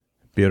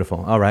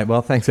Beautiful. All right.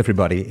 Well, thanks,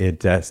 everybody.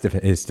 It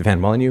is Stefan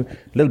Molyneux. A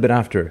little bit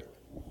after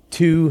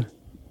 2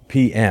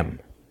 p.m.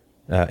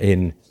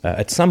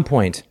 At some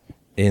point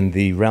in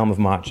the realm of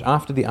March,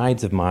 after the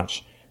Ides of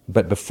March,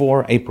 but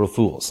before April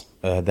Fools.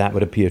 That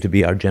would appear to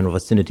be our general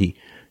vicinity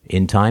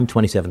in time,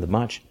 27th of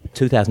March,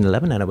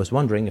 2011. And I was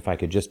wondering if I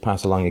could just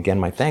pass along again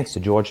my thanks to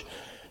George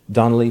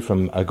Donnelly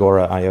from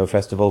Agora I.O.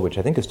 Festival, which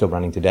I think is still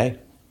running today,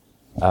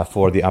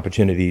 for the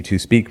opportunity to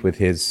speak with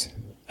his...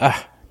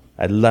 I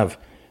love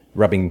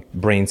rubbing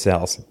brain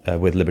cells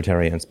with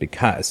libertarians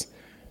because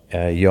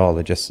y'all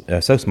are just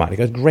so smart. He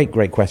got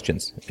great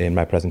questions in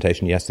my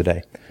presentation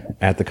yesterday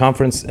at the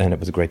conference, and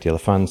it was a great deal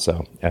of fun.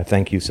 So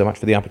thank you so much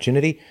for the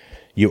opportunity.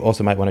 You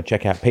also might want to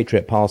check out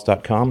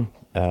patriotpals.com.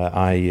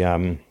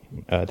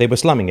 They were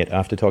slumming it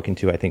after talking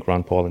to, I think,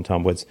 Ron Paul and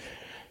Tom Woods.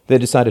 They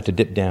decided to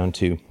dip down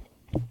to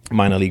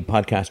minor league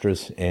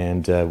podcasters,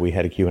 and we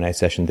had a Q&A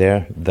session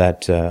there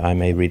that I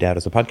may read out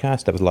as a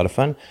podcast. That was a lot of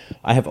fun.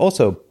 I have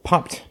also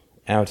popped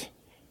out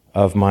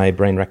of my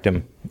brain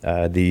rectum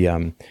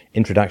the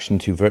Introduction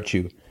to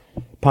Virtue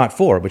Part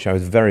 4, which I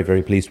was very,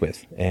 very pleased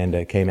with,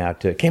 and came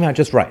out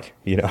just right.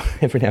 You know,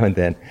 every now and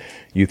then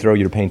you throw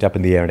your paint up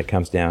in the air and it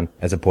comes down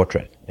as a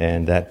portrait,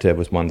 and that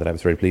was one that I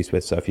was very pleased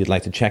with. So if you'd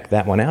like to check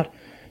that one out,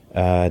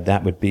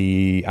 that would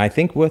be, I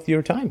think, worth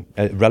your time.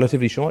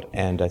 Relatively short,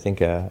 and I think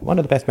one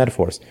of the best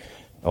metaphors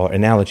or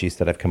analogies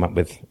that I've come up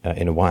with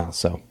in a while.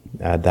 So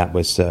that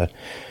was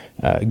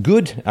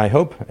good. I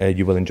hope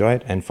you will enjoy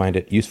it and find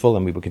it useful,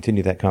 and we will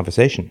continue that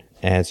conversation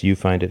as you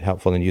find it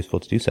helpful and useful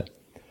to do so.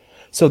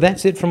 So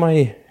that's it for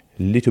my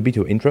little bit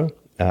of intro.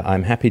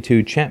 I'm happy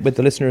to chat with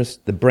the listeners,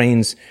 the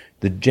brains,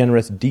 the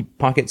generous deep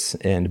pockets,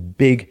 and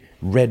big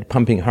red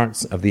pumping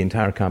hearts of the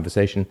entire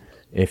conversation.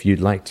 If you'd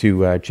like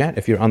to chat,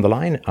 if you're on the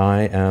line,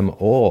 I am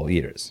all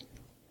ears.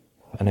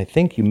 And I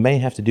think you may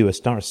have to do a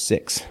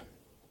 *6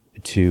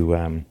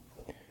 to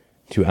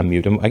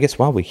unmute them. I guess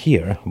while we're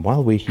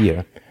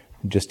here,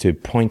 just to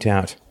point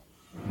out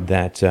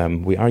that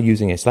we are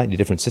using a slightly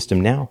different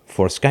system now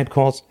for Skype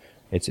calls.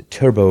 It's a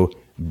Turbo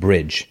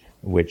Bridge,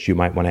 which you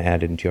might want to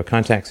add into your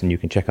contacts, and you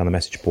can check on the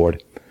message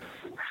board.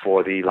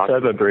 For the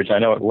Turbo Bridge, I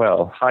know it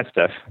well. Hi,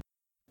 Steph.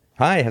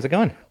 Hi, how's it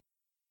going?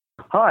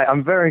 Hi,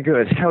 I'm very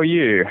good. How are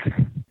you?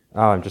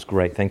 Oh, I'm just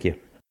great, thank you.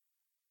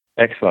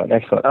 Excellent.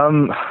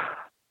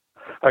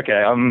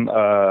 Okay, I'm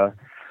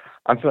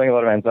feeling a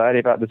lot of anxiety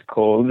about this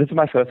call. This is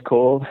my first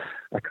call.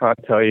 I can't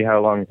tell you how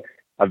long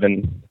I've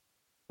been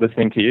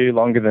listening to you,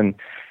 longer than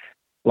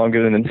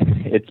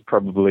it's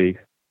probably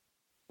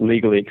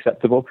legally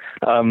acceptable.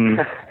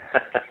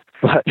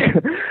 But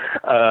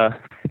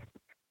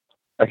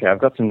okay, I've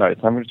got some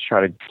notes. I'm going to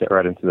try to get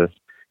right into this.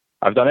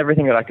 I've done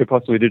everything that I could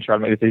possibly do to try to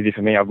make this easy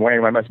for me. I'm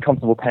wearing my most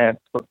comfortable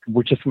pants,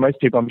 which is for most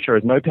people, I'm sure,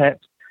 is no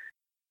pants.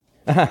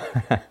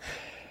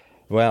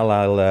 Well,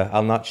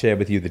 I'll not share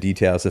with you the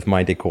details of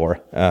my decor,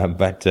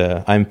 but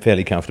I'm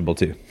fairly comfortable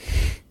too.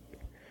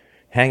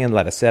 Hanging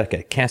like a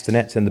circa,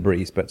 castanets in the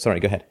breeze. But sorry,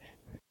 go ahead.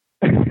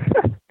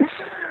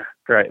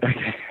 Great.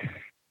 Okay.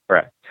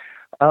 Right.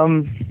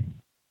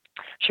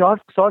 So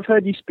I've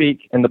heard you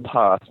speak in the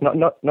past,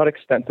 not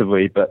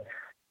extensively, but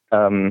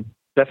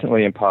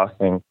definitely in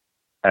passing,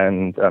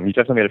 and you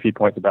definitely made a few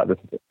points about this,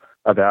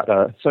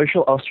 about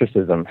social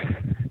ostracism,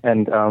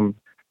 and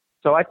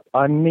so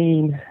I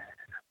mean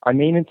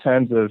in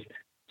terms of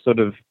sort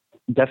of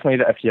definitely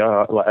the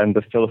FDR and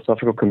the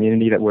philosophical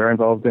community that we're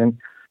involved in,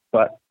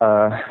 but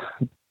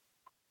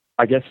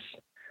I guess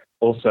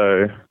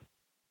also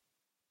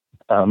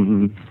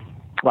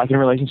like in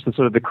relation to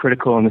sort of the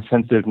critical and the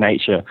sensitive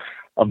nature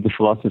of the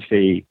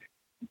philosophy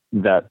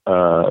that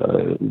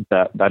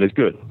is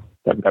good,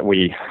 that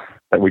we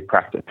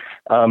practice,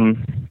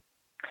 and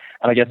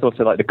I guess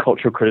also like the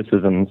cultural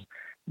criticisms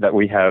that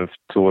we have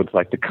towards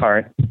like the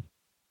current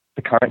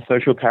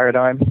social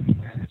paradigm,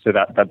 so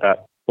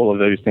that all of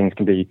those things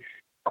can be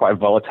quite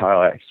volatile,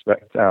 I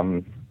expect.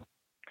 And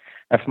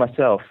for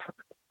myself,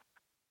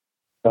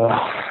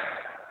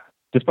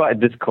 despite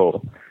this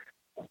call,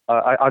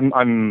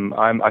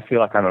 I feel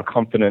like I'm a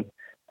confident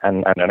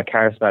and a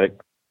charismatic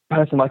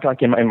person,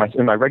 like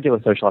in my regular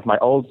social life, my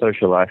old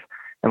social life,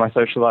 and my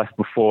social life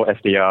before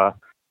FDR,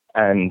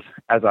 and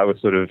as I was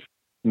sort of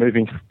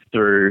moving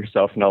through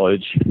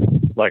self-knowledge,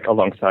 like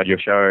alongside your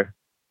show,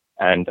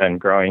 and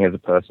growing as a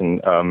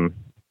person,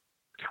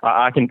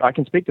 I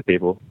can speak to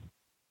people,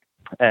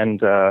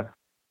 and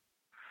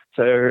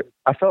so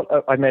I felt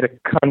I made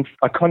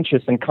a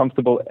conscious and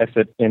comfortable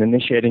effort in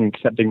initiating and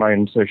accepting my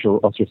own social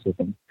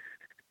ostracism.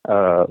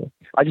 I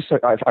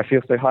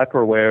feel so hyper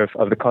aware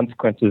of the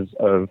consequences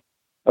of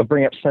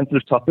bringing up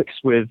sensitive topics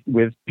with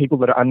people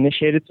that are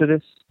uninitiated to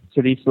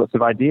these sorts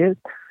of ideas,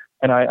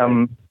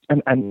 and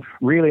and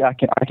really I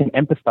can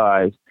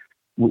empathize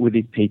with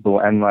these people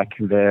and like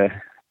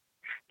their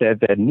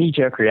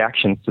knee-jerk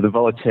reactions to the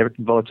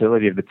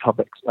volatility of the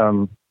topics.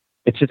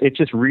 It's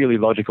just really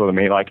logical to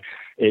me. Like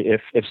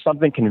if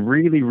something can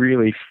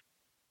really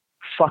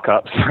fuck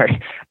up,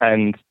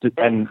 and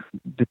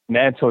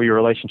dismantle your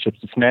relationships,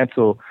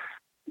 dismantle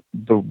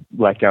the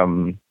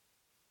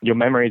your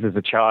memories as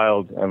a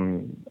child,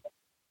 and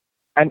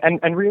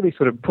really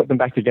sort of put them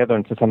back together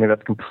into something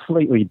that's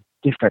completely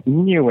different,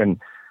 new,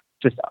 and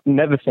just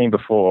never seen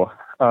before.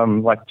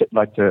 Like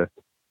the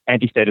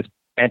anti-status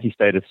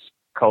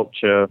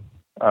culture.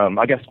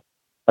 I guess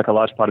like a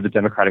large part of the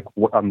democratic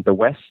the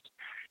West,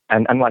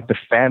 and like the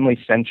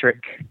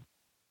family-centric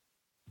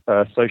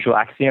social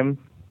axiom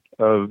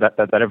of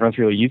that everyone's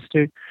really used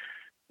to.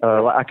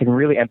 I can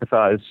really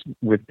empathize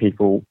with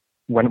people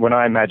when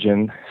I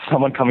imagine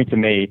someone coming to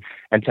me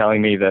and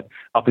telling me that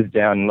up is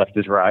down and left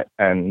is right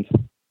and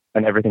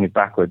everything is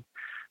backwards.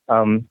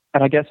 And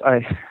I guess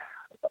I'm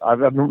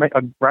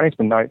writing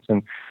some notes,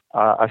 and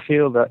I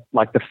feel that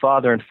like the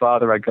farther and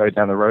farther I go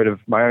down the road of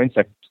my own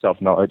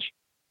self-knowledge,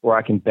 where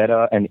I can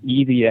better and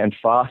easier and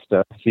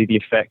faster see the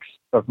effects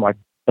of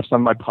some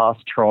of my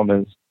past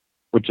traumas,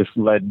 which has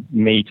led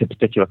me to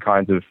particular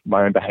kinds of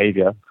my own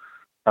behavior.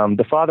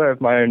 The farther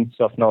of my own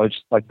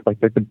self-knowledge,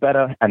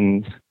 the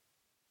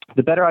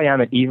better I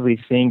am at easily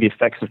seeing the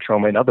effects of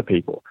trauma in other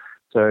people.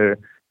 So,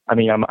 I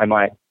mean,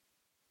 I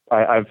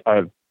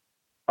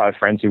have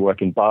friends who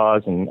work in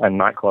bars and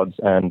nightclubs,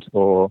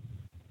 or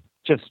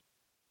just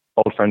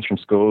old friends from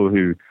school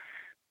who,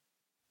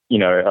 you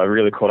know, are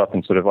really caught up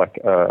in sort of like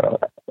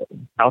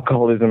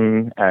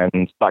alcoholism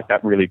and like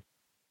that really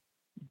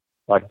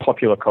like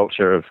popular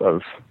culture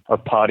of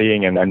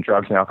partying and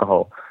drugs and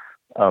alcohol.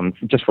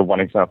 Just for one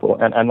example,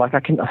 and like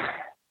I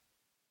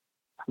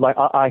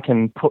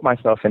can put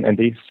myself in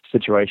these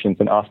situations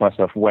and ask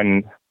myself,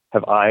 when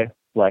have I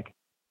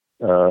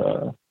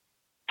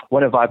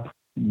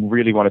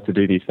really wanted to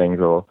do these things,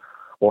 or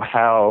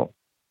how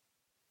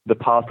the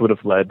path would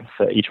have led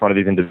for each one of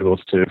these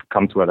individuals to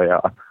come to where they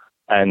are.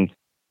 And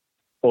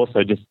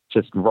also just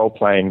role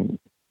playing,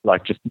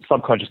 like just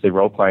subconsciously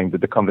role playing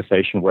the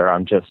conversation where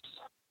I'm just,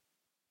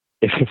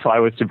 if I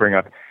was to bring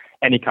up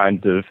any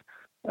kind of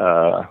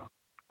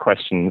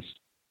questions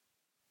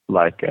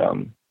like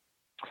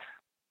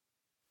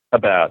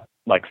about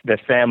like their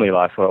family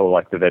life or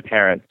like their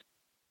parents,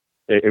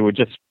 it would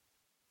just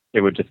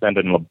end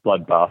in a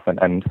bloodbath,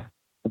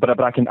 but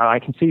I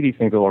can see these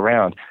things all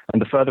around.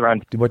 And the further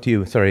I'm,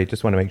 sorry,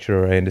 just want to make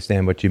sure I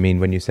understand what you mean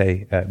when you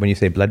say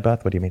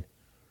bloodbath. What do you mean?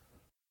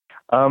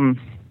 Sort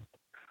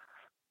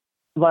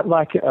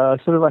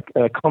of like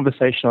a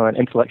conversational and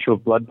intellectual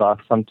bloodbath.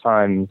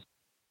 Sometimes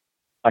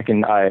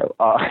and a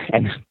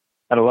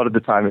lot of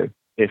the time,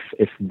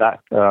 if that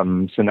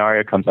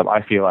scenario comes up,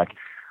 I feel like,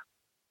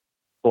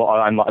 well,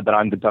 I'm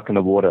the duck in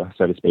the water,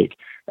 so to speak.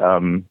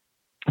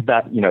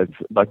 That, you know,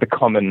 like the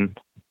common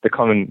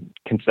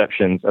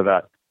conceptions are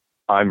that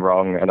I'm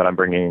wrong and that I'm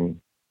bringing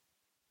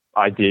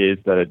ideas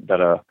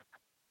that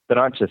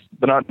aren't just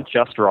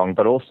wrong,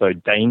 but also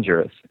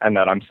dangerous, and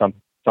that I'm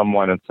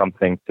someone and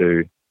something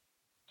to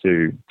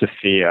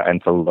fear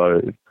and to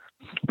loathe,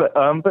 but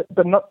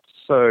not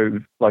so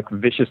like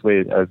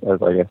viciously as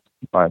I guess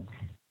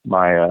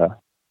my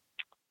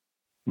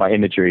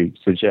imagery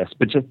suggests,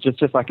 but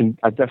just I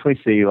definitely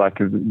see like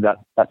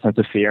that sense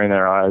of fear in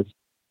their eyes.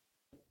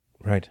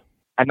 Right.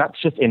 And that's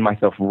just in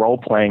myself role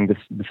playing the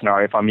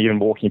scenario. If I'm even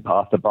walking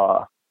past a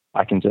bar,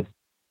 I can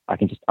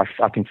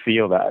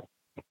feel that,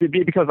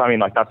 because I mean,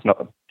 like, that's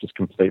not just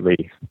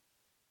completely,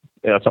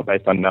 that's not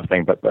based on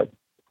nothing, but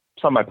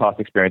some of my past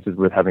experiences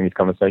with having these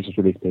conversations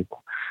with these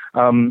people.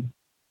 I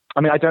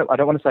mean, I don't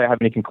want to say I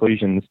have any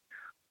conclusions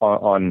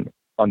on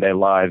their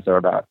lives or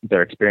about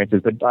their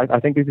experiences, but I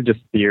think these are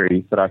just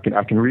theories that I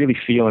can really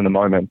feel in the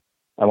moment,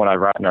 and when I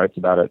write notes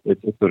about it,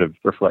 it sort of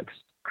reflects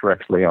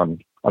correctly on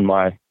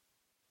my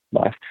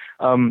life.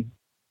 I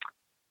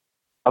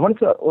wanted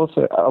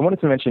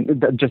to mention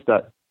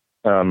that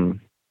I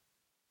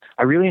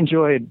really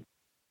enjoyed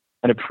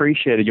and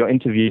appreciated your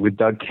interview with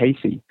Doug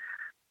Casey,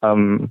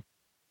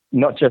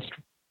 not just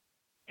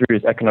through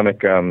his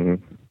economic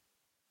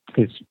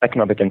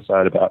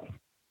insight about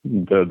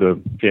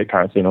the fiat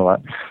currency and all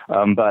that,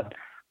 but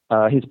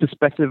his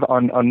perspective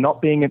on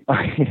not being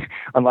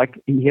on,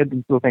 like, he had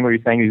this little thing where he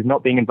was saying he's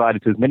not being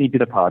invited to as many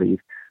dinner parties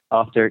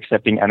after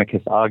accepting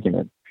anarchist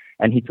arguments.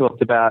 And he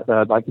talked about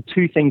like the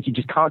two things you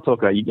just can't talk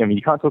about. You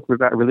can't talk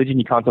about religion,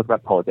 you can't talk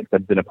about politics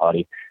at a dinner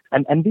party.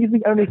 And these are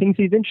the only things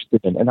he's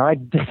interested in. And I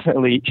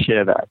definitely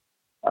share that.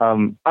 I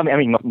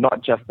mean,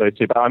 not just those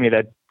two, but I mean,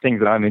 they're things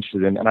that I'm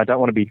interested in. And I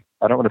don't want to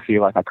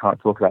feel like I can't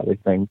talk about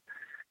these things.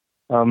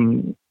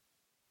 And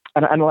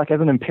like, as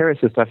an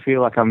empiricist, I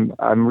feel like I'm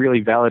really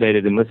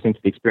validated in listening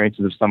to the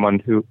experiences of someone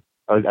who,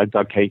 as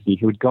Doug Casey,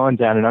 who had gone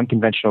down an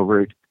unconventional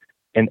route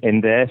in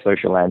their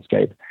social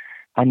landscape.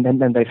 And then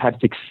they've had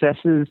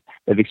successes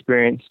they've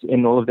experienced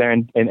in all of their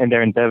in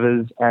their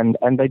endeavors, and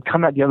they'd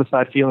come out the other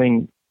side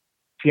feeling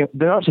they're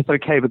not just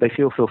okay, but they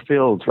feel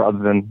fulfilled rather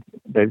than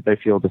they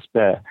feel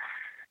despair.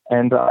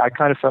 And I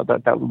kind of felt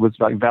that was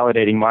like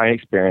validating my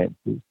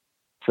experiences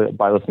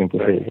by listening to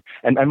this.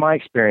 And my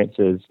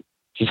experiences,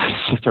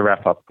 just to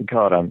wrap up.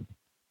 God, I'm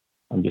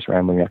just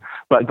rambling here.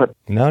 But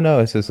no,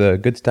 this is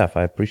good stuff.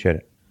 I appreciate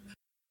it.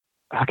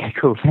 Okay,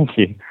 cool. Thank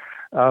you.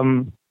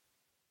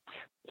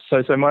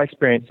 So my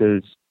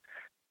experiences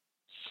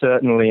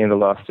certainly in the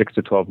last 6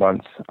 to 12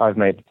 months, I've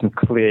made some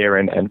clear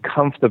and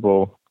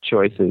comfortable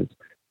choices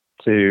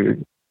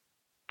to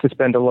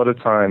spend a lot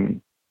of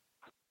time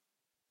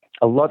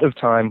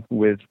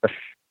with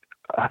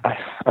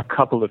a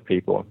couple of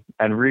people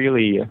and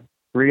really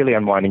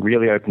unwinding,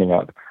 really opening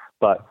up.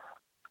 But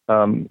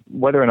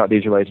whether or not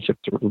these relationships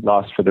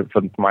last for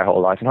my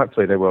whole life, and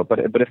hopefully they will, but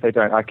if they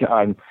don't,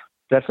 I'm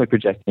definitely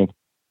projecting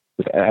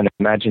and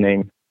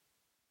imagining.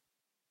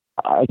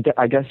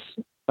 I guess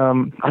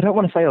I don't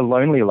want to say a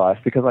lonely life,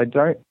 because I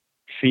don't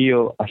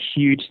feel a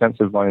huge sense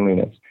of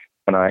loneliness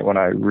when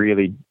I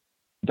really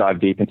dive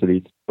deep into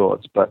these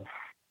thoughts, but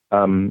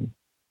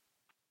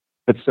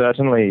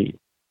certainly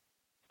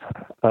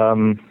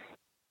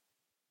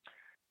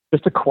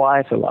just a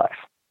quieter life.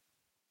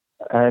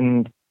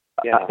 And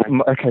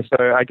okay,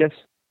 so I guess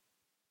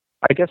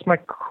my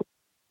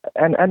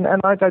and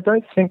I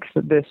don't think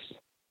that this.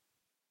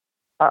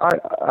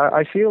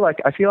 I feel like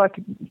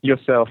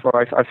yourself,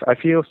 or I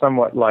feel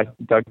somewhat like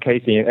Doug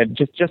Casey, and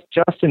just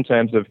in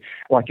terms of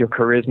like your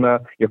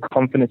charisma, your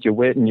confidence, your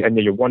wit, and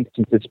your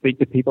wanting to speak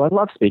to people. I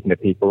love speaking to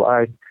people.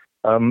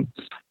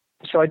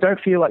 So I don't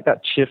feel like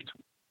that shift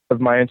of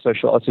my own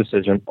social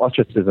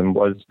ostracism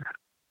was.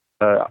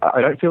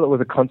 I don't feel it was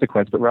a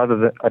consequence, but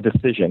rather a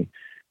decision.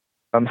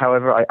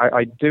 However,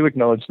 I do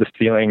acknowledge the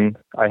feeling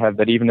I have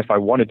that even if I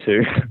wanted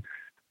to,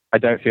 I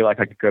don't feel like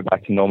I could go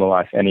back to normal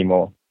life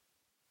anymore.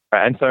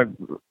 And so,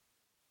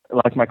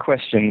 like my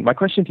question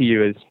to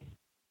you is,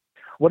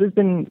 what has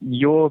been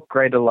your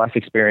greater life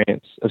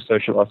experience of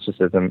social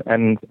ostracism,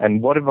 and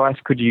what advice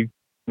could you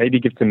maybe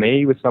give to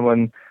me with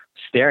someone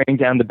staring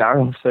down the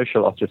barrel of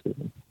social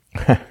ostracism?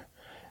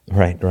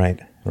 Right.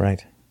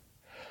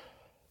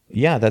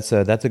 Yeah, that's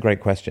a great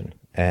question,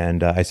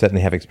 and I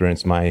certainly have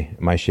experienced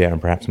my share,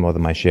 and perhaps more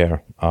than my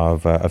share,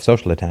 of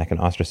social attack and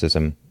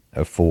ostracism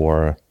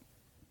for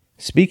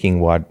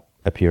speaking what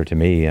appear to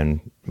me and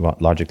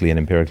what logically and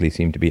empirically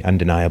seem to be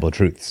undeniable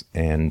truths.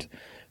 And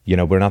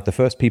we're not the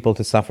first people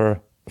to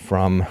suffer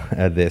from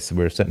this.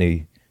 We're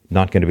certainly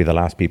not going to be the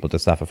last people to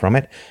suffer from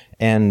it.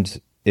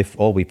 And if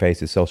all we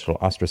face is social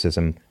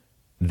ostracism,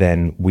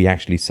 then we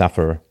actually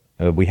suffer.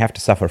 We have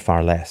to suffer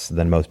far less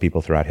than most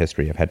people throughout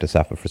history have had to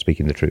suffer for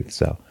speaking the truth.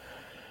 So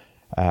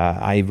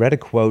I read a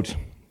quote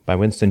by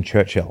Winston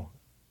Churchill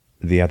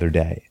the other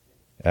day.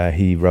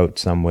 He wrote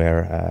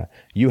somewhere,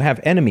 "You have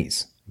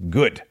enemies.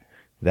 Good.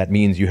 That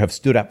means you have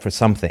stood up for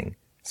something,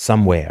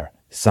 somewhere,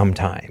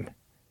 sometime."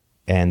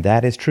 And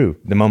that is true.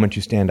 The moment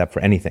you stand up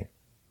for anything,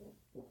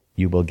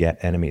 you will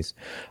get enemies.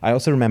 I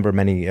also remember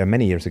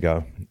many years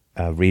ago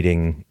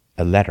reading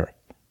a letter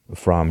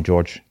from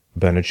George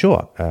Bernard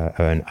Shaw,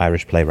 an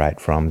Irish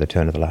playwright from the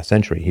turn of the last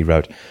century. He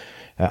wrote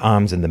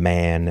Arms and the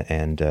Man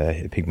and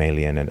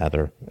Pygmalion and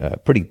other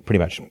pretty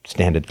much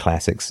standard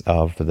classics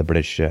of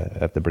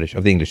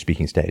the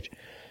English-speaking stage.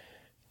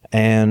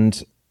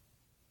 And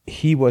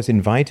he was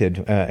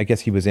invited, I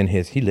guess he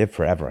lived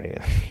forever, I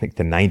think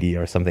the 90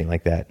 or something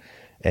like that.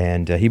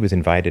 And he was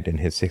invited in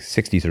his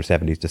 60s or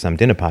 70s to some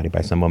dinner party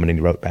by some woman, and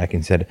he wrote back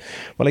and said,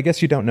 "Well, I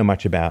guess you don't know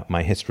much about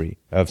my history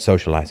of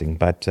socializing,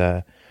 but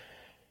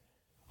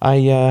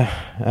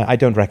I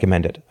don't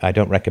recommend it. I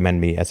don't recommend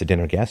me as a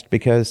dinner guest,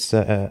 because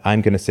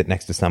I'm going to sit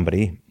next to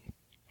somebody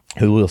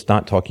who will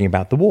start talking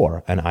about the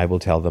war, and I will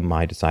tell them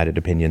my decided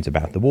opinions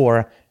about the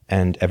war,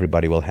 and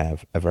everybody will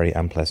have a very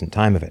unpleasant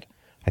time of it."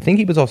 I think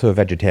he was also a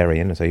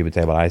vegetarian, so he would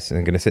say, "Well, I'm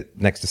going to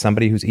sit next to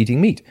somebody who's eating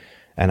meat,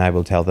 and I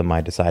will tell them my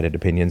decided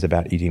opinions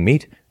about eating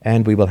meat,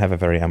 and we will have a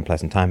very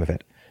unpleasant time of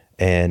it."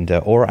 And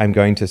or I'm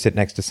going to sit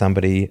next to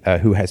somebody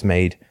who has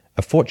made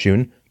a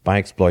fortune by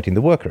exploiting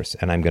the workers,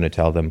 and I'm going to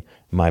tell them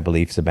my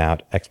beliefs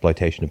about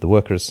exploitation of the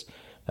workers.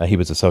 He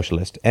was a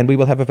socialist, and we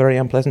will have a very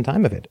unpleasant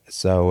time of it.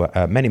 So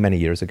many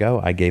years ago,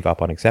 I gave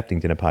up on accepting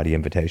dinner party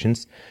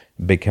invitations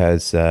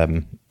because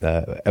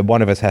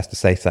one of us has to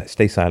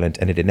stay silent,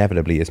 and it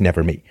inevitably is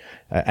never me.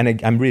 And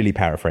I'm really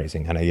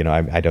paraphrasing, and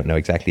I don't know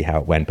exactly how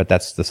it went, but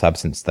that's the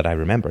substance that I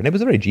remember. And it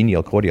was a very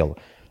genial, cordial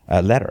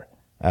letter,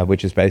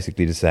 which is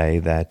basically to say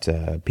that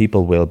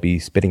people will be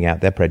spitting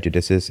out their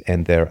prejudices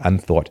and their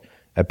unthought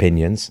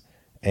opinions,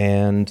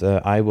 and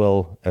I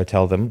will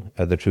tell them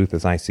the truth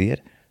as I see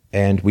it.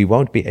 And we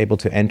won't be able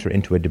to enter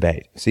into a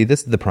debate. See,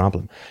 this is the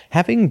problem.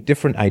 Having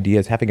different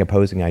ideas, having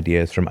opposing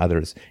ideas from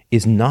others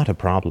is not a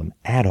problem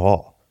at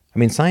all. I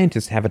mean,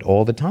 scientists have it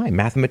all the time.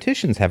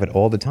 Mathematicians have it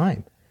all the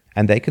time.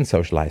 And they can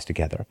socialize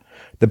together.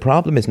 The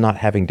problem is not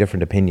having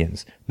different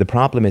opinions. The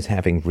problem is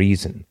having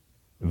reason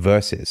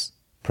versus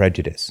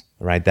prejudice,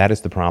 right? That is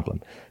the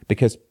problem.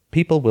 Because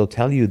people will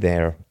tell you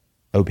their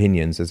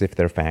opinions as if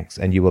they're facts,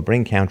 and you will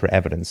bring counter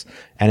evidence,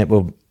 and it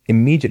will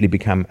immediately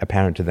become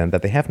apparent to them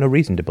that they have no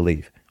reason to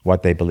believe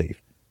what they believe.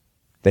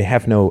 They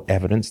have no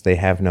evidence, they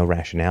have no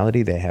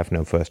rationality, they have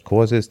no first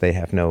causes, they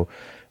have no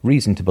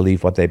reason to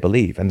believe what they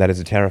believe, and that is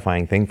a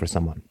terrifying thing for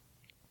someone.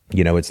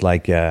 It's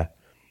like, they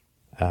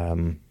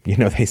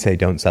say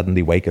don't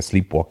suddenly wake a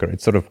sleepwalker.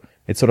 It's sort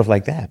of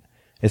like that.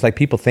 It's like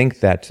people think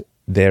that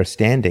they're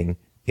standing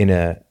in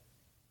a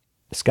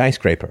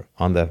skyscraper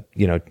on the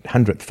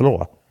 100th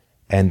floor,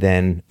 And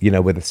then,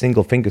 with a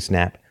single finger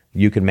snap,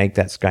 you can make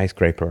that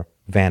skyscraper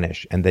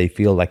vanish, and they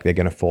feel like they're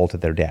going to fall to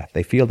their death.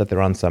 They feel that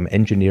they're on some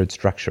engineered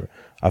structure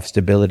of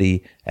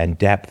stability and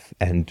depth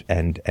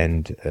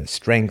and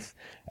strength.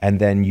 And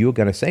then you're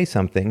going to say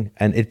something,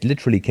 and it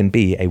literally can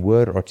be a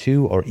word or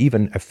two or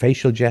even a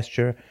facial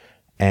gesture,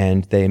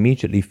 and they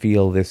immediately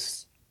feel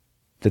that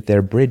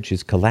their bridge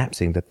is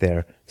collapsing, that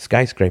their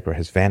skyscraper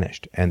has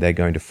vanished, and they're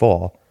going to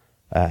fall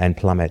and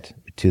plummet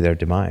to their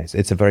demise.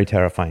 It's a very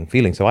terrifying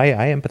feeling. So I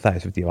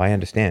empathize with you. I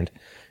understand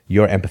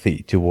your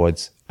empathy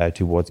towards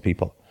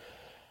people.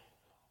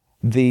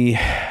 The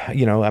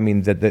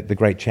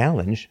great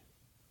challenge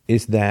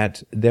is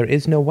that there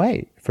is no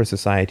way for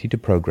society to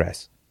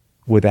progress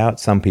without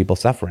some people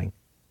suffering.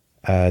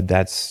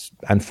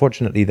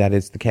 Unfortunately, that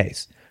is the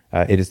case.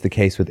 It is the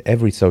case with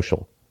every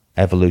social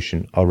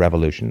evolution or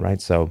revolution,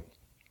 right? So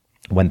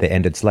when they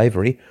ended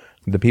slavery,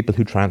 the people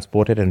who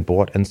transported and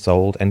bought and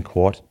sold and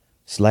caught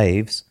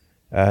slaves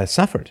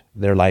suffered.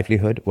 Their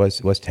livelihood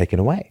was taken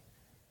away.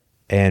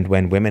 And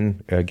when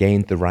women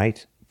gained the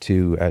right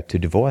to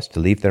divorce, to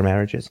leave their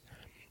marriages,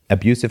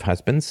 abusive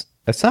husbands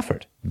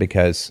suffered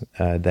because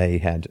they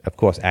had, of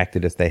course,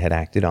 acted as they had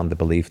acted on the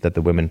belief that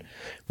the women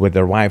with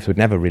their wives would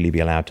never really be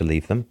allowed to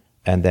leave them.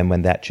 And then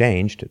when that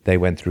changed, they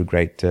went through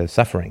great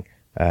suffering,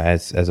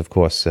 as of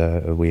course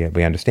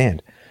we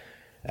understand.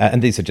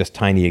 And these are just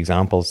tiny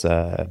examples,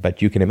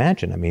 but you can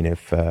imagine. I mean,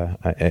 if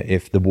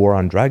the war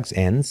on drugs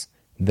ends,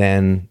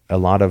 then a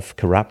lot of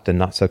corrupt and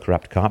not so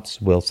corrupt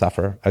cops will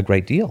suffer a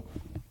great deal.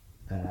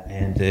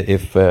 And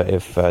if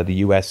the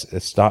U.S.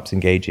 stops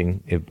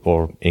engaging,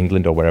 or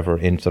England or wherever,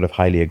 in sort of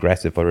highly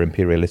aggressive or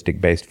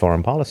imperialistic-based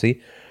foreign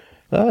policy,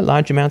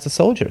 large amounts of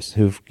soldiers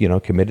who've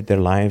committed their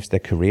lives,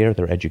 their career,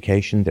 their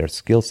education, their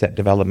skill set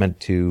development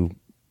to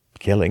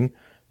killing,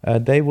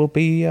 they will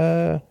be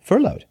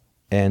furloughed,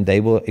 and they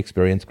will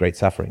experience great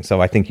suffering.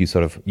 So I think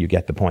you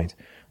get the point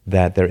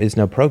that there is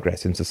no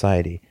progress in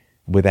society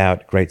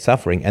without great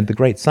suffering, and the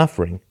great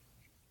suffering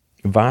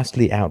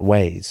vastly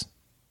outweighs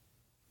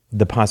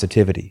the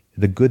positivity,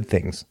 the good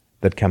things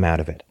that come out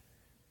of it,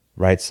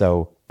 right?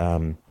 So,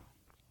 and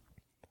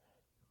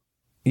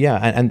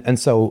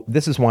so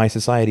this is why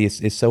society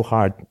is so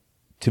hard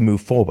to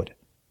move forward,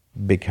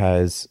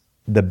 because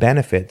the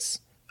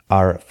benefits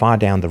are far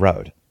down the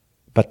road,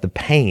 but the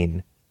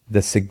pain,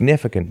 the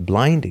significant,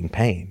 blinding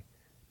pain,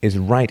 is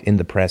right in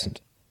the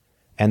present.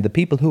 And the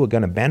people who are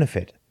going to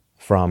benefit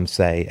from,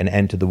 say, an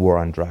end to the war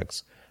on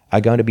drugs are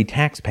going to be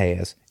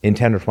taxpayers in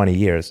 10 or 20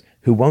 years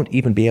who won't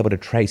even be able to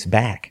trace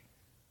back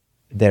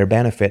their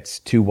benefits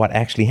to what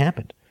actually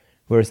happened.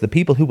 Whereas the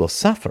people who will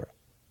suffer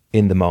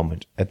in the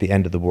moment at the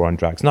end of the war on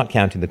drugs, not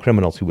counting the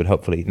criminals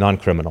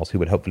non-criminals who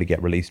would hopefully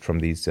get released from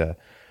these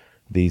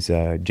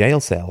jail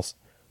cells,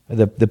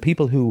 the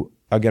people who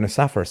are going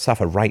to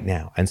suffer right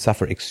now, and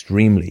suffer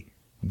extremely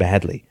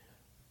badly.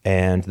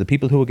 And the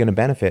people who are going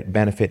to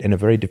benefit in a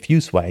very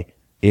diffuse way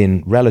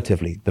in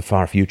relatively the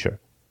far future.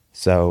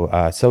 So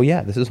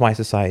this is why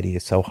society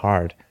is so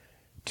hard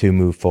to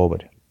move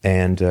forward.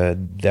 And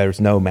there's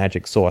no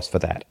magic source for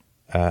that.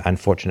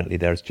 Unfortunately,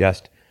 there's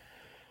just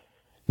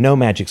no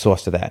magic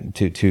source to that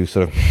to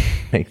sort of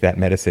make that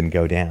medicine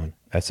go down.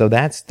 So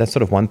that's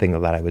sort of one thing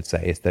that I would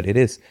say, is that it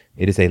is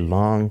a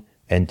long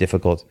and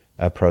difficult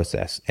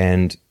process,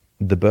 and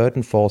the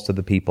burden falls to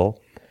the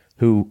people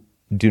who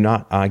do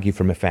not argue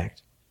from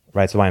effect.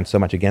 Right? So I'm so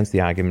much against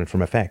the argument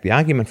from effect. The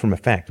argument from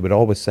effect would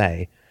always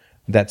say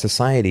that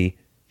society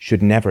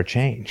should never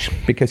change,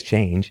 because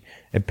change,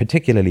 and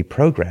particularly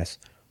progress,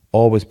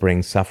 always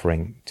brings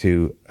suffering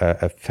to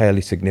a fairly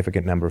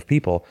significant number of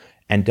people,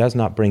 and does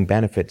not bring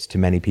benefits to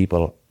many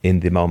people in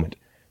the moment,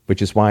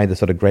 which is why the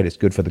sort of greatest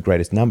good for the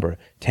greatest number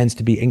tends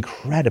to be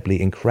incredibly,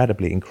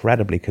 incredibly,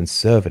 incredibly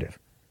conservative,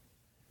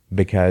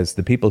 because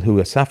the people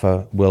who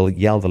suffer will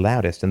yell the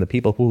loudest, and the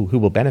people who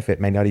will benefit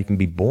may not even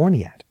be born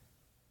yet.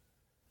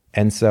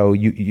 And so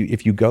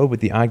if you go with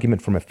the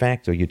argument from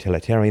effect, or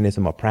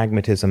utilitarianism, or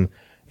pragmatism,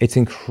 it's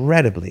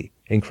incredibly,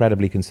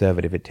 incredibly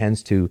conservative. It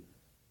tends to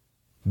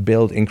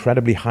build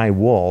incredibly high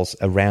walls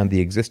around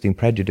the existing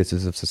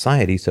prejudices of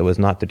society so as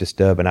not to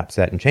disturb and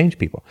upset and change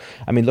people.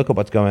 I mean, look at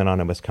what's going on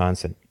in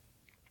Wisconsin,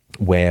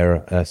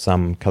 where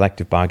some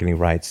collective bargaining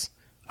rights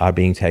are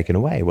being taken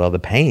away. Well, the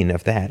pain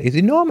of that is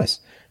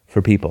enormous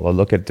for people. Or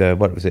look at,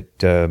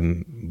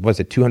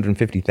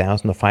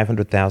 250,000 or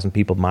 500,000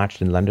 people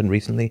marched in London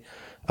recently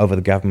over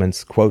the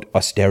government's, quote,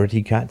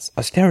 austerity cuts.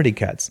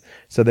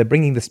 So they're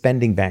bringing the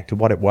spending back to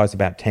what it was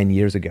about 10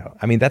 years ago.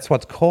 I mean, that's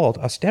what's called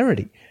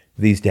austerity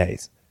these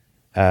days.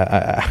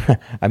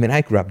 I mean,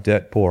 I grew up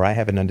dirt poor. I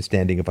have an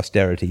understanding of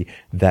austerity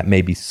that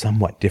may be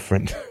somewhat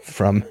different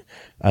from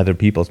other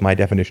people's. My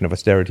definition of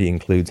austerity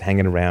includes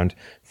hanging around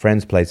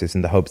friends' places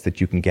in the hopes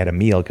that you can get a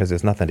meal because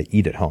there's nothing to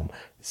eat at home.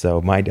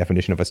 So my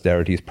definition of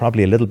austerity is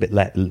probably a little bit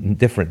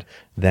different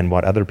than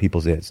what other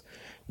people's is.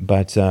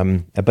 But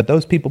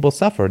those people will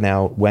suffer.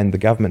 Now, when the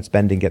government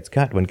spending gets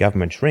cut, when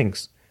government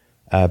shrinks,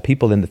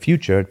 people in the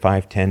future,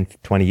 5, 10,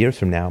 20 years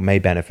from now, may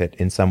benefit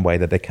in some way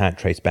that they can't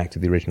trace back to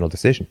the original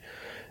decision.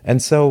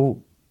 And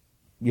so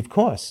of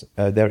course,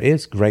 there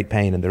is great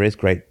pain and there is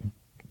great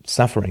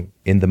suffering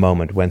in the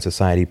moment when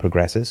society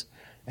progresses,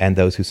 and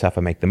those who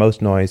suffer make the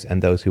most noise,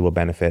 and those who will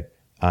benefit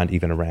aren't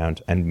even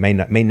around and may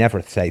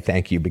never say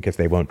thank you because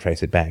they won't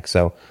trace it back.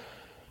 So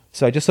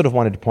I just sort of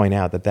wanted to point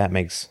out that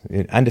makes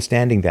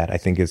understanding that, I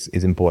think, is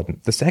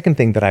important. The second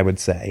thing that I would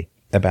say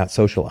about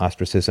social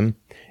ostracism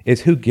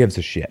is who gives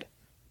a shit?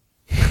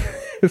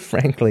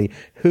 Frankly,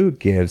 who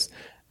gives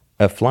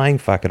a flying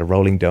fuck at a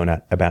rolling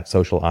donut about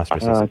social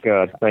ostracism? Oh,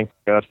 God. Thank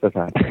God for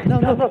that.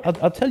 No.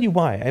 I'll tell you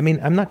why. I mean,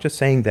 I'm not just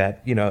saying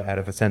that, out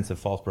of a sense of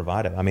false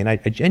bravado. I mean, I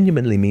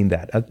genuinely mean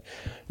that.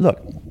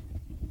 Look,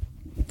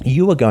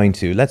 you are going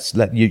to,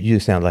 you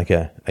sound like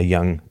a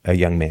young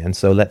man,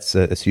 so let's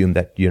assume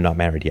that you're not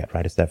married yet,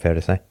 right? Is that fair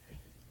to say?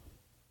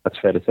 That's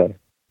fair to say.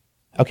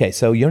 Okay,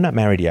 so you're not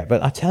married yet,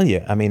 but I'll tell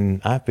you, I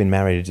mean, I've been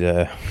married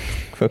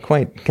for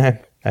quite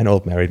an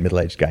old married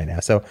middle-aged guy now,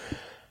 so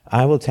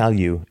I will tell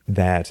you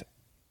that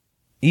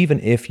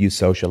even if you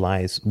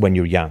socialize when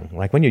you're young,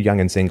 like when you're young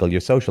and single, you're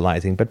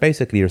socializing, but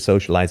basically you're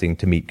socializing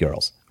to meet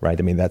girls, right?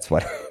 I mean, that's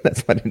what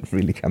it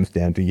really comes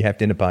down to. You have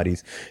dinner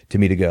parties to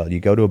meet a girl.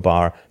 You go to a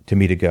bar to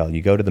meet a girl.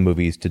 You go to the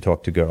movies to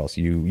talk to girls.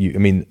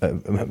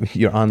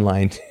 You're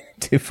online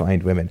to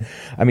find women.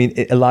 I mean,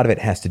 a lot of it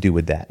has to do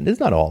with that. It's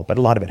not all, but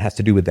a lot of it has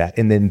to do with that.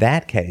 And in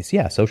that case,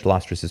 yeah, social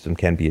ostracism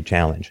can be a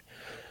challenge.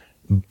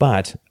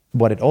 But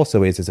what it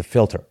also is a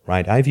filter,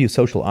 right? I view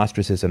social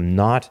ostracism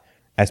not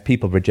as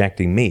people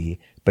rejecting me,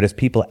 but as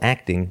people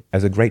acting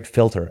as a great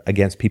filter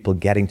against people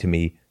getting to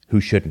me who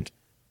shouldn't,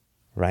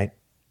 right?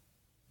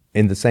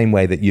 In the same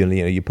way that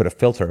you put a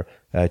filter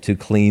to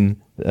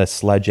clean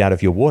sludge out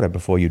of your water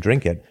before you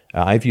drink it,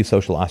 I view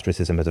social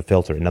ostracism as a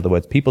filter. In other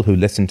words, people who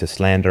listen to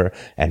slander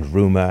and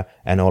rumor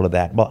and all of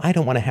that, well, I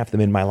don't want to have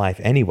them in my life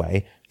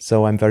anyway,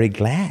 so I'm very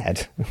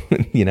glad,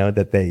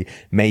 that they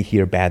may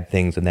hear bad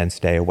things and then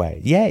stay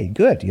away. Yay,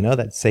 good,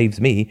 that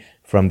saves me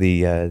from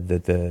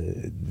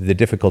the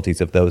difficulties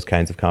of those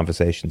kinds of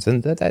conversations.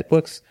 And that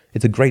works.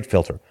 It's a great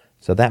filter.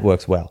 So that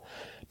works well.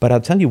 But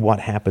I'll tell you what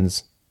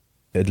happens,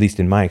 at least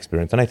in my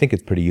experience, and I think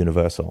it's pretty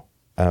universal,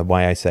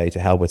 why I say to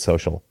hell with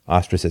social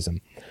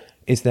ostracism,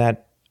 is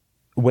that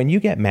when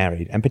you get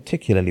married, and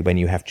particularly when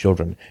you have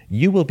children,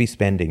 you will be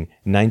spending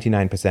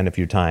 99% of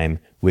your time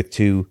with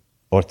 2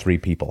 or 3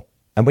 people.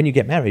 And when you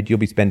get married, you'll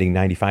be spending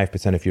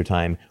 95% of your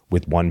time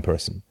with one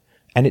person.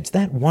 And it's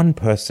that one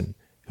person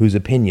whose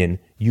opinion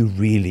you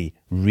really,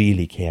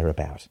 really care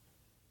about.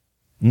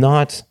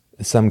 Not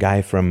some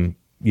guy from,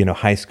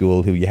 high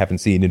school who you haven't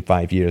seen in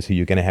 5 years, who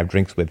you're going to have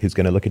drinks with, who's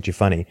going to look at you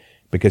funny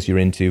because you're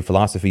into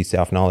philosophy,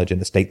 self-knowledge,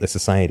 and a stateless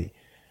society.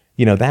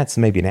 That's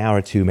maybe an hour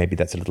or two, maybe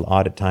that's a little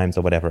odd at times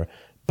or whatever,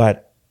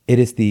 but it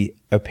is the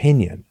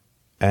opinion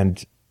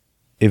and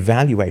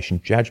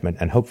evaluation, judgment,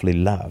 and hopefully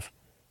love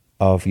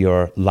of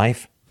your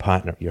life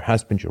partner, your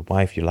husband, your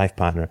wife, your life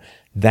partner.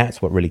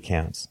 That's what really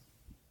counts.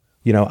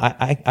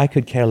 I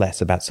could care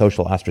less about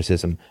social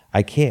ostracism.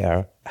 I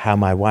care how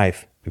my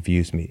wife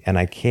views me, and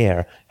I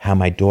care how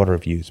my daughter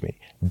views me.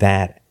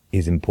 That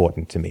is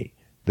important to me.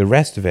 The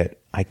rest of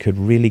it, I could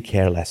really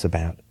care less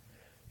about.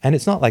 And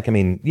it's not like,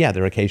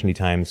 there are occasionally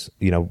times,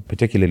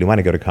 particularly when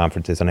I go to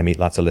conferences and I meet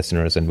lots of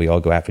listeners and we all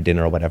go out for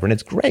dinner or whatever, and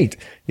it's great.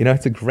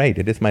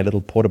 It is my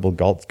little portable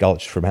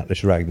gulch from Atlas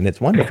Shrugged, and it's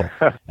wonderful.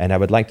 And I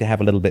would like to have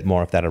a little bit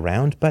more of that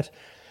around. But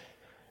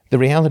the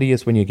reality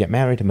is when you get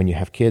married and when you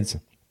have kids,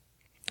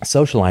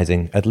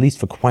 socializing, at least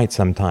for quite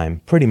some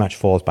time, pretty much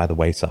falls by the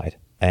wayside.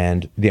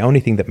 And the only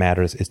thing that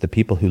matters is the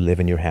people who live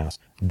in your house,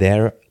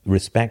 their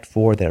respect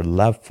for, their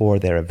love for,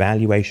 their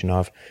evaluation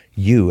of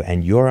you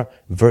and your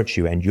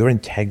virtue and your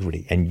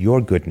integrity and your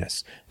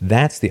goodness.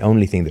 That's the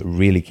only thing that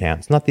really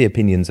counts, not the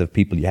opinions of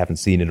people you haven't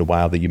seen in a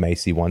while that you may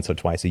see once or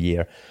twice a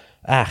year.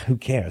 Who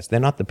cares? They're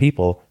not the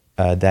people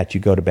that you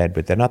go to bed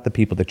with. They're not the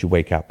people that you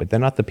wake up with. They're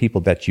not the people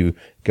that you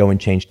go and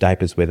change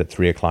diapers with at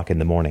 3 o'clock in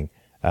the morning.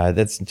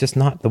 That's just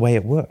not the way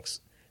it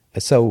works.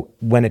 So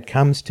when it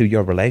comes to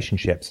your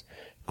relationships,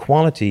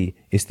 quality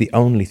is the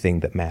only thing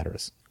that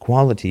matters.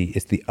 Quality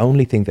is the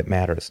only thing that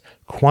matters.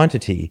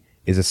 Quantity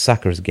is a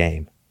sucker's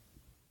game.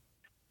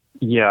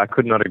 Yeah, I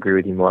could not agree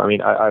with you more.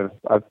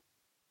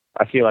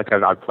 I feel like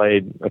I've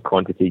played a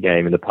quantity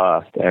game in the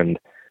past, and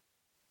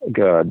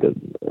God,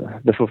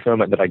 the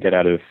fulfillment that I get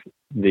out of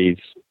these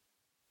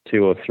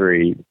 2 or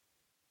 3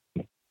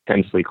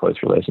 intensely close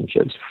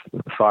relationships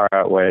far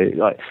outweigh,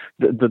 like,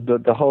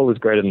 the whole is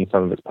greater than the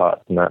sum of its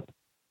parts in that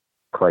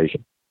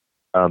equation.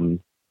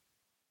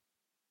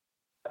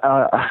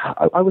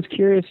 I was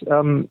curious,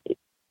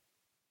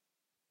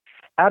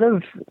 out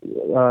of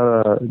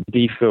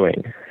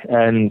defooing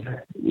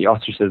and the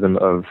ostracism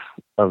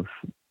of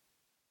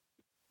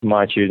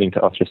my choosing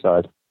to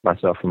ostracize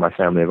myself from my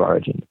family of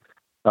origin,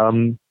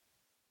 I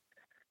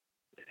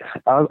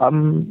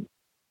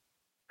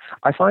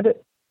find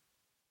it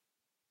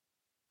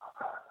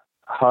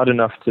hard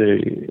enough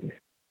to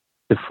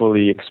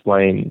fully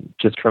explain,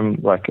 just from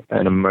like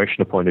an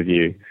emotional point of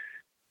view,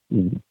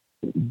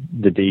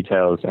 the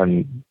details,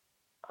 and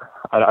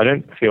I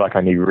don't feel like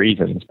I need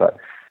reasons, but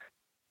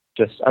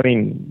I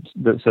mean,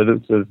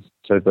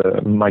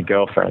 my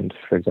girlfriend,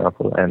 for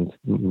example, and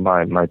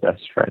my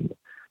best friend,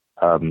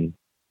 are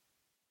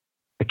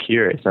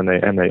curious, and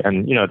they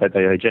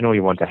generally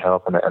want to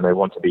help, and they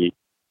want to be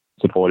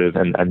supportive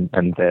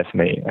and there for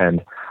me,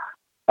 and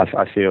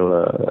I feel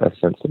a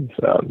sense of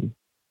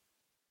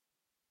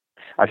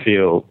I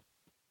feel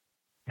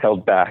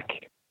held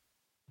back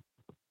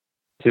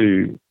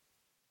to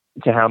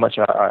how much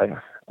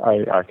I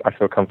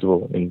feel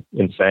comfortable in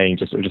saying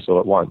just all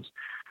at once.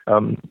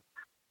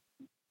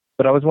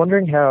 But I was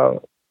wondering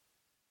how,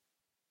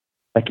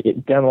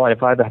 down the line,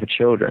 if I ever have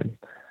children,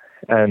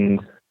 and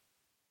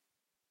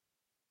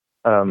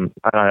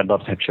I'd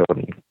love to have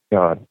children.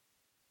 God,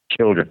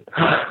 children.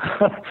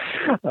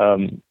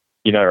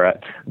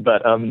 Right?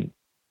 But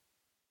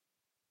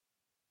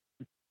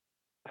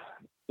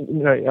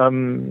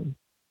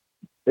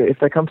if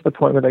they come to the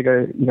point where they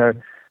go,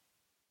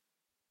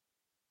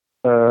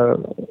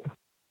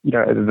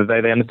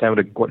 they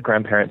understand what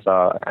grandparents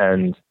are,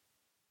 and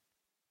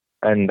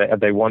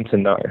they want to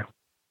know,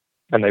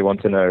 and they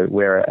want to know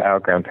where are our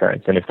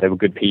grandparents, and if they were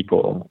good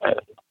people,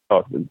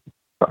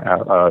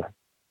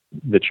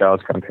 the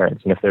child's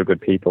grandparents, and if they were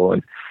good people,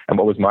 and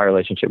what was my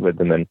relationship with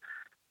them,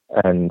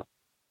 and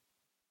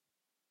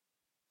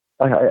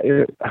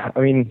I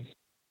mean,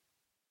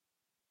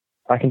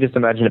 I can just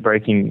imagine it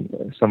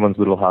breaking someone's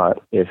little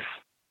heart if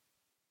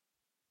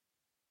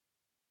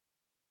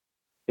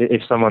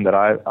someone that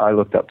I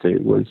looked up to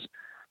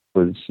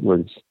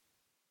was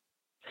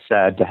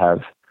sad to have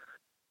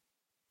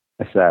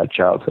a sad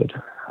childhood.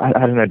 I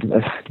don't know.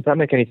 Does that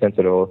make any sense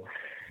at all?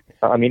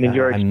 I mean, in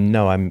your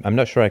no, I'm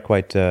not sure I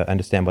quite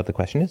understand what the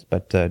question is,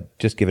 but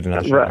just give it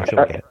another shot. I'm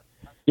sure I get it.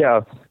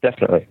 Yeah,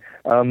 definitely.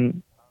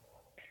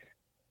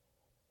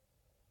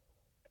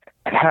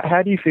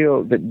 How do you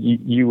feel that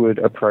you would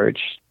approach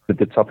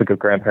the topic of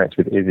grandparents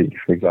with Izzy,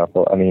 for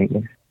example? I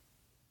mean,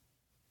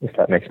 if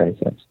that makes any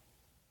sense.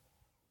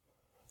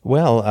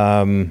 Well,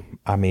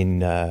 I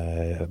mean,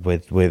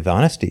 with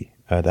honesty,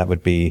 that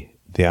would be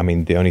the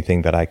only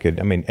thing that I could.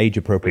 I mean, age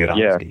appropriate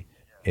honesty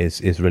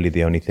is really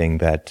the only thing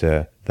that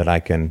I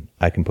can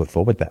put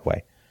forward that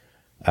way.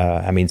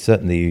 I mean,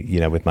 certainly,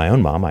 with my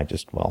own mom, my job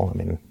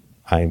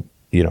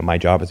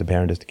as a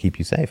parent is to keep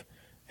you safe,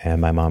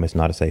 and my mom is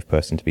not a safe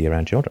person to be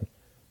around children,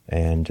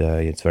 and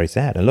it's very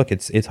sad. And look,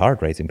 it's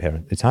hard raising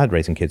parents. It's hard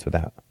raising kids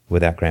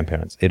without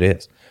grandparents. It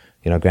is.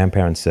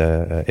 Grandparents,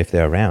 if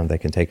they're around, they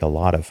can take a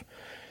lot of.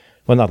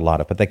 Well, not a lot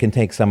of, but they can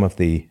take some of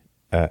the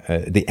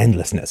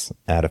endlessness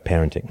out of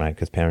parenting, right?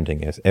 Because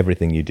parenting is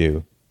everything you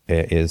do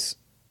is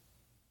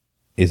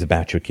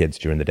about your kids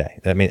during the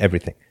day. I mean,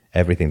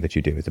 everything that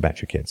you do is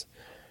about your kids.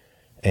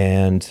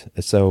 And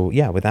so,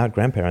 yeah, without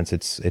grandparents,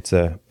 it's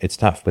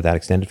tough. Without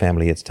extended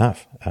family, it's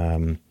tough.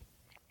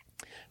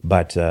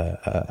 But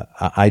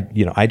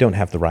I don't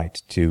have the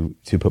right to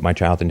put my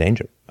child in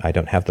danger. I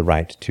don't have the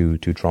right to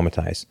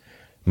traumatize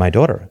my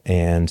daughter,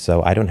 and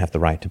so I don't have the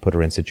right to put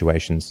her in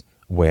situations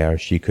where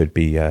she could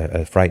be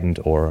frightened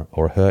or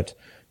hurt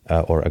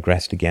or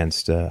aggressed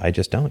against. I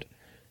just don't.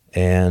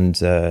 And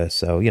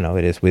so,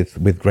 it is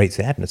with great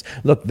sadness.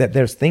 Look,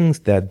 there's things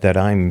that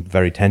I'm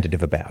very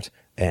tentative about,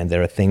 and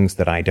there are things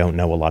that I don't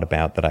know a lot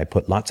about that I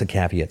put lots of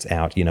caveats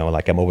out,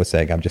 like I'm always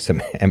saying, I'm just an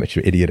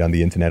amateur idiot on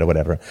the internet or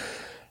whatever.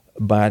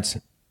 But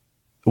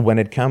when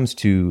it comes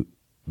to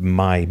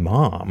my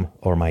mom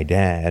or my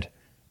dad,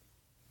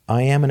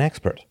 I am an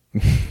expert.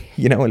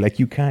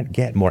 You can't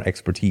get more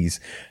expertise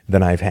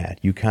than I've had.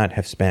 You can't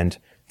have spent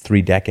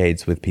 3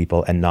 decades with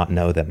people and not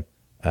know them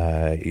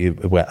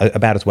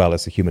about as well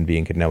as a human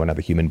being could know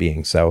another human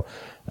being. So,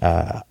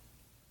 there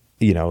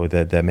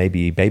may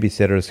be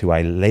babysitters who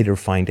I later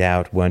find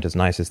out weren't as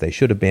nice as they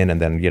should have been,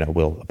 and then,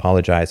 we'll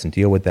apologize and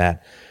deal with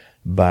that.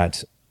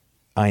 But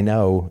I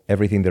know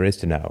everything there is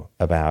to know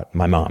about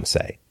my mom,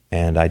 say,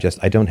 and I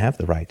don't have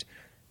the right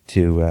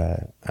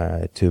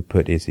to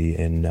put Izzy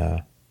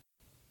in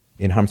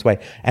harm's way.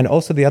 And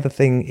also the other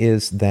thing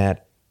is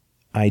that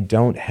I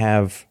don't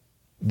have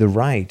the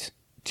right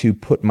to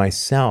put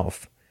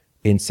myself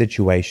in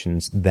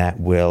situations that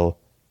will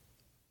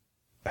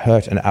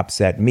hurt and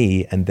upset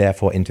me and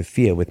therefore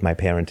interfere with my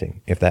parenting,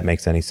 if that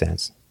makes any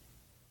sense.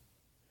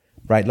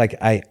 Right? Like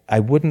I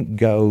wouldn't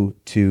go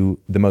to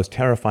the most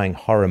terrifying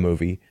horror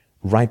movie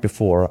right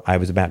before I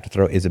was about to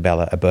throw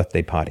Isabella a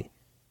birthday party.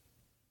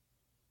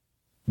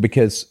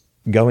 Because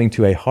going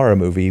to a horror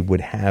movie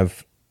would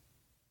have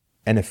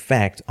an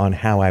effect on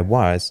how I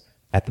was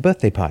at the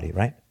birthday party,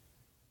 right?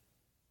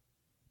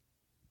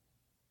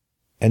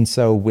 And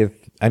so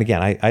and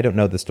again, I don't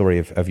know the story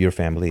of your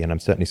family, and I'm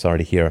certainly sorry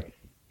to hear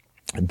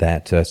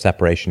that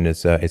separation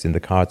is in the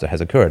cards or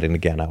has occurred. And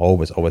again, I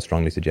always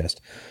strongly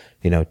suggest,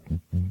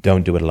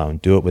 don't do it alone.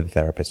 Do it with a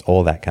therapist,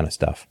 all that kind of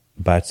stuff.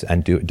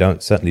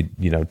 Don't certainly,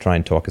 try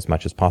and talk as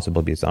much as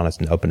possible, be as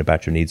honest and open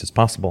about your needs as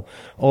possible.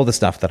 All the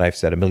stuff that I've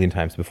said a million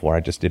times before,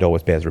 it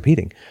always bears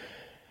repeating.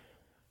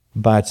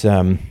 But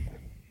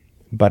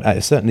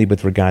certainly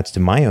with regards to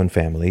my own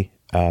family,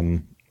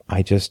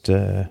 I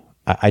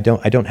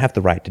don't have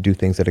the right to do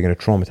things that are going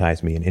to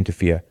traumatize me and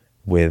interfere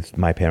with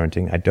my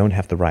parenting. I don't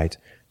have the right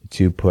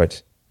to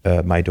put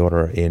my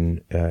daughter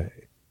in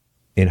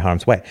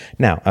harm's way.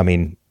 Now, I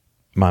mean,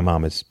 my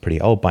mom is pretty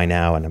old by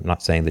now, and I'm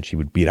not saying that she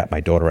would beat up my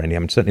daughter or anything.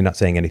 I'm certainly not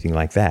saying anything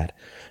like that.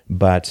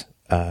 But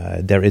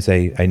there is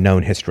a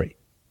known history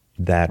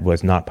that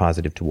was not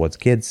positive towards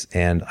kids,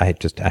 and I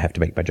have to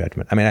make my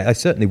judgment. I mean, I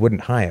certainly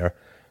wouldn't hire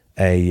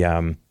a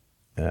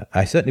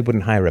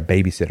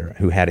babysitter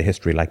who had a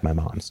history like my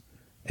mom's,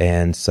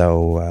 and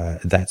so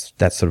that's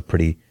sort of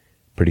pretty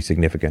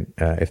significant.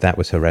 If that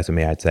was her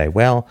resume, I'd say,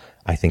 well,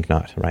 I think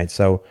not, right?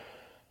 So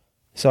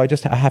I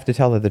have to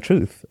tell her the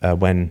truth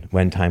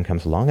when time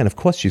comes along, and of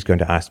course she's going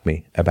to ask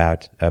me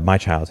about my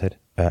childhood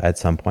at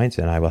some point,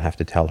 and I will have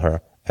to tell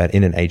her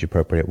in an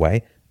age-appropriate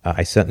way.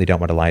 I certainly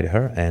don't want to lie to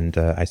her, and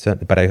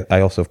but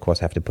I also, of course,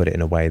 have to put it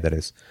in a way that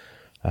is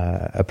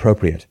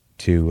appropriate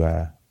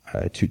to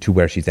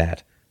where she's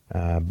at,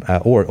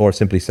 or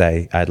simply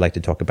say, I'd like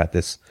to talk about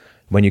this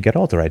when you get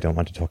older. I don't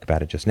want to talk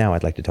about it just now.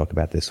 I'd like to talk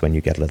about this when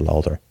you get a little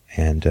older,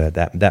 and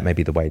that may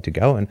be the way to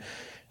go. And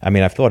I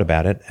mean, I've thought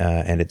about it,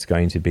 and it's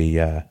going to be,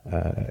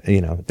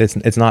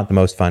 it's not the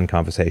most fun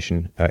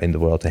conversation in the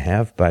world to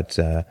have, but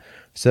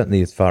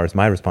certainly as far as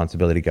my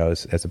responsibility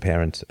goes as a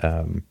parent,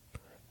 I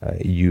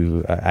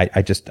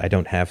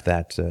don't have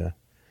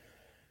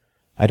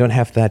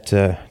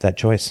that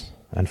choice,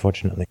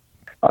 unfortunately.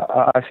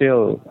 I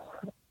feel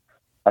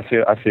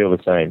the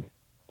same.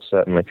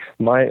 Certainly,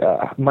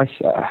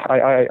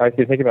 I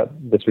think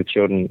about this with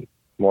children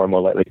more and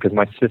more lately because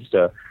my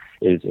sister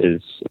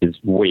is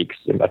weeks,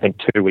 I think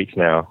 2 weeks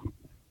now,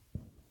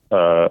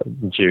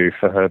 due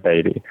for her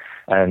baby,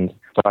 and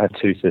so I have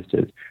two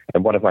sisters,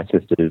 and one of my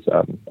sisters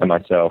and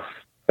myself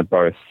are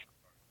both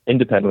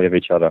independently of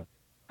each other,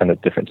 and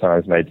at different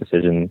times made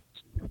decisions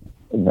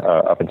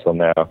up until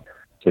now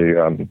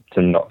to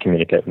not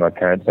communicate with my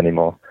parents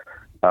anymore.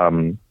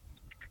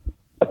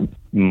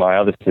 My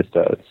other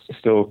sister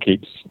still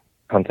keeps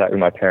contact with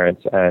my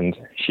parents, and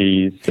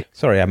she's...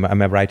 Sorry, am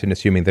I right in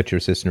assuming that your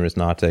sister is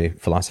not a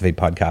philosophy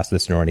podcast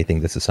listener or anything?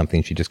 This is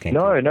something she just came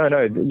to?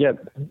 No. Yeah,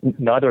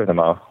 neither of them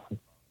are.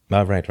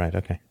 Oh, right,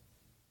 okay.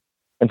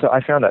 And so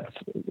I found that,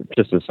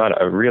 just as a sign,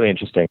 a really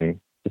interesting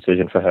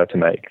decision for her to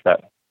make,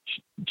 that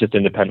just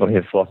independently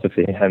of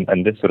philosophy,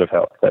 and this sort of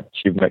helped, that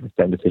she would make the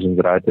same decisions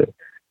that I did.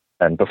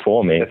 And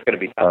before me... It's going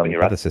to be tough when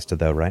you're other sister,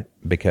 though, right?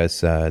 Because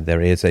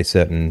there is a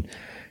certain...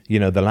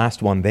 the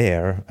last one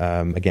there,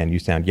 again, you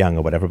sound young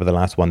or whatever, but the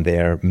last one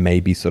there may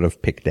be sort of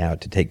picked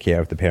out to take care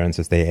of the parents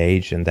as they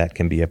age, and that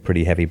can be a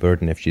pretty heavy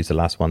burden if she's the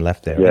last one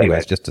left there. Yeah, anyway,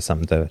 it's just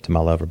something to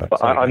mull over.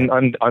 But I'm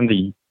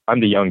the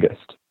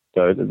youngest.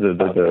 So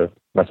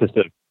my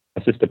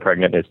sister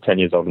pregnant is 10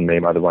 years older than me.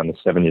 My other one is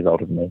 7 years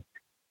older than me.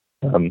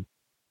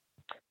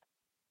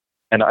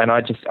 And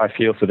I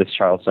feel for this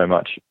child so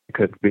much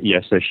because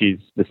so she's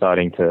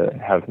deciding to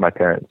have my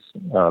parents,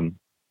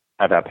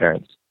 have our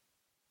parents.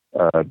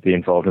 Be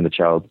involved in the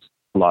child's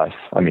life.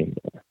 I mean,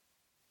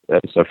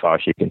 so far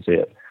as she can see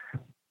it,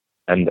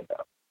 and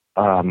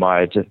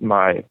my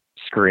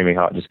screaming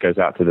heart just goes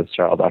out to this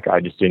child. Like I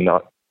just do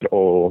not at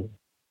all.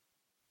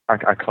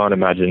 I can't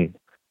imagine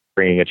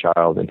bringing a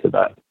child into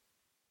that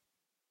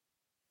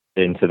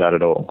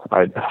at all.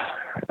 I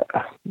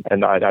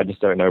just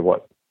don't know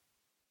what,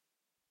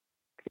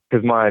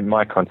 because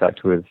my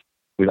contact with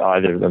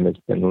either of them has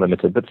been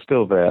limited, but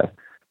still there's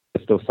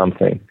still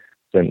something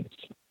since.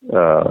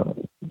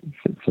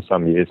 For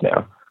some years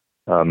now,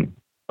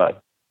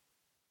 but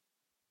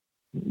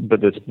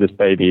this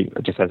baby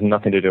just has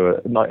nothing to do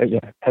with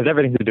it. Has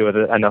everything to do with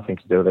it and nothing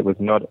to do with it. Was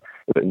not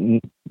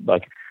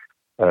like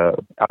our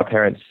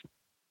parents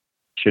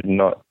should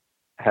not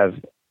have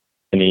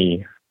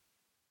any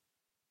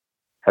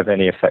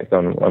effect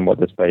on what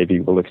this baby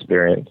will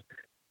experience.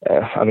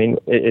 I mean,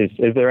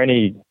 is there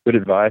any good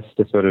advice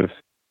to sort of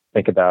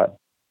think about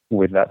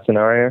with that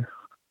scenario?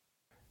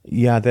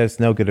 Yeah, there's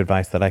no good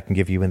advice that I can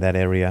give you in that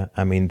area.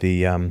 I mean,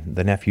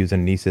 the nephews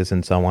and nieces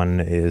and so on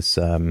is,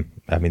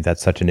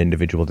 that's such an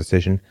individual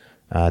decision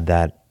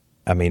that,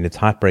 it's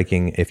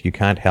heartbreaking if you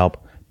can't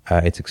help.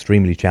 It's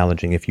extremely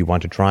challenging if you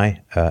want to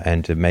try,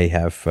 and it may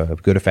have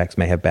good effects,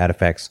 may have bad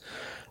effects.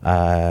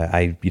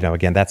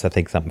 Again, that's, I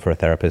think, something for a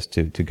therapist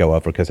to go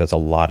over, because there's a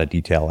lot of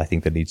detail, I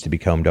think, that needs to be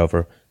combed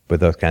over with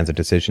those kinds of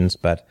decisions.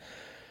 But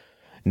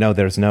no,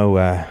 there's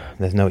no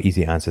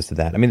easy answers to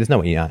that. I mean, there's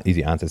no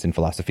easy answers in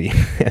philosophy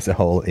as a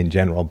whole in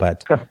general,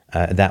 but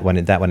that one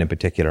in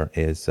particular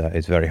is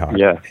very hard.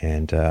 Yeah.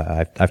 And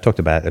I've talked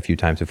about it a few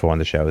times before on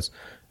the shows,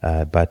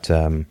 but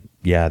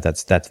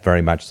that's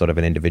very much sort of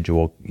an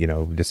individual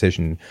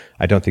decision.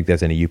 I don't think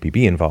there's any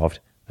UPB involved,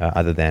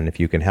 other than if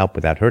you can help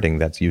without hurting,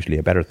 that's usually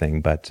a better thing.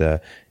 But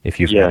if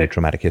you've had a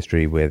traumatic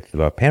history with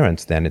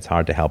parents, then it's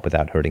hard to help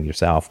without hurting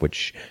yourself,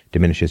 which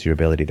diminishes your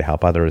ability to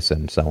help others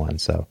and so on.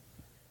 So.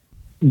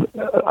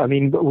 I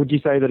mean, would you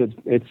say that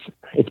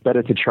it's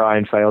better to try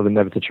and fail than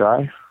never to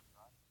try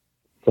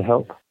to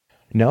help?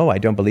 No, I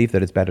don't believe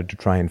that it's better to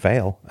try and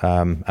fail.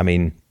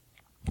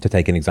 To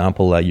take an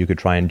example, you could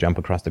try and jump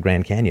across the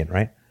Grand Canyon,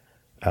 right?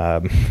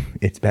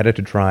 it's better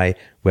to try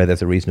where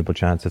there's a reasonable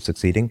chance of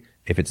succeeding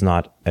if it's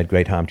not at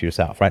great harm to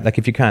yourself, right? Like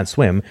if you can't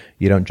swim,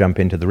 you don't jump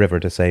into the river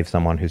to save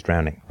someone who's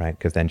drowning, right?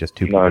 Because then just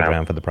two people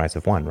drown for the price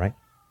of one, right?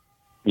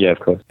 Yeah,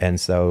 of course. And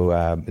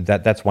so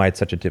that's why it's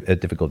such a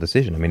difficult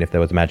decision. I mean, if there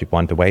was a magic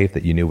wand to wave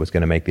that you knew was going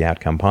to make the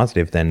outcome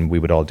positive, then we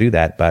would all do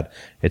that. But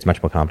it's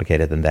much more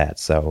complicated than that.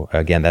 So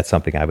again, that's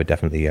something I would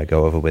definitely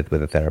go over with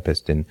a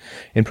therapist in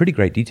pretty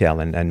great detail,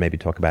 and maybe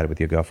talk about it with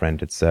your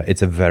girlfriend. It's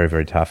a very,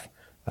 very tough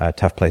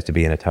place to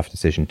be in, a tough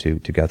decision to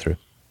go through.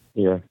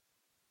 Yeah,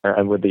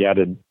 and with the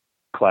added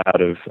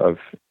cloud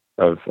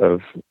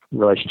of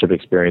relationship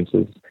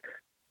experiences,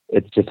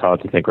 it's just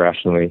hard to think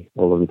rationally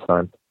all of the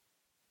time.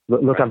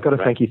 Look, I've got to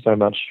thank you so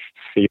much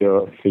for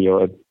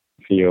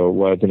your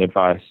words and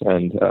advice,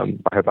 and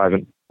I hope I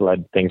haven't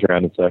led things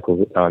around in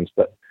circles at times,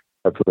 but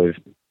hopefully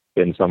I've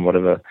been somewhat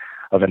of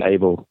an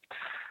able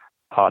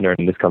partner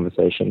in this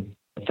conversation.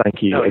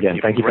 Thank you again.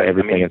 Thank you for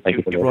everything, and thank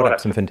you for you brought up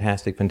some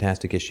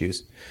fantastic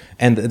issues.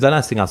 And the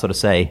last thing I'll sort of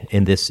say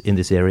in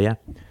this area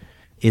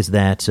is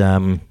that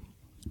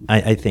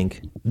I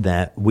think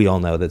that we all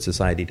know that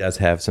society does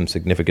have some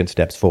significant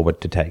steps forward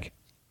to take.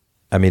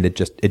 I mean, it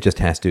just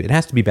has to. It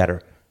has to be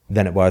better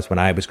than it was when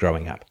I was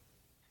growing up.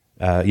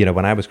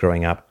 When I was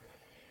growing up,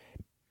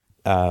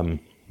 there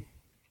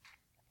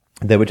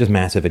were just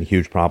massive and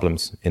huge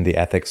problems in the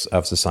ethics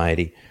of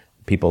society.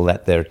 People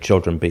let their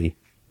children be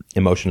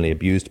emotionally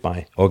abused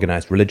by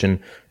organized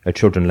religion.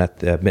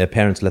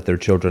 Parents let their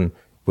children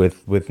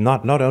with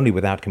not only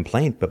without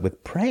complaint but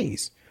with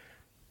praise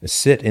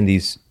sit in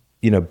these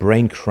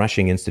brain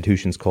crushing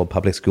institutions called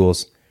public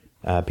schools.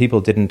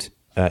 People didn't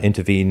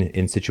intervene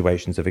in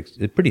situations of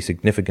pretty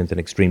significant and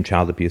extreme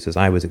child abuse as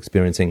I was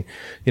experiencing.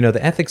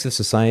 The ethics of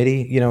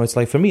society, it's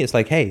like, for me, it's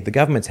like, hey, the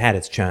government's had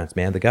its chance,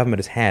 man. The government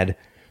has had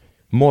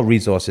more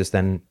resources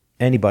than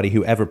anybody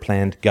who ever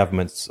planned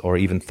governments or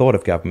even thought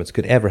of governments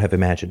could ever have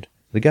imagined.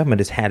 The government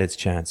has had its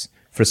chance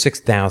for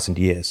 6,000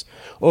 years.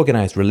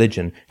 Organized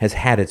religion has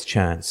had its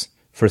chance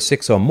for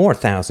 6,000 or more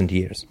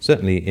years,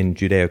 certainly in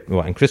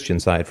Judeo and Christian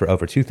side for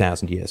over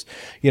 2,000 years.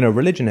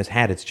 Religion has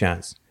had its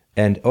chance.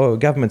 And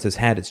governments has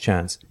had its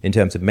chance in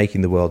terms of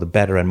making the world a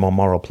better and more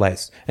moral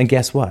place. And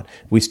guess what?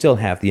 We still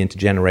have the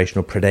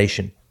intergenerational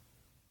predation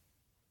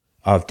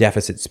of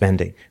deficit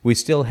spending. We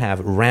still have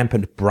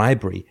rampant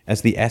bribery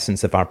as the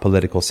essence of our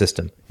political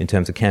system in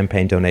terms of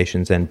campaign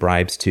donations and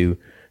bribes to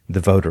the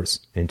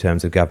voters in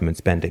terms of government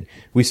spending.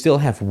 We still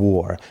have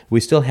war. We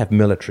still have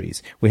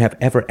militaries. We have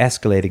ever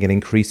escalating and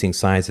increasing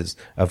sizes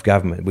of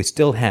government. We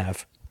still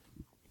have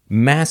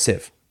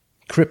massive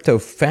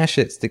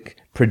crypto-fascistic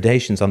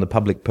predations on the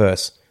public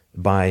purse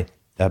by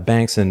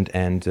banks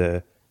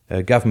and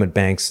government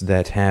banks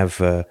that have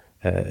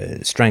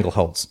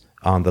strangleholds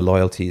on the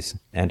loyalties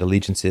and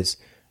allegiances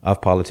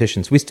of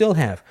politicians. We still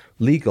have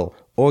legal,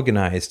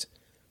 organized,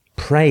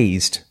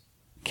 praised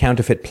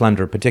counterfeit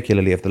plunder,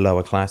 particularly of the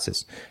lower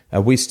classes.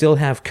 We still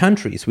have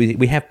countries.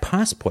 We have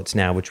passports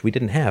now, which we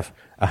didn't have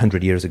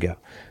 100 years ago.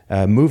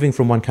 Moving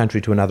from one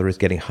country to another is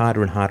getting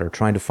harder and harder.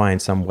 Trying to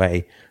find some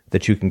way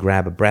that you can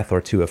grab a breath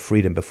or two of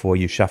freedom before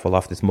you shuffle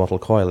off this mortal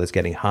coil is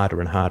getting harder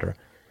and harder.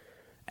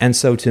 And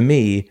so to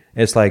me,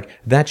 it's like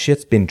that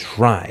shit's been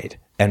tried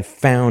and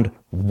found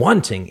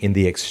wanting in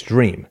the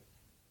extreme.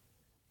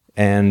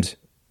 And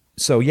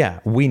so, yeah,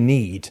 we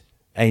need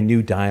a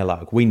new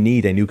dialogue. We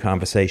need a new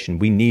conversation.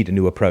 We need a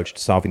new approach to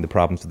solving the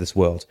problems of this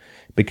world,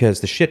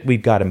 because the shit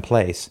we've got in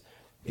place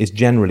is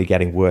generally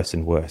getting worse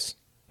and worse.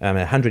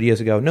 100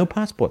 years ago, no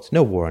passports,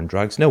 no war on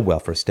drugs, no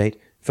welfare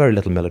state, very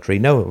little military.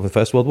 No, the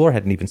First World War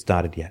hadn't even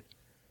started yet.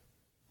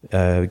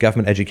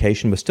 Government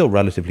education was still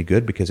relatively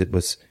good because it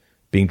was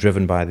being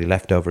driven by the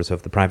leftovers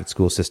of the private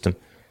school system.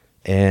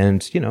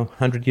 And,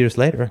 100 years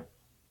later,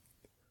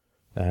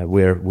 our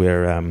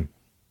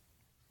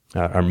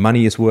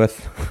money is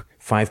worth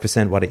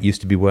 5% what it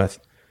used to be worth.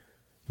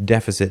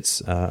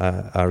 Deficits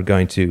are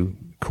going to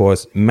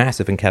cause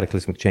massive and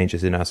cataclysmic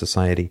changes in our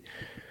society.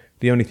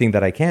 The only thing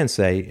that I can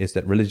say is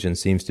that religion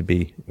seems to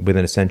be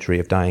within a century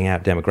of dying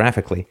out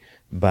demographically,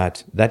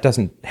 but that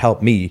doesn't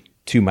help me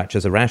too much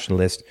as a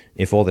rationalist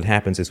if all that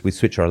happens is we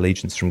switch our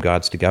allegiance from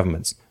gods to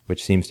governments,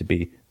 which seems to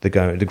be the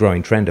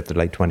growing trend of the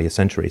late 20th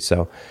century.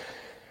 So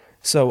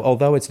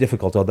although it's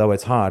difficult, although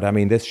it's hard,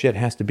 this shit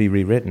has to be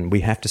rewritten.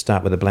 We have to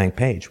start with a blank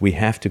page. We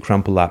have to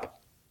crumple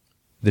up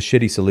the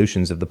shitty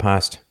solutions of the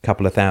past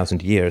couple of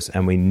thousand years,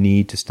 and we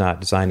need to start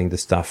designing the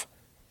stuff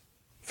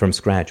from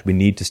scratch. We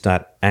need to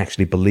start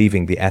actually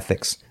believing the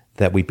ethics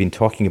that we've been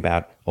talking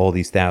about all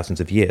these thousands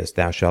of years.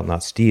 Thou shalt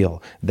not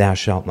steal. Thou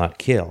shalt not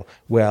kill.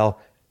 Well,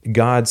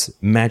 God's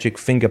magic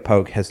finger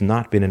poke has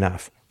not been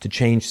enough to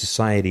change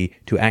society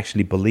to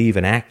actually believe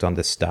and act on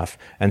this stuff.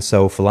 And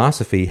so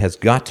philosophy has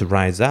got to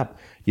rise up.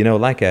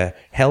 Like a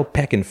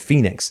hell-pecking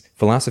phoenix,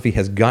 philosophy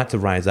has got to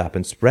rise up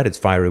and spread its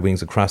fiery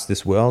wings across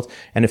this world.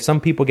 And if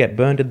some people get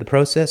burned in the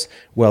process,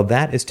 well,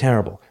 that is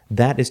terrible.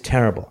 That is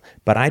terrible.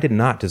 But I did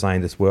not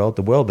design this world.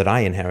 The world that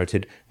I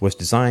inherited was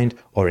designed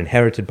or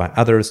inherited by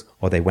others,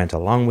 or they went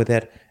along with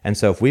it. And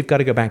so if we've got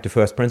to go back to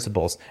first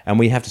principles and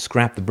we have to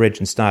scrap the bridge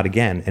and start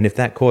again, and if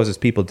that causes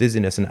people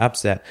dizziness and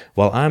upset,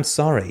 well, I'm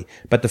sorry.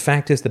 But the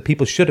fact is that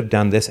people should have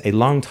done this a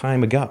long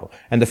time ago.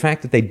 And the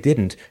fact that they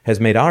didn't has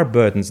made our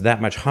burdens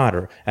that much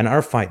harder and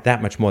our fight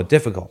that much more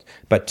difficult.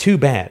 But too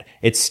bad.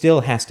 It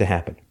still has to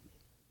happen.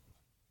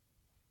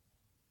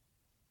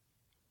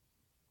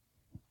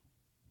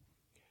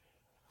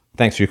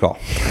 Thanks for your call.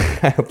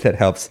 I hope that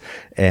helps.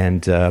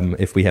 And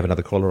if we have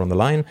another caller on the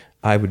line,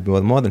 I would be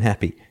more than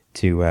happy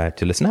to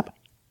listen up.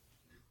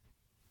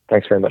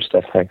 Thanks very much,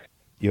 Steph. Thanks.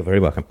 You're very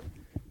welcome.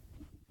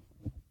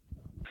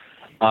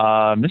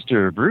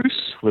 Mr.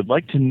 Bruce would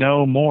like to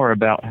know more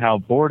about how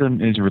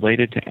boredom is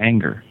related to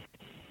anger.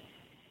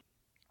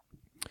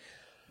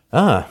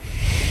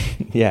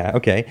 Yeah,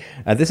 okay.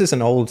 This is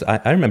an old...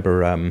 I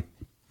remember...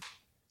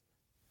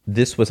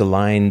 This was a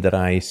line that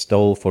I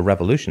stole for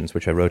Revolutions,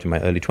 which I wrote in my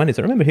early 20s.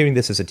 I remember hearing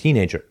this as a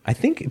teenager. I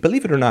think,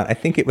 believe it or not, I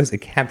think it was a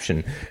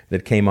caption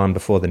that came on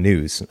before the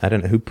news. I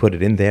don't know who put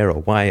it in there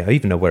or why. I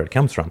even know where it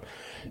comes from.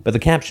 But the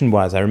caption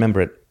was, I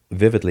remember it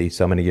vividly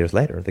so many years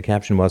later, the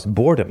caption was,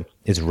 "Boredom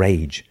is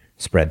rage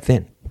spread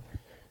thin."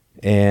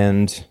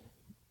 And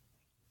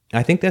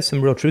I think there's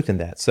some real truth in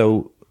that.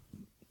 So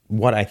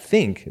what I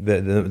think,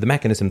 the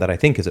mechanism that I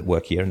think is at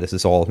work here, and this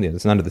is all,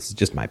 none of this is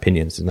just my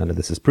opinions, none of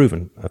this is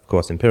proven, of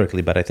course,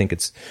 empirically, but I think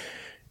it's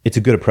a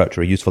good approach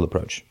or a useful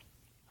approach.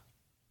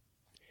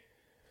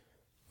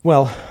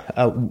 Well,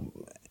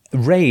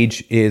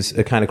 rage is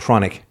a kind of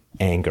chronic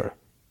anger,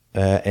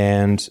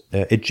 and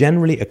it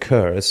generally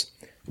occurs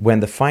when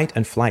the fight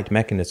and flight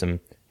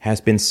mechanism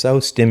has been so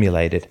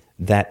stimulated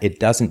that it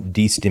doesn't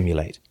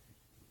destimulate,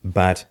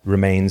 but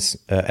remains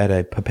at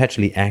a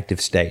perpetually active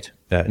state.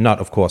 Not,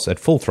 of course, at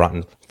full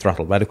throttle,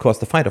 but of course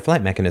the fight or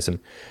flight mechanism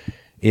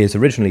is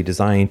originally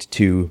designed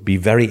to be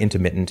very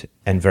intermittent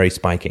and very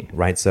spiking,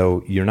 right?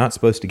 So you're not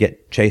supposed to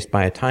get chased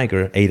by a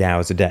tiger 8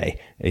 hours a day.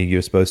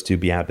 You're supposed to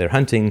be out there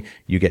hunting,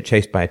 you get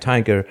chased by a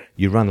tiger,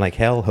 you run like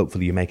hell,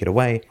 hopefully you make it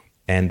away,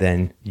 and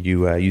then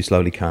you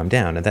slowly calm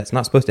down. And that's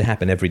not supposed to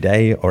happen every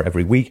day or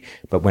every week,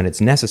 but when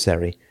it's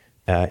necessary,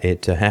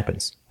 it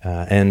happens.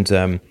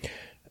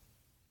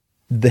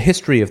 The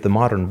history of the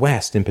modern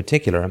West, in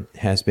particular,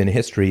 has been a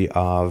history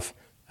of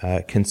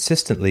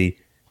consistently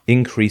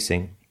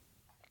increasing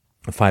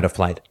fight or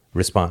flight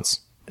response.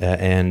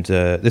 And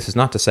this is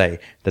not to say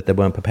that there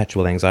weren't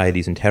perpetual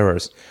anxieties and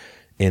terrors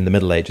in the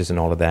Middle Ages and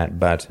all of that,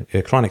 but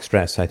chronic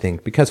stress, I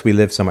think, because we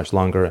live so much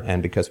longer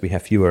and because we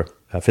have fewer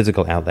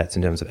physical outlets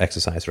in terms of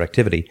exercise or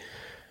activity,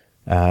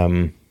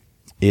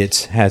 it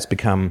has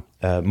become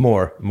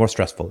more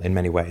stressful in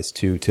many ways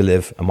to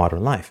live a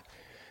modern life.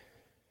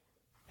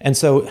 And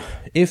so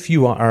if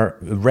you are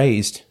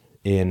raised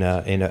in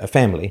a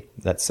family,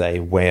 let's say,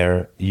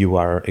 where you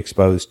are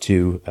exposed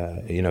to,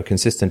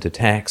 consistent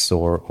attacks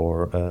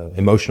or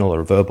emotional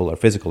or verbal or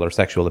physical or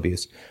sexual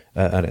abuse,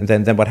 and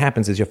then what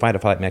happens is your fight or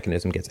flight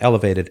mechanism gets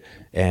elevated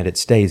and it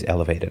stays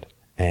elevated.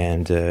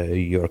 And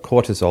your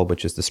cortisol,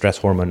 which is the stress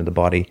hormone in the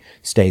body,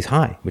 stays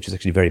high, which is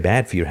actually very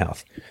bad for your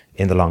health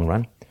in the long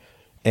run.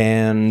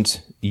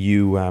 And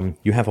you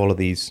have all of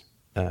these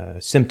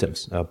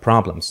symptoms,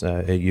 problems.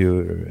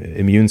 Your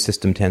immune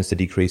system tends to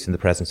decrease in the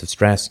presence of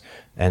stress.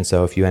 And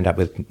so if you end up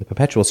with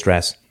perpetual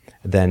stress,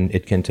 then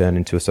it can turn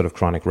into a sort of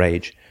chronic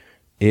rage.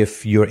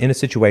 If you're in a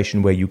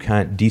situation where you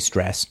can't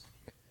de-stress,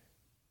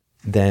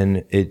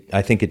 then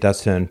I think it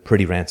does turn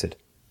pretty rancid.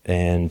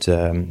 And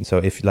so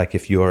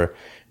if you're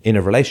in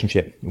a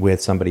relationship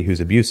with somebody who's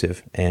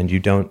abusive and you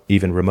don't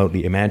even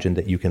remotely imagine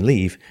that you can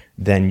leave,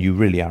 then you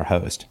really are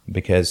hosed,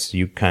 because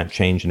you can't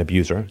change an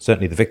abuser.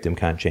 Certainly the victim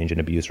can't change an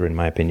abuser, in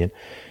my opinion.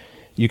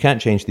 You can't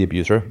change the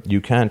abuser.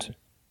 You can't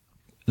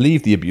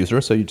leave the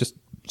abuser, so you're just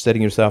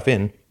setting yourself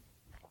in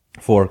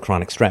for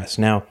chronic stress.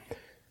 Now,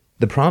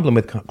 the problem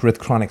with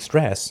chronic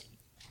stress,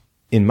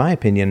 in my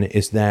opinion,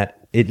 is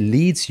that it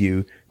leads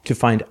you to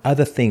find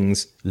other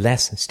things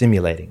less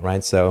stimulating,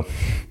 right? So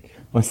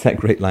what's that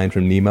great line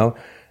from Nemo?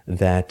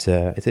 That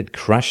is it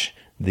Crush?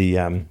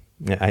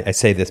 I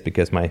say this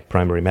because my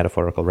primary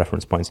metaphorical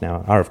reference points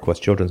now are, of course,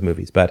 children's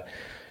movies. But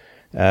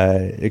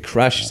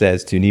Crush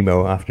says to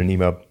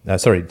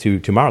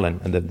to Marlin,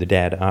 the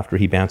dad, after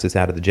he bounces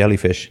out of the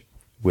jellyfish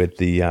with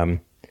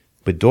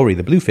Dory,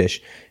 the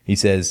bluefish, he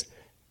says,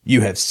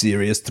 "You have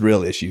serious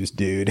thrill issues,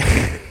 dude."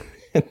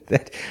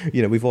 That,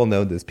 we've all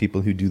known there's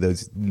people who do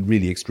those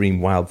really extreme,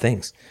 wild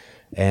things.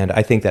 And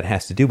I think that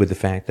has to do with the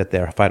fact that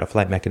their fight or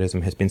flight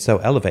mechanism has been so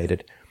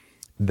elevated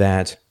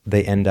that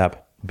they end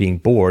up being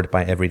bored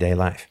by everyday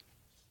life.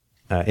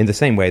 In the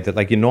same way that,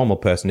 like, your normal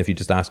person, if you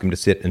just ask him to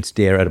sit and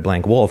stare at a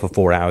blank wall for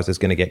 4 hours, is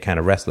going to get kind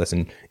of restless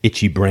and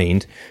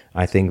itchy-brained.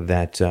 I think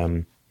that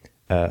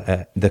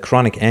the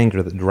chronic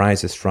anger that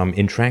arises from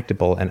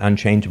intractable and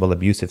unchangeable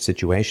abusive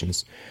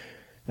situations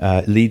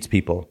leads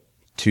people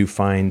to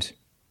find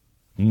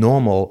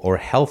normal or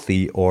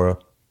healthy or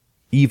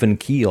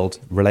even-keeled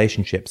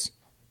relationships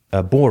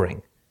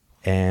boring.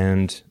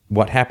 And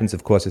what happens,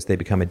 of course, is they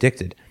become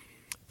addicted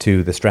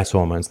to the stress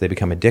hormones. They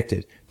become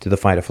addicted to the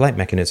fight or flight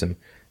mechanism.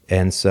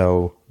 And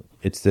so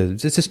it's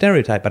a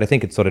stereotype, but I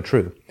think it's sort of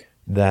true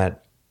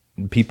that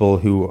people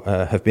who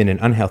have been in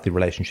unhealthy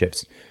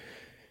relationships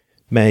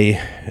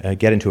may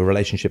get into a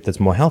relationship that's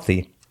more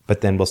healthy,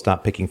 but then will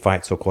start picking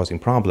fights or causing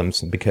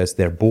problems because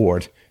they're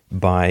bored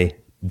by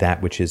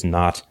that which is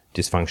not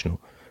dysfunctional.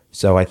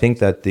 So I think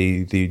that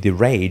the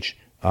rage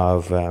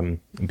of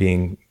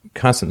being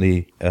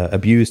constantly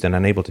abused and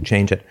unable to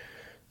change it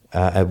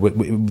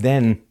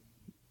then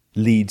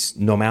leads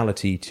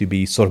normality to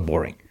be sort of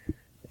boring.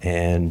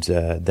 And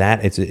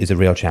that is a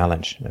real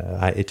challenge.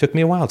 It took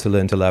me a while to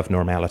learn to love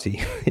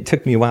normality. It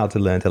took me a while to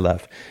learn to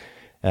love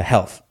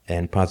health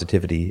and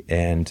positivity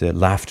and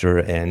laughter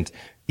and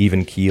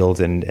even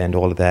keeled and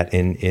all of that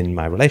in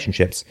my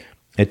relationships.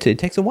 It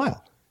takes a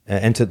while.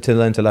 And to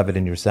learn to love it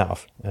in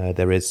yourself.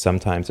 There is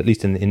sometimes, at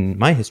least in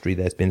my history,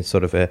 there's been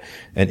sort of an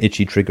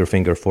itchy trigger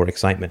finger for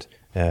excitement,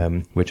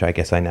 which I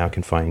guess I now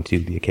confine to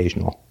the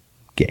occasional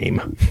game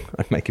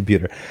on my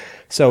computer.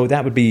 So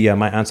that would be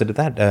my answer to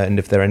that. And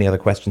if there are any other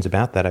questions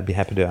about that, I'd be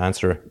happy to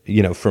answer,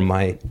 from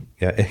my,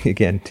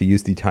 again, to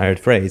use the tired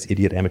phrase,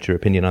 idiot amateur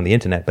opinion on the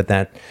internet. But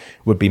that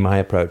would be my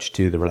approach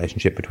to the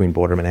relationship between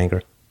boredom and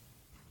anger.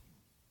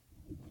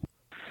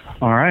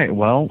 All right.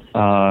 Well,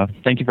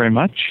 thank you very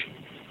much.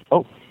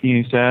 Oh,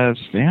 he says,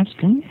 ask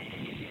him.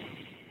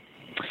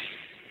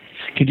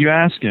 Could you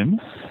ask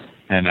him,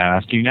 and I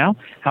ask you now,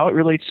 how it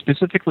relates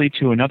specifically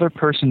to another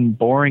person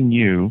boring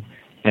you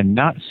and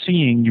not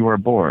seeing you are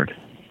bored?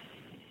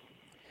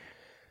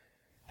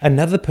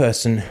 Another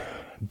person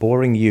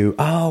boring you.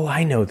 Oh,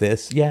 I know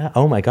this. Yeah.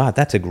 Oh my God.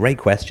 That's a great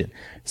question.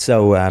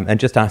 So, and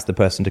just ask the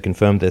person to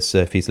confirm this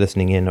if he's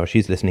listening in or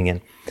she's listening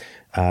in.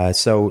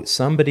 So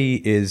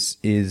somebody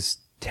is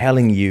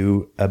telling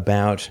you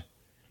about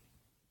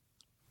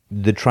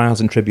the trials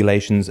and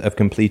tribulations of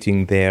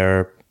completing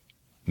their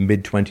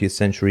mid-20th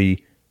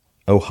century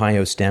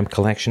Ohio stamp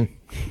collection.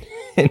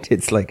 And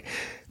it's like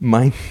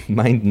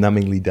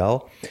mind-numbingly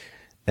dull.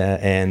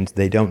 And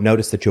they don't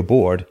notice that you're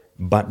bored,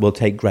 but will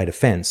take great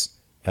offense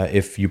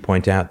if you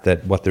point out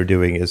that what they're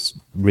doing is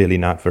really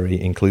not very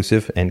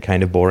inclusive and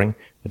kind of boring.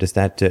 But is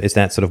that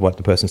sort of what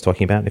the person's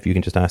talking about? If you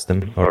can just ask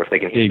them, or if they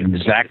can.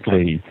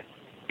 Exactly,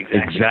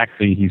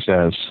 he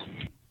says.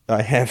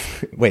 I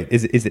have. Wait,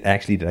 is it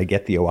actually? Did I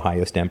get the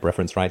Ohio stamp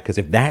reference right? Because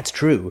if that's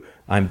true,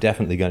 I'm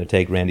definitely going to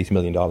take Randy's $1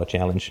 Million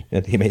Challenge,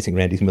 the Amazing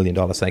Randy's $1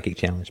 Million Psychic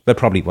Challenge. But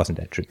probably it wasn't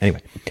that true.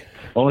 Anyway,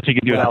 only if you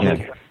can do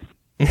it.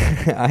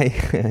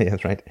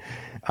 That's right.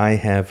 I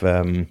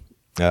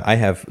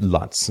have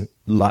lots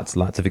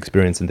of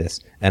experience in this,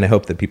 and I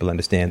hope that people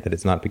understand that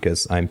it's not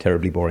because I'm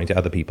terribly boring to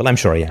other people. I'm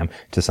sure I am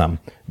to some,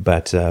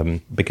 but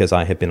because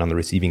I have been on the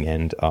receiving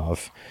end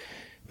of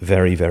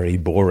very, very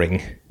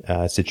boring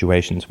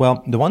situations.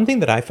 Well, the one thing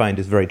that I find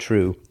is very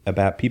true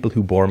about people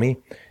who bore me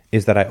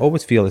is that I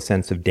always feel a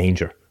sense of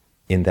danger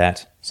in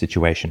that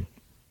situation.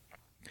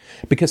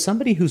 Because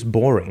somebody who's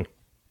boring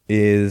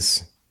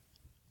is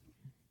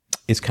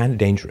kind of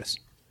dangerous.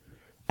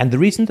 And the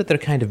reason that they're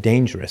kind of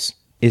dangerous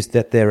is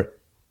that they're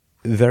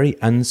very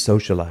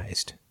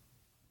unsocialized.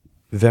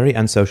 Very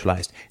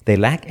unsocialized. They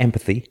lack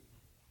empathy.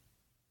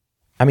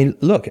 I mean,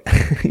 look,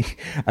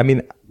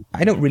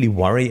 I don't really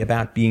worry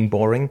about being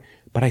boring,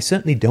 but I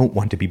certainly don't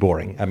want to be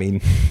boring. I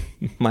mean,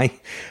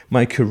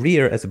 my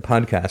career as a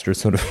podcaster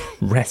sort of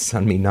rests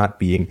on me not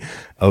being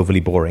overly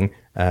boring,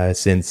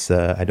 since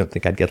I don't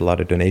think I'd get a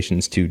lot of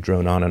donations to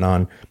drone on and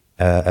on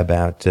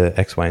about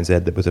X, Y, and Z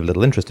that was of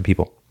little interest to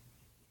people.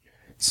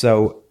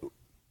 So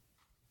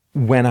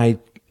when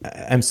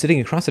I'm sitting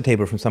across the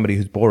table from somebody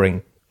who's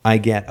boring, I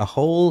get a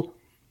whole,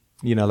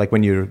 like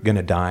when you're going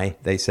to die,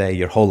 they say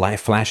your whole life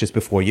flashes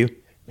before you,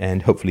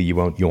 and hopefully you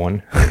won't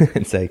yawn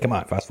and say, come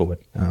on, fast forward.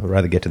 I'd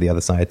rather get to the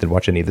other side than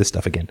watch any of this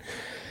stuff again.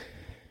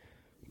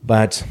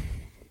 But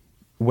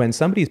when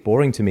somebody's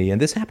boring to me,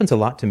 and this happens a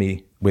lot to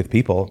me with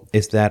people,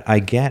 is that I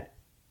get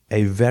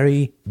a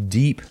very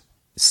deep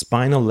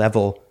spinal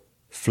level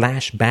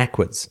flash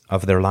backwards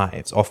of their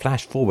lives or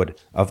flash forward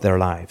of their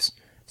lives.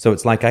 So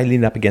it's like I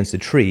lean up against a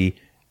tree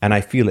and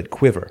I feel it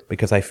quiver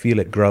because I feel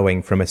it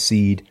growing from a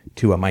seed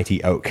to a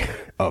mighty oak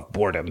of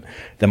boredom.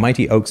 The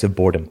Mighty Oaks of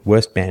Boredom,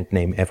 worst band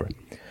name ever.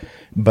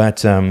 But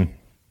so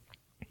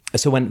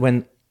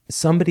when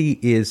somebody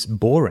is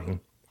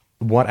boring,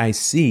 what I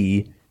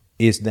see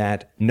is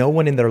that no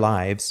one in their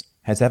lives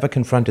has ever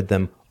confronted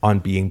them on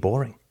being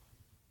boring.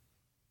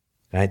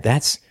 Right?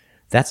 That's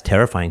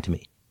terrifying to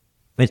me.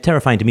 It's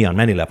terrifying to me on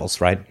many levels,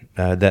 right?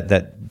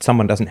 That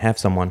someone doesn't have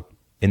someone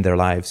in their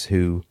lives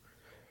who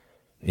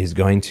is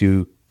going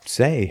to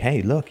say,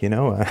 hey, look,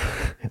 I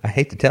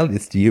hate to tell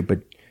this to you,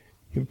 but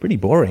you're pretty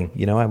boring.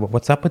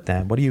 What's up with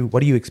that? What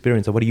do you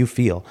experience or what do you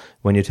feel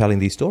when you're telling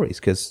these stories?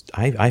 Because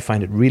I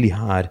find it really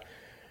hard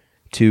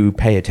to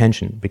pay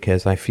attention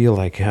because I feel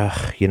like,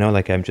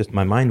 like I'm just,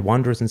 my mind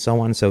wanders and so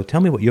on. So tell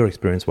me what your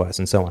experience was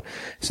and so on.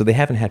 So they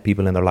haven't had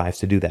people in their lives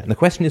to do that. And the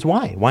question is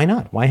why? Why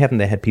not? Why haven't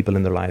they had people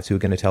in their lives who are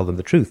going to tell them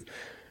the truth,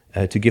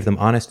 to give them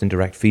honest and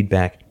direct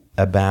feedback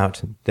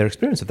about their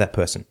experience of that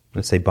person?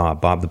 Let's say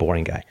Bob the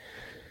boring guy.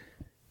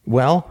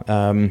 Well,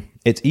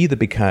 it's either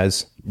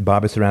because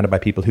Bob is surrounded by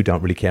people who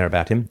don't really care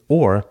about him,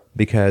 or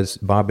because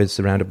Bob is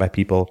surrounded by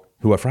people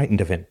who are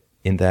frightened of him,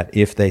 in that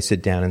if they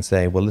sit down and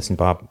say, well, listen,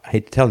 Bob, I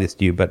hate to tell this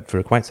to you, but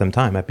for quite some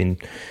time I've been,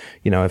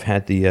 I've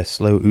had the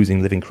slow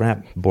oozing living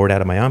crap bored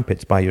out of my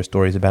armpits by your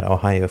stories about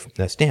Ohio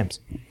stamps,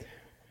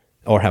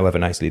 or however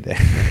nicely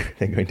they're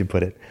going to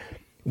put it.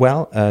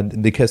 Well,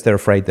 because they're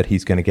afraid that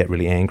he's going to get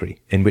really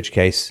angry, in which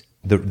case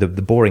the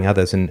boring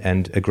others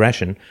and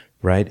aggression,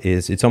 right,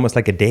 it's almost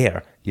like a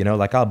dare,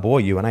 like I'll bore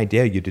you and I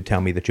dare you to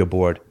tell me that you're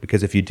bored,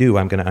 because if you do,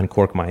 I'm going to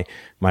uncork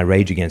my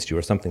rage against you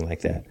or something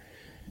like that.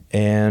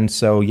 And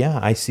so,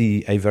 yeah, I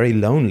see a very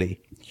lonely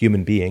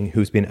human being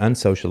who's been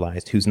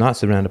unsocialized, who's not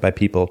surrounded by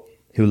people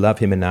who love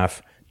him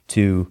enough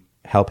to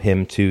help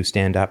him to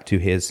stand up to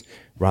his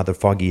rather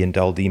foggy and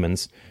dull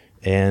demons.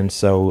 And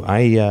so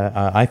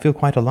I feel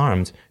quite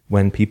alarmed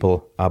when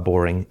people are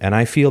boring, and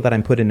I feel that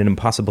I'm put in an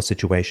impossible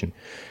situation,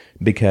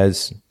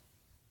 because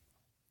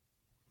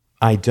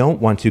I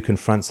don't want to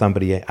confront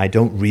somebody I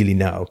don't really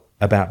know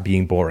about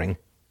being boring,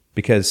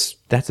 because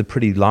that's a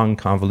pretty long,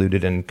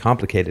 convoluted, and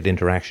complicated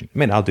interaction. I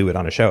mean, I'll do it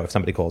on a show if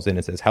somebody calls in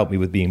and says, help me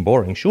with being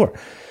boring, sure.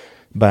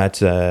 But,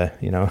 dentists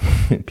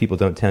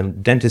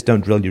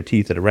don't drill your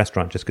teeth at a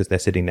restaurant just because they're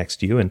sitting next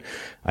to you, and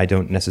I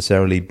don't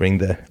necessarily bring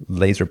the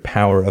laser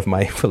power of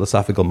my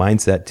philosophical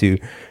mindset to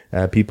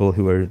people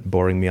who are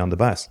boring me on the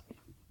bus.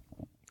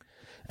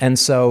 And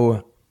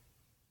so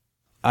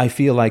I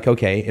feel like,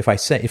 okay,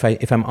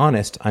 if I'm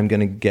honest, I'm going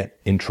to get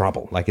in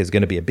trouble. Like, there's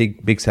going to be a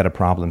big set of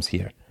problems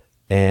here,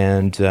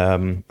 and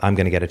I'm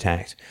going to get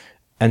attacked.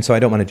 And so I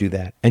don't want to do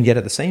that. And yet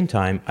at the same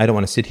time, I don't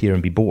want to sit here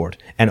and be bored.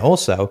 And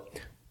also,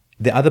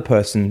 the other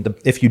person,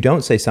 if you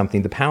don't say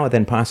something, the power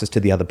then passes to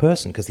the other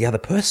person, because the other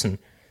person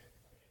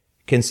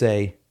can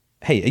say,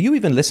 hey, are you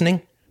even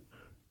listening?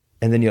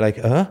 And then you're like,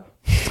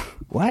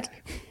 what?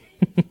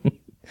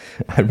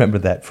 I remember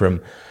that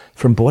from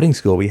boarding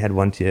school. We had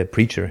one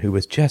preacher who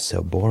was just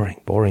so boring.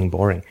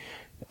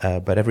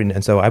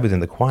 And so I was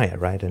in the choir,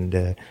 right?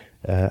 And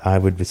I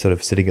would be sort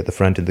of sitting at the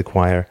front in the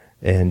choir,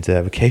 and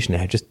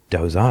occasionally I'd just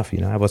doze off.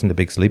 I wasn't a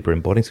big sleeper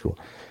in boarding school.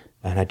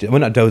 And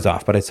not doze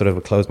off, but I sort of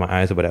would close my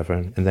eyes or whatever.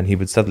 And then he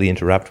would suddenly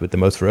interrupt with the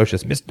most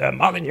ferocious, Mr.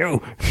 Molyneux,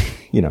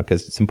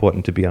 because it's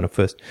important to be on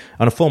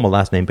a formal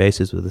last name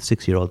basis with a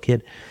 6-year-old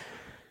kid.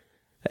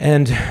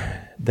 And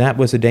that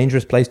was a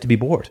dangerous place to be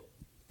bored.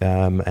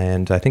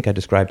 And I think I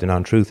described in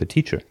On Truth a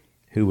teacher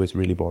who was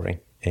really boring,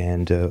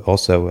 and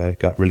also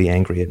got really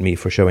angry at me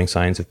for showing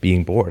signs of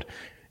being bored.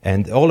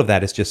 And all of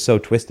that is just so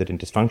twisted and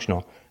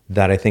dysfunctional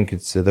that I think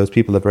those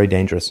people are very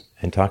dangerous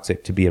and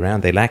toxic to be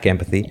around. They lack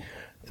empathy.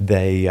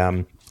 They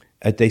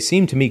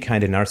seem to me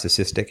kind of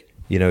narcissistic,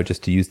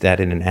 just to use that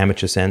in an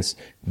amateur sense,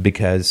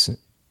 because,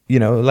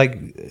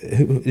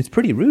 it's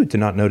pretty rude to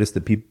not notice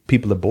that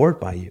people are bored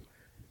by you.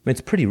 I mean,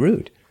 it's pretty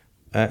rude.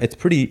 It's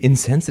pretty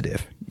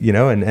insensitive,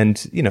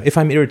 and if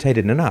I'm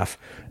irritated enough,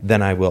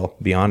 then I will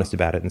be honest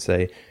about it and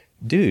say,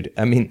 dude,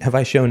 I mean, have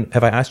I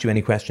asked you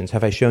any questions?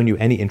 Have I shown you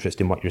any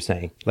interest in what you're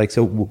saying? Like,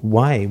 so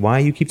why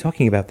you keep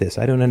talking about this?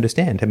 I don't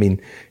understand. I mean,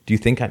 do you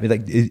think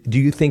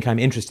I'm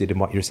interested in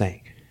what you're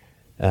saying?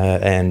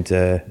 And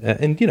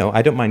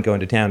I don't mind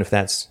going to town if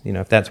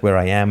that's where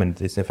I am,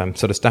 and if I'm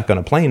sort of stuck on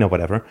a plane or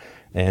whatever,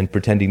 and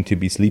pretending to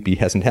be sleepy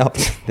hasn't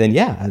helped, then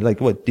yeah, like,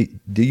 what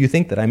do you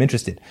think that I'm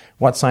interested?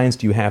 What signs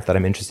do you have that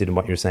I'm interested in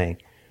what you're saying?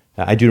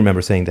 I do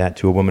remember saying that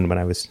to a woman when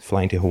I was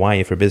flying to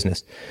Hawaii for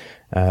business.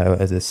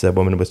 This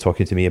woman was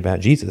talking to me about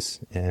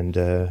Jesus, and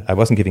I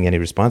wasn't giving any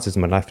responses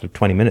in my life for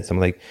 20 minutes. I'm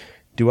like,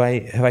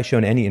 have I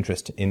shown any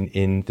interest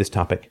in this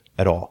topic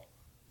at all?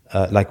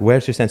 Like,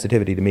 where's your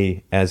sensitivity to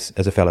me as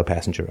a fellow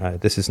passenger?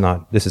 This is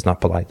not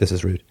polite. This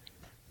is rude.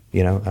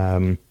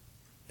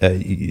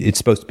 It's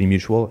supposed to be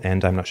mutual,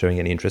 and I'm not showing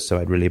any interest. So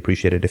I'd really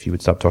appreciate it if you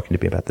would stop talking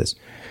to me about this.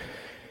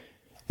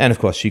 And of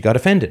course, she got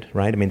offended,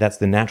 right? I mean, that's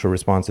the natural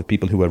response of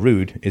people who are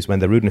rude, is when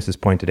their rudeness is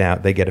pointed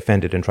out, they get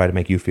offended and try to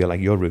make you feel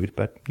like you're rude.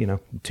 But,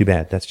 too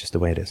bad. That's just the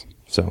way it is.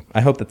 So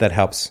I hope that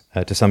helps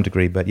to some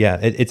degree. But yeah,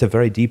 it's a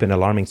very deep and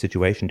alarming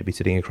situation to be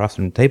sitting across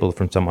from the table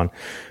from someone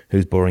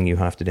who's boring you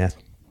half to death.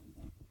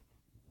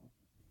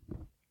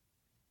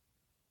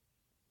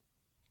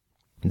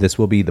 This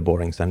will be the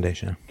Boring Sunday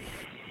Show.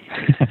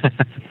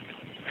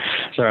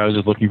 Sorry, I was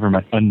just looking for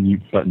my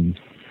unmute button.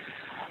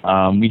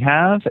 We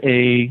have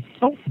a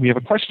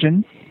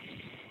question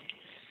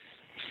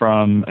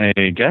from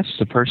a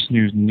guest, a person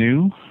who's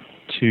new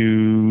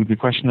to the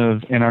question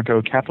of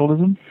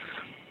anarcho-capitalism.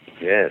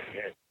 Yes.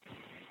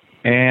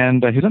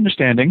 And his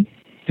understanding,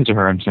 his or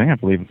her, I'm saying, I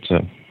believe it's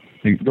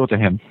go to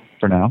him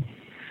for now.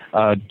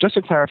 Just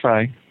to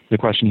clarify the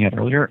question he had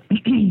earlier,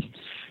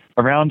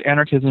 around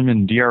anarchism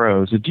and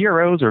DROs. The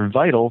DROs are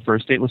vital for a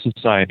stateless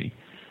society,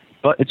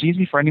 but it's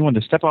easy for anyone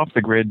to step off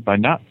the grid by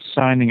not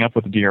signing up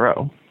with a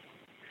DRO.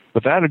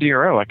 Without a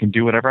DRO, I can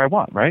do whatever I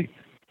want, right?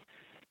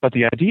 But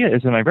the idea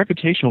is that my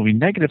reputation will be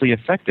negatively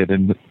affected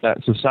and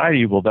that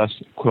society will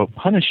thus, quote,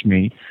 punish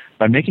me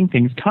by making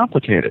things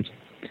complicated.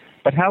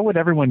 But how would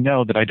everyone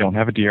know that I don't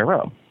have a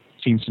DRO?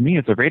 Seems to me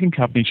that the rating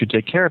company should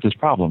take care of this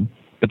problem,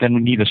 but then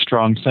we need a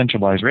strong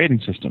centralized rating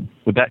system.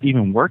 Would that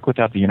even work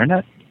without the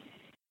internet?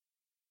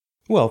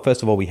 Well,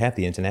 first of all, we have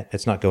the internet.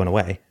 It's not going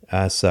away.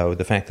 So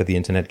the fact that the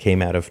internet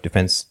came out of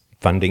defense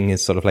funding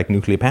is sort of like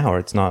nuclear power.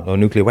 It's not, or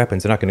nuclear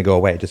weapons. They're not going to go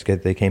away just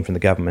because they came from the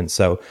government.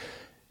 So,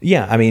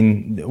 yeah, I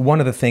mean, one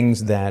of the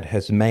things that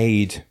has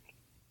made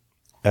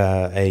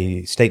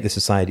a stateless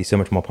society so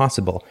much more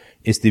possible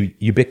is the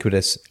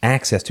ubiquitous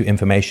access to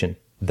information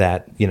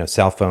that,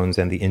 cell phones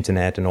and the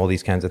internet and all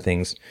these kinds of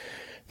things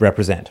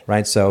represent,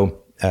 right?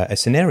 So a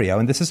scenario,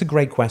 and this is a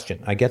great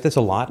question. I get this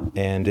a lot,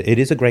 and it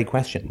is a great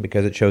question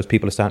because it shows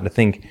people are starting to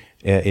think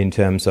in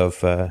terms of,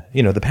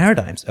 the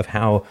paradigms of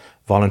how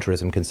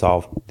voluntarism can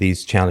solve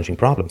these challenging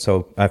problems.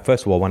 So I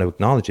first of all want to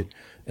acknowledge it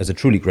as a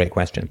truly great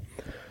question.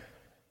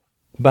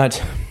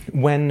 But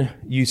when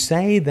you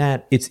say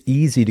that it's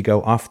easy to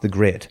go off the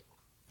grid,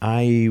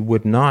 I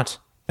would not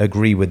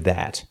agree with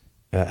that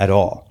at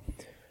all.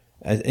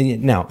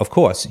 Now, of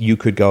course, you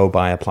could go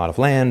buy a plot of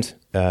land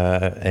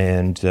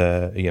and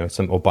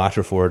or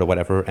barter for it or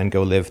whatever, and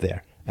go live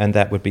there, and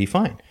that would be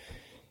fine.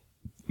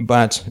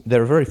 But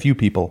there are very few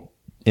people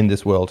in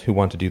this world who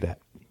want to do that.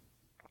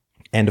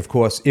 And of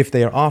course, if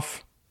they are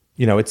off,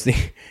 if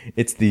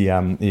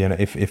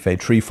a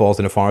tree falls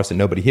in a forest and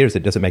nobody hears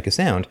it, doesn't make a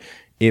sound.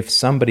 If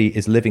somebody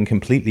is living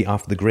completely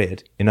off the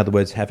grid, in other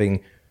words,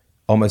 having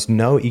almost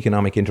no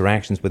economic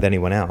interactions with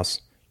anyone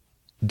else,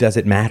 does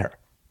it matter?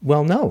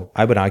 Well, no,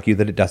 I would argue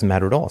that it doesn't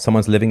matter at all.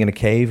 Someone's living in a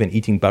cave and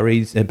eating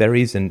berries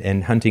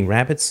and hunting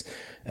rabbits.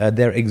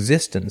 Their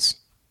existence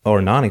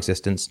or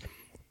non-existence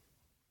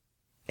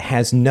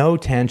has no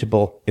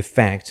tangible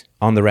effect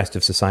on the rest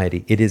of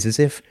society. It is as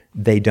if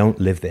they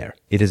don't live there.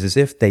 It is as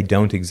if they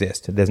don't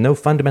exist. There's no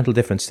fundamental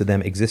difference to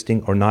them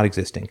existing or not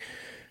existing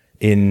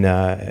in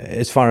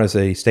as far as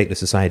a stateless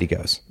society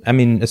goes. I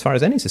mean, as far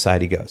as any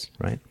society goes,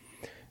 right?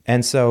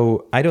 And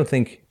so I don't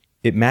think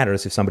it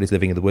matters if somebody's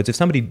living in the woods. If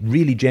somebody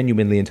really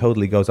genuinely and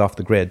totally goes off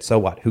the grid, so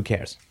what? Who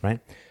cares, right?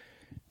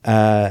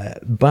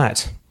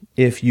 But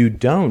if you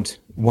don't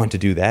want to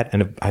do that,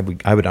 and I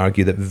would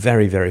argue that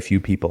very, very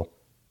few people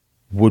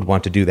would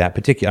want to do that.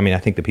 Particularly, I mean, I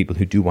think the people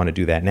who do want to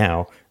do that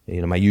now,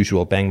 my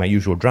usual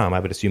drum, I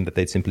would assume that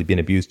they'd simply been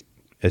abused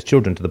as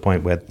children to the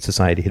point where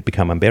society had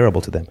become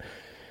unbearable to them.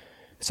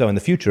 So in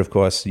the future, of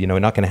course, we're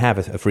not going to have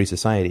a free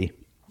society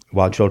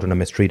while children are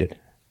mistreated,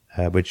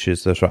 which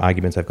is the sort of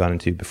arguments I've gone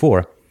into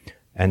before.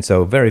 And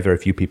so very, very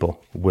few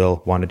people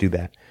will want to do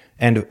that.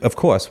 And of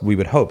course, we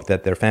would hope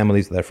that their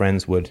families, their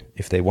friends would,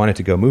 if they wanted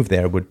to go move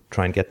there, would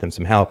try and get them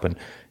some help and,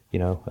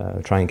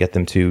 try and get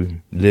them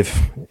to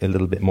live a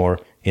little bit more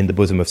in the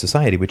bosom of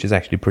society, which is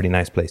actually a pretty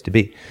nice place to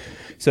be.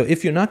 So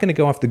if you're not going to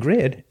go off the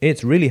grid,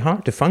 it's really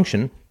hard to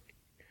function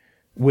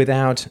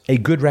without a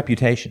good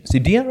reputation. See,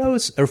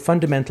 DROs are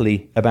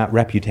fundamentally about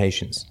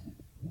reputations.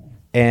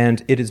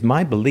 And it is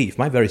my belief,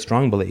 my very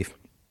strong belief,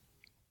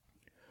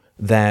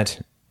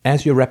 that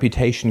as your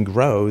reputation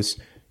grows,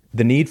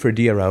 the need for a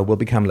DRO will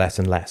become less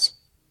and less.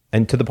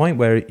 And to the point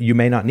where you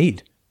may not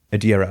need a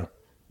DRO,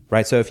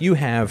 right? So if you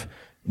have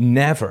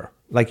never,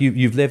 like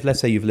you've lived, let's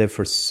say you've lived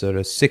for sort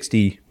of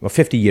 60 or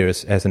 50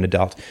 years as an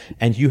adult,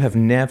 and you have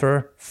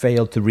never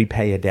failed to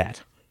repay a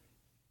debt,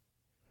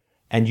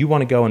 and you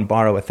want to go and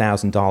borrow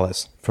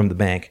 $1,000 from the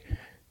bank,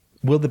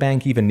 will the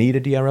bank even need a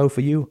DRO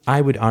for you?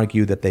 I would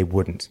argue that they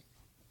wouldn't,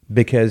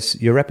 because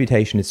your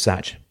reputation is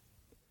such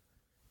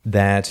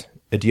that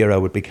a DRO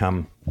would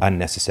become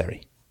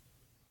unnecessary.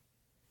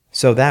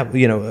 So that,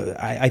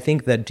 I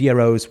think that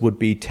DROs would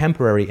be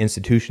temporary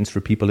institutions for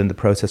people in the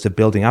process of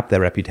building up their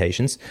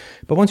reputations.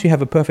 But once you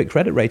have a perfect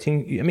credit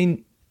rating, I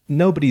mean,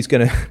 nobody's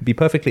going to be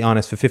perfectly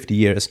honest for 50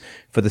 years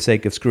for the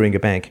sake of screwing a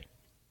bank.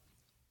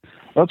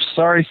 Oops,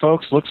 sorry,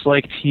 folks. Looks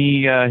like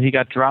he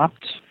got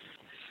dropped.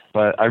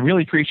 But I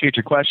really appreciate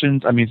your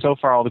questions. I mean, so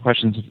far, all the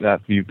questions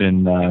that you've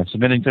been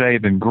submitting today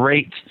have been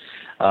great.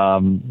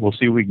 We'll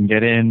see if we can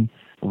get in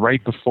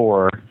right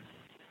before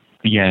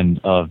the end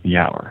of the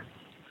hour.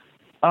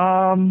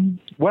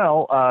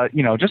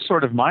 Just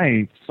sort of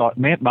my thought,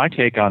 my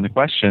take on the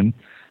question.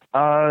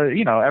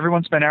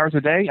 Everyone spend hours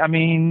a day. I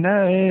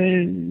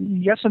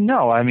mean, yes and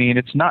no. I mean,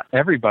 it's not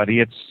everybody.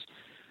 It's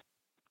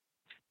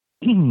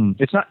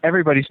not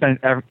everybody spends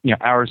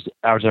hours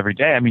every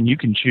day. I mean, you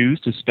can choose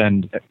to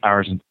spend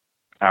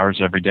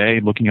hours every day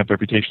looking up the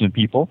reputation of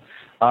people.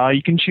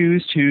 You can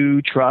choose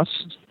to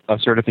trust a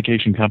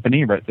certification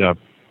company,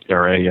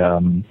 or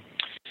a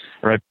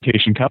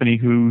reputation company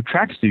who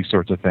tracks these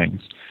sorts of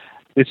things.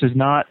 This is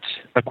not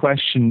a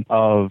question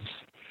of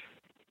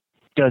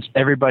does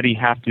everybody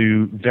have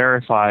to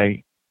verify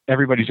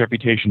everybody's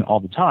reputation all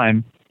the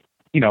time.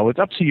 It's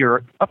up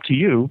to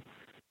you,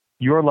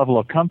 your level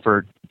of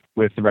comfort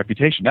with the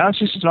reputation. Now, it's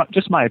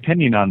just my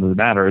opinion on the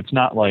matter. It's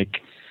not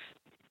like,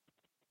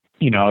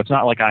 it's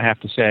not like I have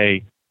to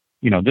say,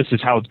 this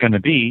is how it's going to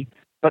be,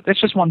 but it's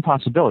just one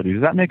possibility.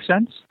 Does that make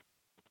sense?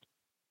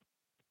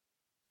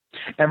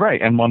 And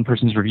right, and one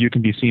person's review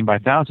can be seen by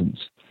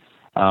thousands.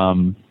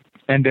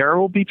 And there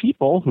will be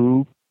people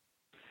who,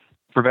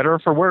 for better or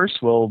for worse,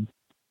 will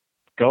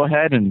go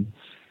ahead and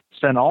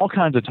spend all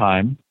kinds of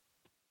time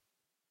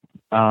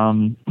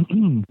all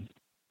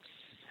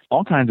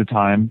kinds of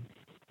time,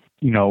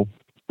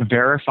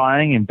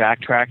 verifying and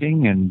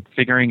backtracking and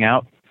figuring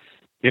out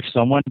if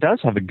someone does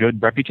have a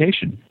good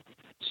reputation.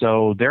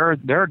 So there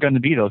are going to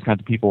be those kinds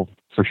of people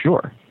for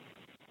sure.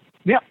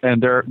 Yeah,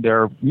 and there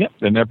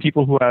are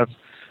people who have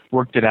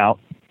worked it out,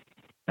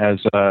 as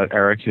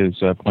Eric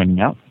is pointing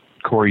out.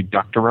 Cory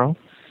Doctorow.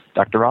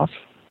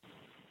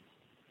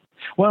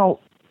 Well,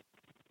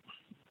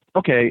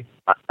 okay,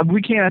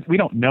 we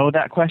don't know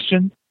that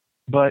question,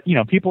 but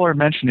people are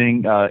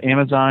mentioning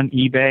Amazon,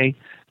 eBay.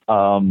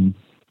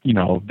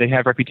 They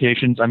have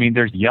reputations. I mean,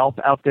 there's Yelp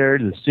out there,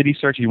 the City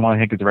Search. You want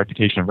to think of the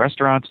reputation of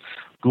restaurants.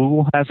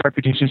 Google has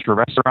reputations for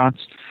restaurants.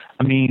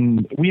 I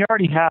mean, we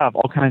already have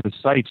all kinds of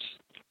sites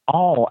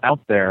all out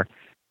there.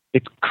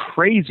 It's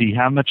crazy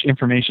how much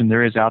information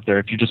there is out there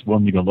if you're just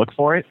willing to go look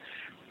for it.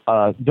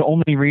 The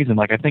only reason,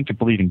 I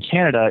believe in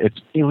Canada, it's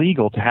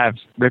illegal to have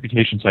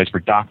reputation sites for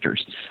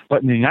doctors.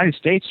 But in the United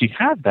States, you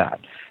have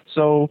that.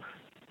 So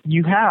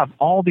you have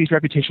all these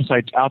reputation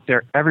sites out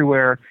there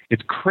everywhere.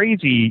 It's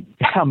crazy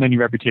how many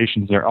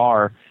reputations there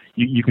are.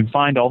 You can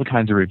find all the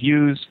kinds of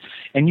reviews,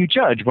 and you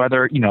judge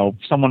whether,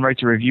 someone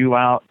writes a review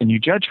out, and you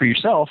judge for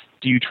yourself,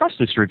 do you trust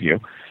this review?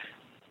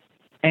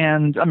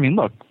 And, I mean,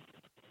 look,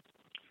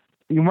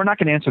 we're not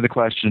going to answer the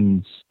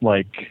questions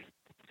like...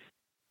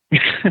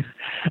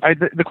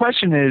 the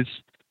question is,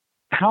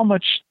 how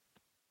much,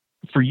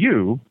 for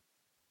you,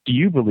 do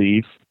you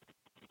believe,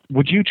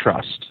 would you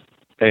trust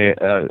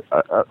a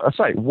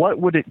site? What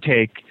would it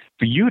take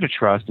for you to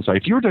trust a site?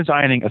 If you were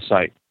designing a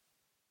site,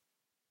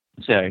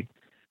 say,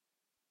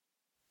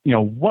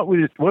 what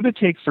would it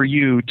take for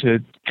you to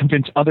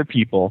convince other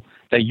people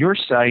that your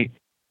site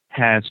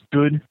has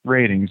good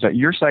ratings, that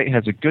your site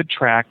has a good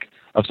track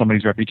of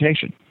somebody's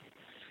reputation?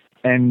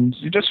 And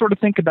you just sort of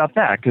think about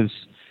that, because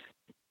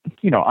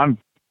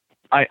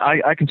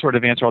I can sort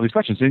of answer all these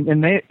questions,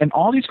 and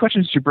all these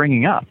questions you're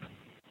bringing up,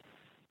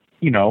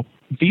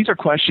 these are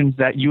questions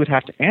that you would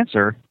have to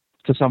answer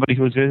to somebody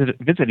who is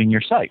visiting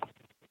your site.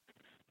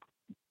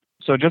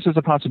 So just as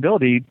a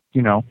possibility,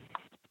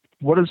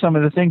 what are some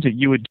of the things that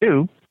you would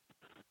do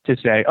to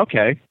say,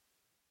 okay,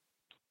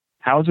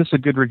 how is this a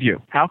good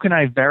review? How can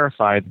I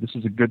verify that this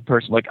is a good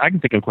person? I can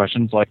think of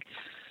questions like,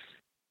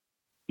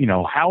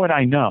 how would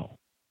I know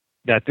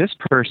that this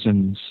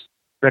person's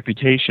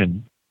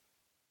reputation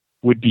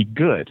would be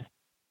good?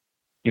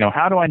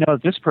 How do I know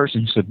that this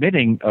person who's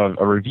submitting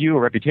a review, a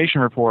reputation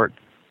report,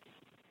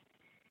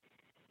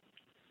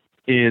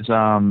 is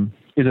a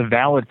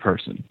valid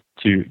person?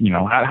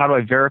 How do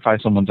I verify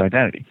someone's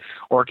identity?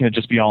 Or can it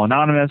just be all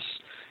anonymous?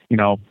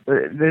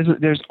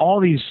 There's all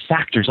these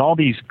factors, all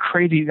these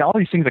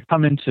things that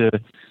come into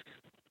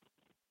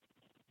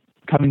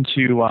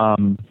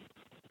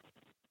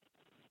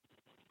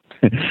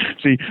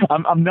See,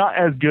 I'm not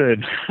as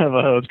good of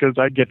a host because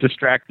I get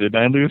distracted.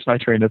 I lose my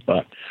train of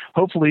thought.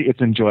 Hopefully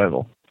it's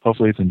enjoyable.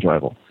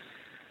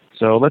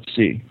 So let's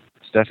see.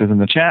 Steph is in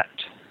the chat.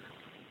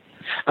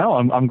 Oh,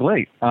 I'm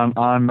great.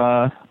 I'm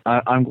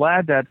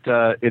glad that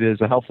it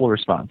is a helpful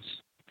response.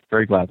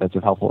 Very glad that's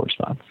a helpful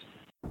response.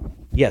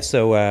 Yeah.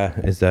 So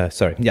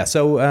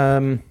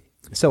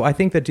So I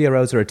think that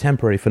DROs are a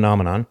temporary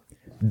phenomenon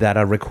that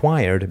are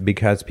required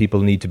because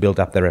people need to build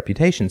up their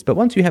reputations. But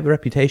once you have a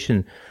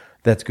reputation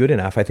that's good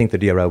enough, I think the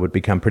DRO would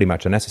become pretty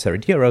much unnecessary.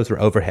 DROs are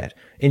overhead.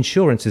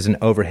 Insurance is an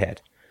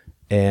overhead.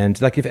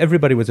 And if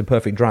everybody was a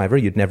perfect driver,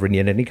 you'd never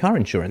need any car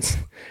insurance.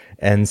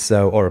 And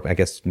so, or I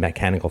guess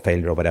mechanical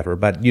failure or whatever,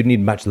 but you'd need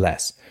much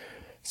less.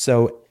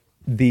 So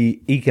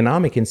the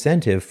economic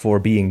incentive for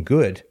being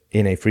good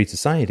in a free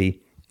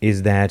society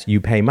is that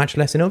you pay much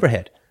less in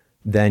overhead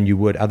than you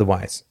would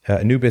otherwise.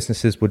 New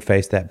businesses would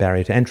face that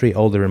barrier to entry.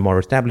 Older and more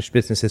established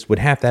businesses would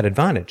have that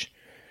advantage.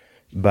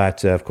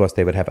 But of course,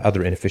 they would have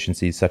other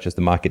inefficiencies, such as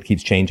the market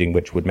keeps changing,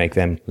 which would make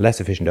them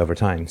less efficient over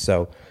time.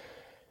 So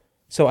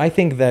I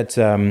think that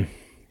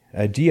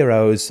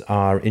DROs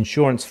are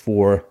insurance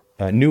for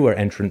newer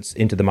entrants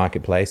into the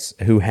marketplace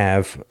who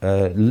have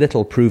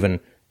little proven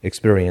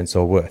experience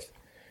or worth.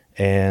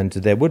 And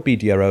there would be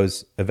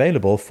DROs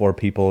available for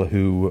people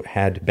who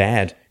had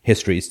bad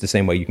histories, the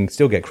same way you can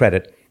still get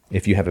credit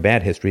if you have a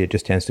bad history. It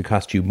just tends to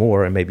cost you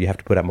more, and maybe you have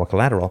to put up more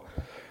collateral.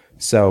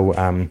 So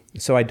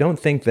I don't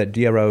think that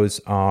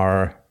DROs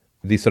are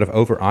these sort of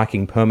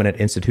overarching permanent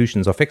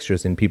institutions or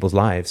fixtures in people's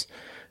lives.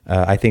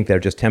 I think they're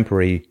just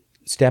temporary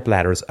step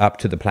ladders up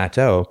to the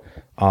plateau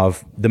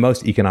of the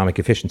most economic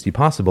efficiency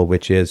possible,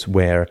 which is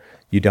where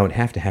you don't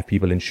have to have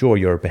people insure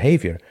your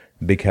behavior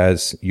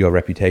because your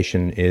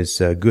reputation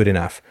is good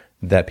enough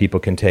that people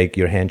can take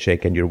your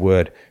handshake and your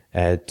word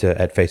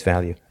at face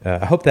value.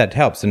 I hope that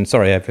helps. And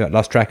sorry, I've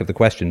lost track of the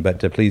question, but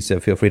please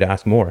feel free to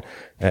ask more.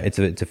 It's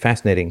a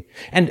fascinating.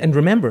 And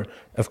remember,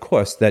 of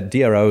course, that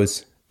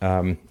DROs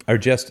are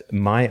just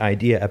my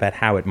idea about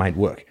how it might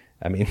work.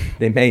 I mean,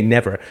 they may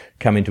never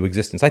come into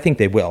existence. I think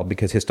they will,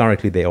 because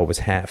historically they always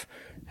have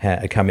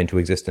come into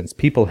existence.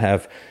 People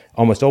have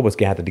almost always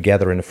gathered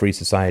together in a free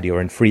society or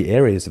in free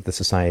areas of the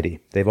society.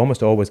 They've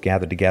almost always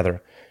gathered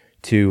together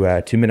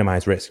to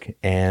minimize risk.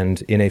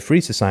 And in a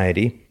free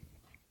society,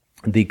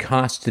 the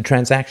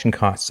transaction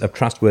costs of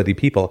trustworthy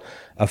people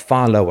are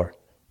far lower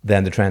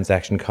than the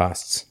transaction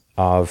costs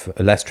of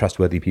less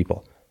trustworthy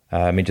people.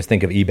 I mean, just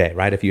think of eBay,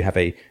 right? If you have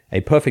a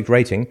perfect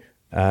rating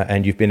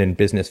and you've been in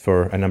business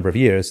for a number of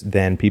years,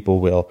 then people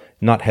will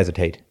not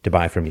hesitate to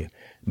buy from you.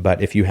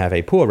 But if you have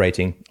a poor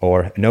rating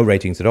or no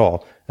ratings at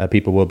all,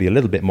 people will be a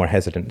little bit more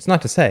hesitant. It's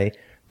not to say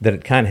that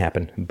it can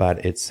happen,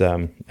 but it's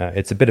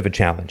a bit of a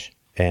challenge.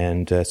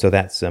 And so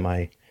that's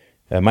my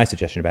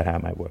suggestion about how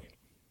it might work.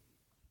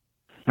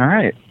 All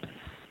right.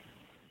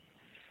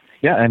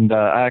 Yeah, and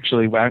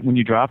actually, when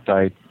you dropped,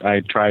 I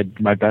tried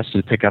my best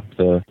to pick up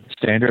the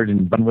standard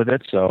and run with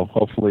it. So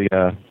hopefully,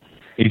 that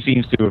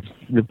seems to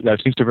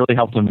really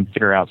help him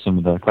figure out some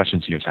of the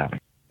questions he was having.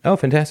 Oh,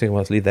 fantastic! Well,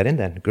 let's leave that in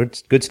then.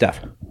 Good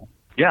stuff.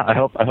 Yeah, I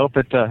hope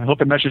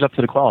it measures up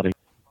to the quality.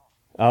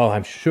 Oh,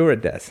 I'm sure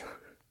it does.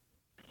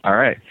 All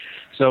right.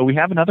 So we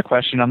have another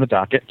question on the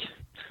docket.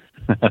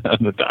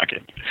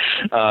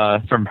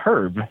 From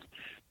Herb.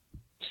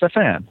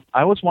 Stefan,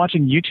 I was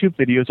watching YouTube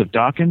videos of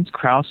Dawkins,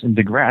 Krauss, and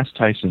deGrasse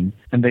Tyson,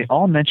 and they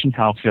all mention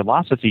how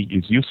philosophy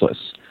is useless.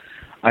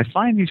 I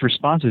find these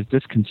responses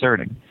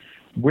disconcerting.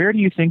 Where do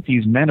you think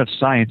these men of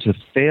science have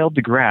failed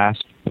to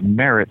grasp the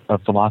merit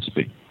of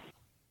philosophy?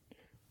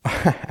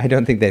 I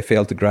don't think they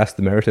failed to grasp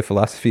the merit of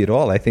philosophy at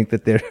all. I think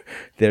that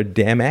they're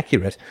damn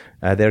accurate.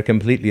 They're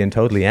completely and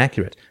totally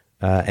accurate.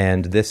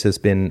 And this has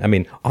been, I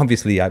mean,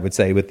 obviously, I would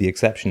say, with the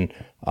exception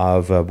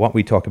of what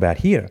we talk about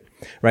here,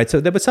 right? So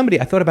there was somebody,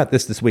 I thought about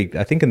this week,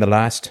 I think in the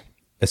last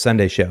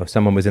Sunday show,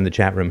 someone was in the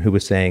chat room who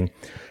was saying,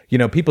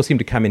 people seem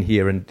to come in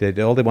here and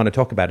all they want to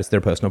talk about is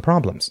their personal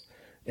problems.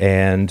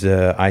 And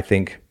I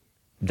think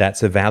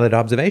that's a valid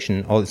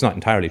observation. Although it's not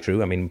entirely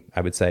true. I mean,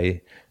 I would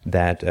say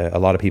that a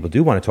lot of people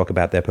do want to talk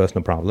about their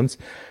personal problems.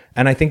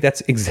 And I think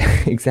that's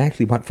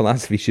exactly what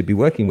philosophy should be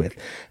working with.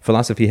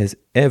 Philosophy has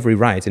every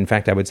right, in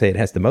fact, I would say it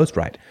has the most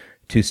right,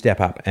 to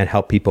step up and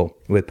help people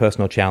with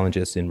personal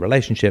challenges in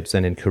relationships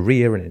and in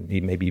career and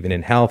maybe even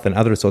in health and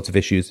other sorts of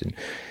issues. And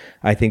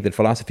I think that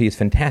philosophy is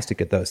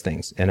fantastic at those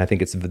things. And I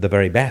think it's the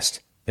very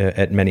best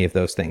at many of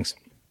those things.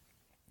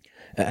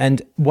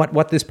 And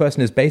what this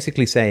person is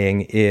basically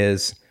saying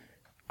is,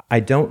 I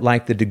don't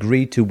like the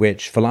degree to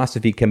which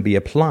philosophy can be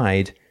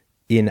applied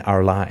in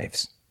our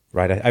lives.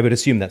 Right? I would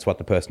assume that's what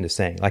the person is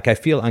saying. Like, I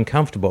feel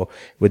uncomfortable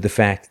with the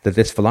fact that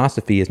this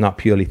philosophy is not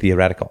purely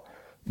theoretical,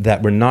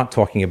 that we're not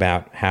talking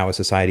about how a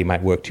society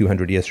might work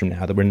 200 years from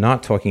now, that we're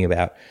not talking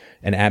about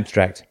an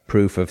abstract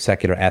proof of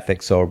secular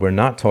ethics, or we're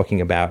not talking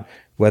about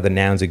whether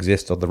nouns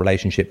exist or the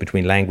relationship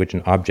between language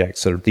and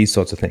objects, or these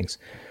sorts of things.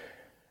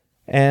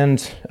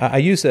 And I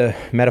use a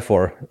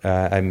metaphor,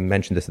 I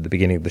mentioned this at the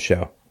beginning of the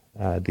show,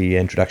 the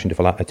introduction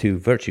to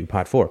Virtue,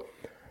 part 4,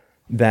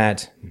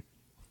 that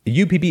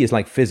UPB is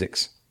like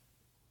physics.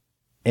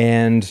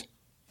 And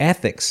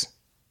ethics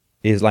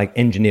is like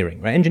engineering,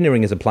 right?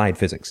 Engineering is applied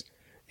physics,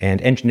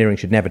 and engineering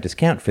should never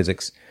discount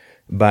physics,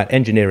 but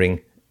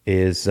engineering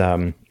is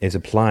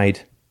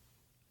applied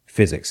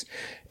physics.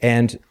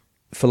 And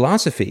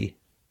philosophy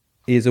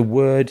is a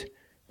word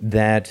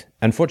that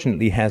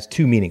unfortunately has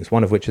two meanings,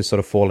 one of which has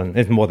sort of fallen,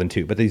 it's more than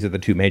two, but these are the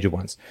two major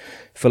ones.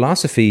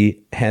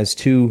 Philosophy has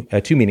two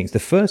meanings. The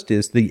first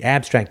is the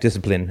abstract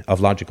discipline of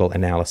logical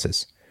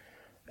analysis.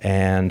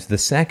 And the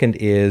second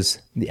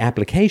is the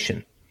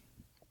application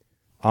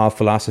of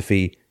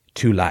philosophy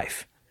to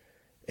life.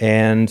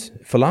 And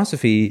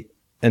philosophy,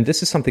 and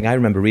this is something I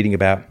remember reading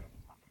about,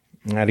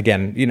 and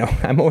again,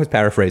 I'm always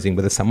paraphrasing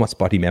with a somewhat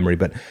spotty memory,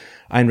 but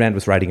Ayn Rand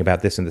was writing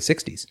about this in the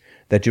 60s,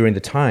 that during the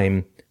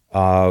time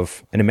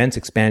of an immense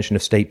expansion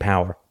of state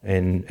power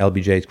in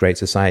LBJ's Great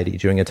Society,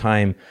 during a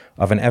time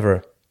of an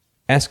ever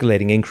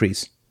escalating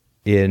increase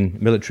in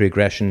military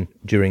aggression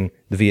during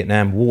the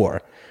Vietnam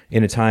War,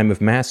 in a time of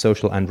mass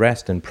social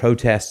unrest and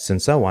protests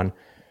and so on,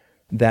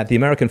 that the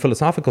American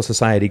Philosophical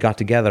Society got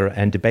together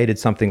and debated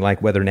something like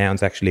whether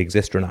nouns actually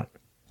exist or not.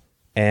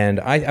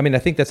 And I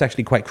think that's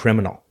actually quite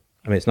criminal.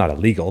 I mean, it's not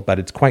illegal, but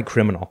it's quite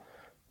criminal.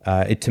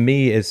 It, to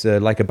me, is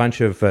like a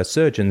bunch of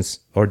surgeons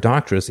or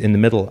doctors in the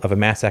middle of a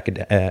mass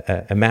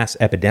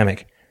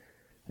epidemic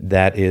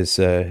that is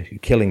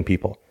killing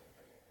people,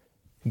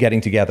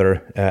 getting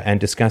together and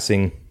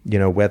discussing,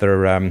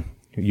 whether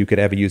you could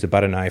ever use a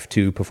butter knife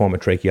to perform a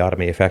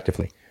tracheotomy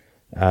effectively.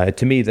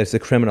 To me, there's a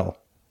criminal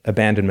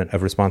abandonment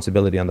of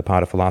responsibility on the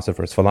part of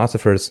philosophers.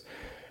 Philosophers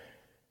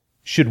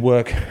should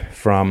work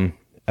from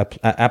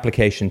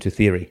application to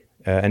theory,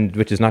 and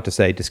which is not to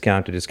say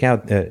discount or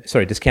discard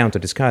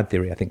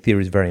theory. I think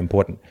theory is very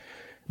important.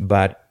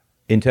 But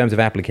in terms of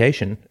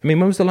application, I mean,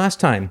 when was the last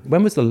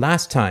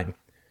time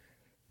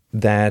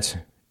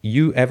that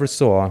you ever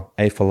saw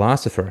a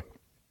philosopher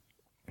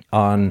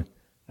on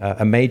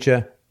a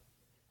major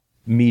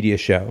media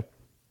show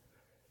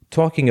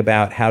talking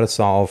about how to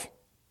solve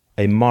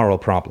a moral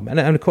problem? And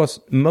of course,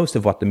 most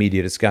of what the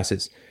media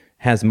discusses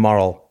has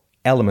moral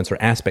elements or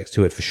aspects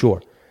to it for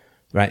sure,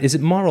 right? Is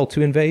it moral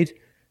to invade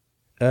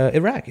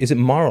Iraq? Is it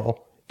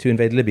moral to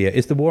invade Libya?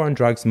 Is the war on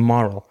drugs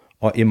moral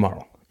or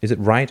immoral? Is it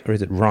right or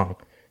is it wrong?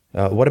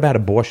 What about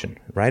abortion,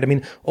 right? I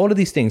mean, all of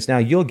these things. Now,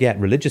 you'll get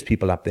religious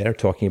people up there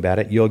talking about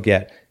it. You'll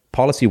get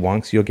policy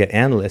wonks. You'll get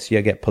analysts.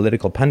 You'll get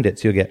political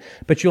pundits.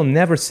 But you'll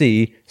never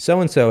see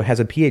so-and-so has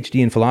a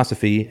PhD in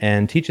philosophy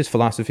and teaches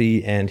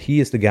philosophy, and he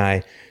is the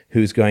guy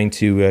who's going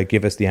to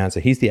give us the answer.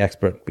 He's the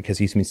expert because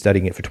he's been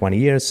studying it for 20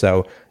 years,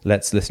 so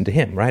let's listen to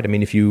him, right? I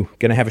mean, if you're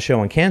going to have a show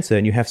on cancer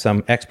and you have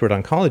some expert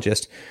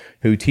oncologist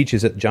who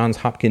teaches at Johns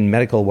Hopkins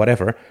Medical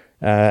whatever,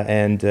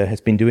 and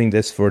has been doing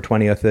this for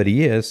 20 or 30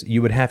 years,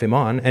 you would have him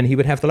on and he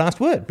would have the last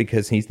word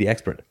because he's the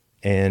expert.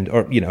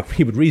 Or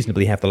he would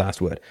reasonably have the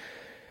last word.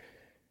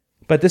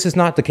 But this is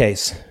not the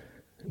case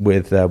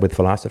with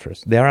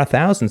philosophers. There are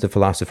thousands of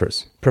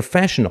philosophers,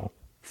 professional,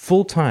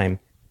 full-time,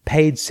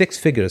 paid six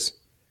figures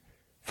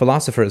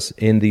philosophers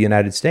in the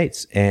United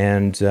States.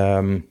 And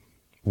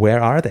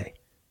where are they?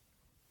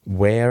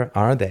 Where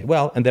are they?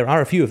 Well, and there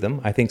are a few of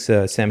them. I think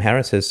Sam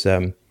Harris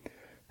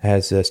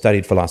has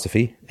studied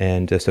philosophy,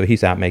 and so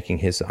he's out making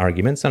his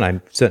arguments. And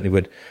I certainly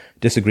would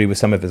disagree with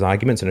some of his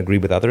arguments and agree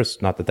with others.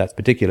 Not that that's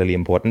particularly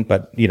important,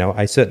 but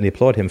I certainly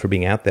applaud him for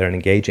being out there and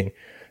engaging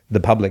the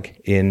public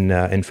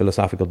in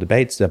philosophical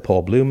debates.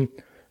 Paul Bloom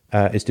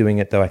is doing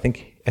it, though. I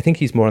think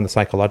he's more on the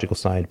psychological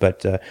side.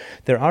 But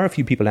there are a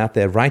few people out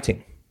there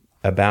writing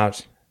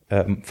about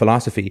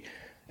philosophy,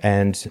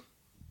 and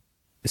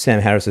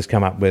Sam Harris has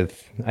come up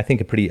with, I think,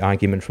 a pretty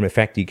argument from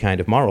effecty kind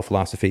of moral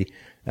philosophy.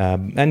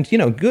 And,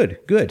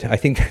 good. I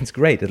think that's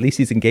great. At least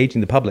he's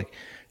engaging the public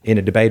in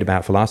a debate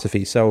about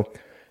philosophy. So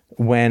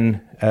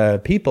when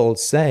people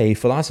say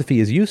philosophy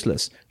is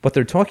useless, what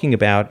they're talking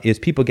about is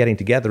people getting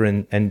together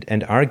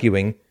and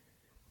arguing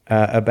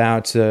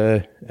about,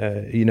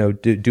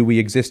 do we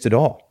exist at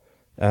all?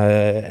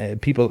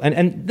 People,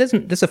 and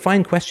there's a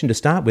fine question to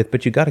start with,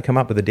 but you got to come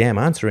up with a damn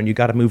answer, and you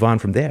got to move on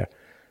from there.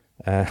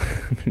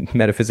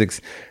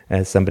 Metaphysics,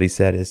 as somebody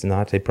said, is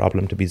not a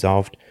problem to be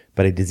solved,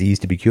 but a disease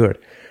to be cured.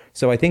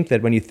 So I think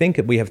that when you think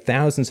that we have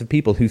thousands of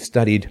people who've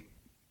studied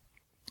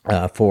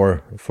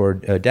for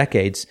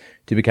decades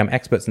to become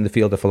experts in the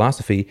field of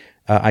philosophy,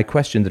 I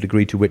question the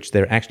degree to which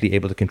they're actually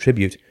able to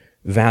contribute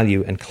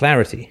value and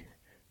clarity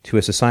to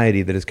a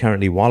society that is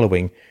currently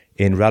wallowing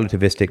in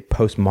relativistic,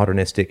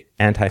 postmodernistic,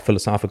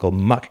 anti-philosophical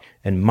muck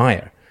and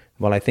mire.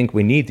 Well, I think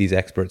we need these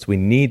experts. We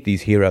need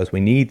these heroes. We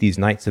need these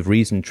knights of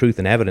reason, truth,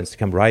 and evidence to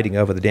come riding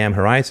over the damn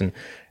horizon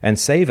and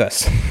save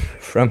us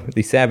from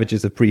the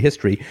savages of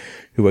prehistory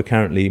who are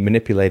currently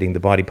manipulating the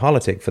body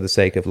politic for the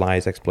sake of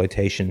lies,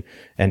 exploitation,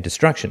 and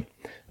destruction.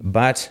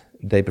 But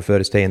they prefer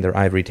to stay in their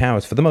ivory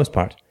towers for the most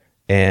part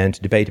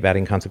and debate about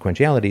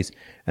inconsequentialities.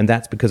 And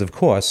that's because, of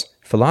course,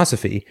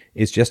 philosophy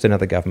is just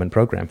another government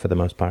program for the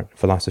most part.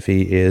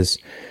 Philosophy is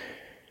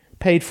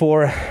paid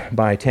for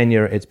by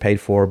tenure. It's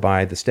paid for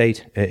by the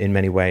state in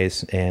many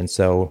ways. And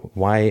so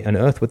why on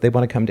earth would they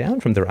want to come down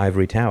from their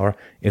ivory tower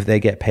if they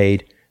get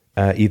paid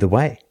either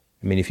way?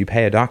 I mean, if you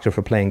pay a doctor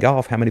for playing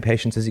golf, how many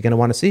patients is he going to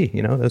want to see?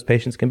 Those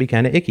patients can be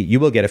kind of icky. You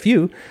will get a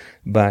few,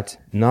 but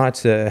not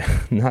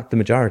the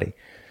majority.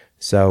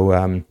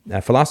 So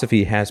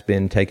philosophy has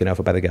been taken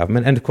over by the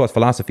government. And of course,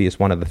 philosophy is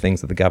one of the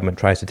things that the government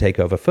tries to take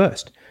over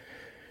first.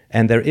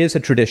 And there is a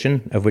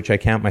tradition, of which I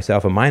count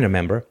myself a minor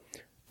member,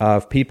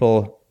 of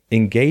people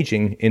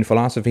engaging in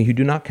philosophy who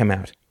do not come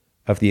out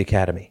of the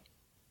academy,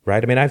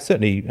 right? I mean, I've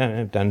certainly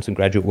done some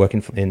graduate work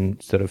in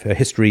sort of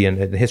history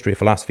and the history of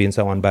philosophy and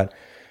so on, but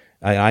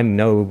I'm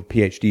no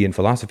PhD in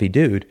philosophy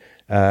dude.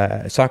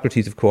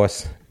 Socrates, of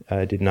course,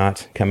 did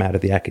not come out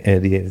of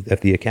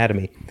the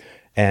academy.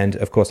 And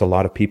of course, a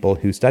lot of people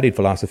who studied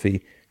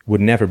philosophy would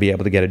never be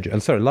able to get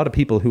a lot of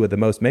people who are the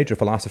most major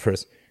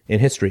philosophers in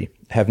history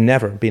would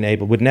never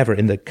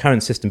in the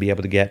current system be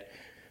able to get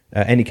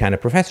any kind of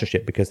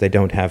professorship because they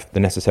don't have the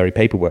necessary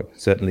paperwork.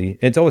 Certainly,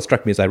 it's always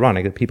struck me as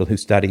ironic that people who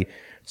study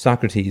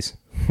Socrates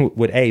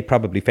would A,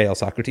 probably fail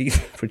Socrates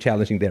for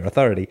challenging their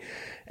authority,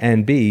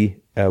 and B,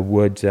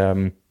 would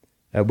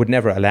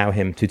never allow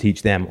him to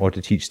teach them or to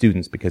teach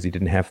students because he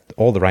didn't have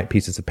all the right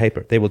pieces of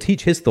paper. They will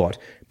teach his thought,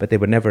 but they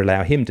would never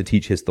allow him to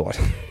teach his thought.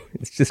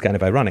 It's just kind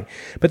of ironic.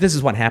 But this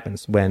is what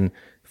happens when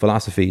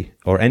philosophy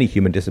or any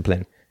human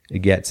discipline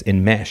gets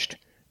enmeshed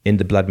in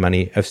the blood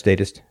money of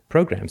statist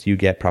programs. You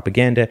get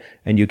propaganda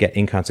and you get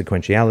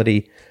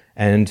inconsequentiality.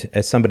 And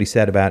as somebody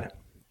said about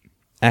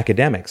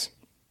academics,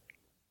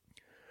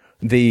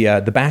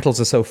 the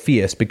battles are so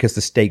fierce because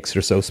the stakes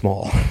are so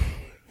small.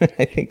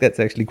 I think that's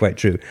actually quite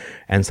true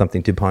and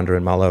something to ponder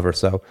and mull over.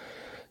 So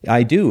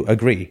I do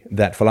agree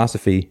that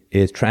philosophy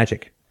is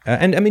tragic.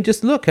 And I mean,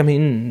 just look,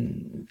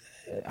 Ayn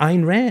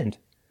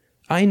Rand.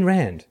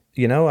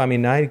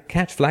 I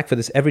catch flack for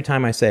this every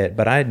time I say it,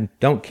 but I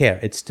don't care.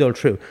 It's still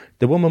true.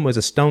 The woman was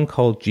a stone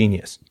cold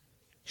genius.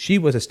 She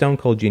was a stone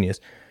cold genius.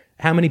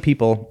 How many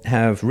people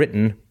have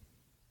written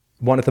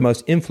one of the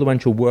most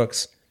influential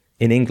works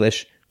in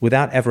English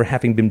without ever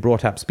having been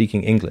brought up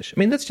speaking English? I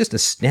mean, that's just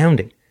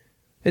astounding.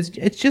 It's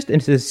just an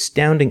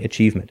astounding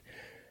achievement.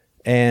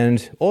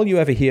 And all you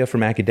ever hear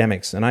from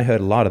academics, and I heard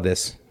a lot of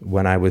this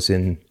when I was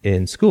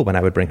in school, when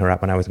I would bring her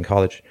up when I was in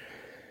college.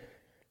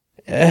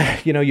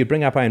 You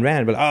bring up Ayn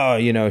Rand,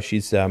 but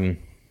she's,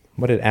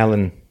 what did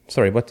Alan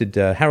what did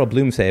Harold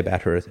Bloom say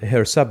about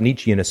her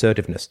sub-Nietzschean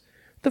assertiveness?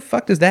 The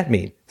fuck does that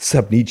mean?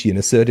 Sub-Nietzschean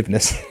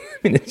assertiveness. I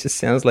mean, it just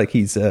sounds like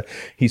he's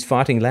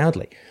farting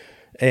loudly.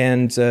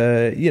 And,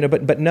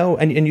 but no,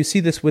 and you see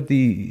this with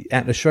the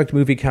Atlas Shrugged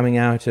movie coming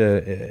out.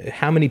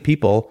 How many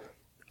people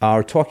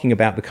are talking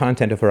about the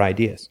content of her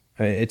ideas?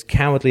 It's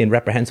cowardly and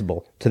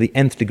reprehensible to the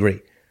nth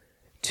degree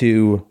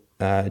to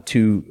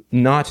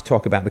not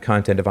talk about the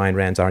content of Ayn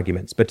Rand's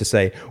arguments, but to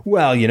say,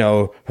 well,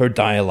 her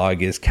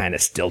dialogue is kind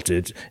of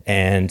stilted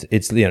and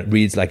it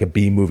reads like a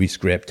B-movie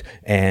script,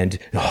 and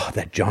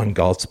that John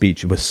Galt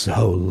speech was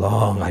so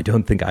long, I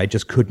don't think I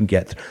just couldn't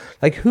get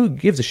like, who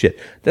gives a shit?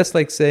 That's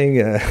like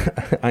saying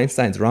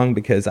Einstein's wrong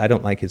because I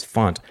don't like his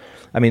font.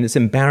 I mean, it's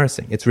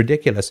embarrassing. It's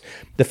ridiculous.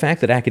 The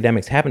fact that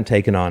academics haven't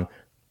taken on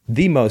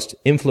the most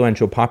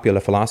influential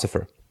popular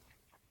philosopher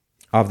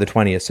of the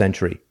 20th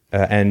century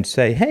and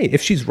say, hey,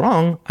 if she's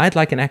wrong, I'd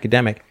like an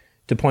academic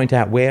to point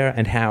out where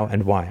and how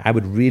and why. I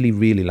would really,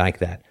 really like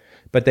that.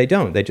 But they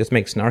don't. They just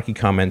make snarky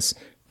comments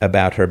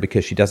about her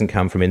because she doesn't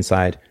come from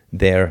inside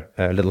their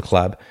little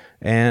club,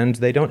 and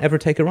they don't ever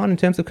take her on in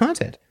terms of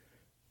content.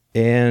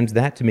 And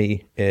that, to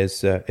me,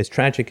 is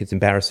tragic, it's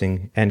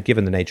embarrassing, and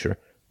given the nature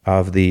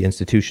of the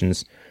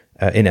institutions,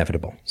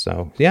 inevitable.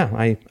 So, yeah,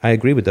 I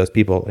agree with those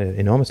people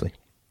enormously.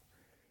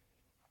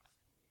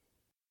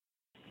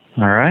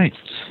 All right.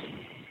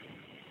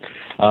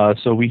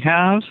 So we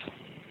have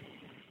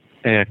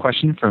a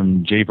question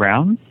from Jay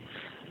Brown.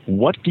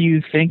 What do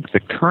you think the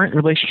current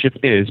relationship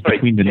is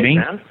between the main...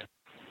 Brown?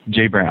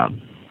 Jay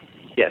Brown.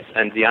 Yes,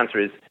 and the answer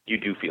is you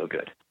do feel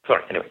good.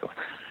 Sorry, anyway, go on.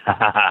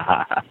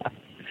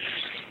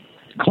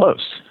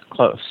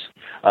 Close.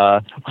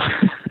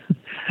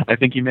 I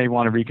think you may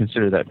want to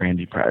reconsider that,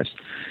 Brandy Price.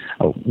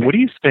 What do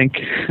you think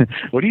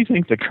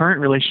the current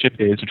relationship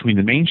is between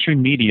the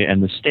mainstream media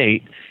and the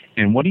state,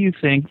 and what do you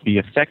think the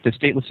effect a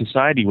stateless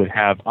society would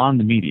have on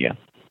the media?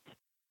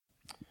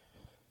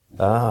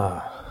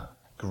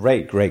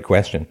 Great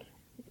question.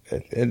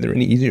 Are there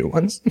any easier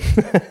ones?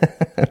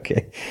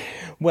 Okay.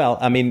 Well,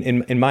 I mean,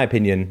 in my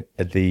opinion,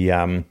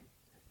 the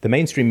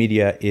mainstream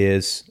media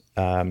is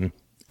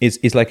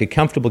like a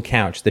comfortable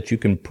couch that you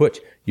can put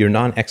your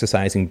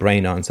non-exercising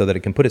brain on so that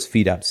it can put its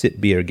feet up,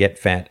 sit beer, get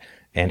fat,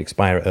 and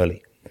expire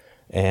early.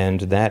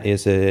 And that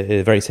is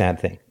a very sad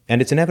thing.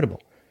 And it's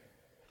inevitable.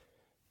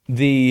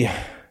 The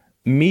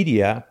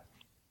media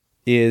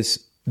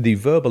is the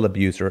verbal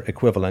abuser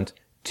equivalent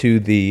to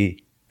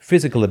the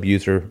physical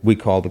abuser we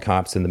call the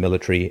cops and the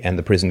military and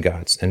the prison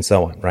guards and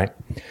so on, right?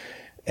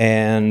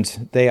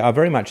 And they are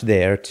very much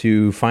there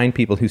to find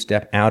people who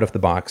step out of the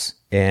box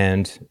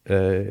and,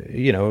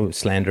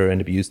 slander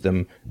and abuse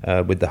them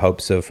with the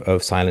hopes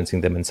of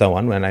silencing them and so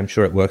on. And I'm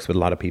sure it works with a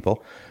lot of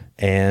people.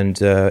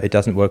 And it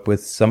doesn't work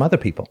with some other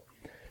people.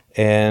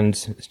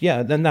 And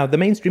yeah, now the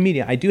mainstream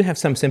media, I do have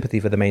some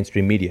sympathy for the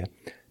mainstream media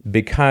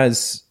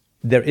because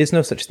there is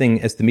no such thing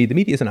as the media. The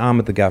media is an arm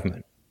of the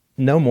government,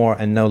 no more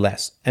and no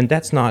less. And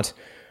that's not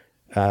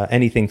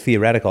anything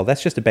theoretical.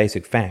 That's just a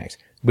basic fact,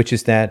 which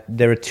is that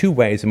there are two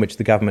ways in which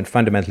the government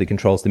fundamentally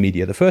controls the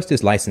media. The first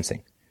is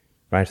licensing,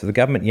 right? So the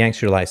government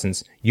yanks your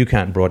license, you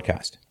can't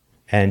broadcast,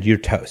 and you're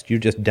toast. You're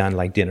just done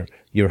like dinner.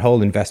 Your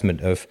whole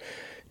investment of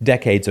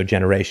decades or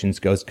generations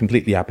goes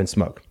completely up in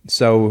smoke.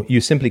 So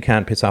you simply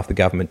can't piss off the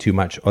government too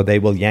much, or they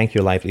will yank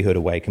your livelihood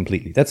away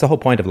completely. That's the whole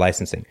point of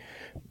licensing,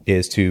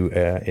 is to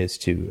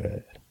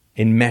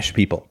enmesh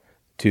people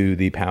to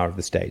the power of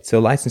the state. So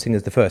licensing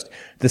is the first.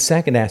 The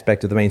second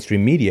aspect of the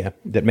mainstream media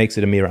that makes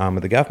it a mere arm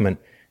of the government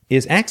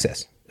is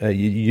access.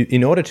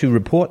 In order to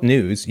report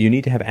news, you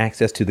need to have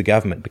access to the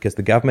government because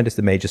the government is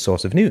the major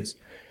source of news.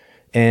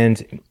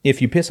 And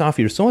if you piss off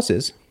your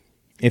sources,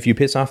 if you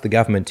piss off the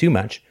government too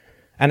much,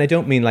 and I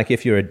don't mean like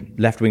if you're a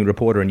left-wing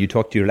reporter and you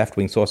talk to your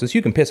left-wing sources,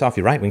 you can piss off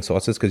your right-wing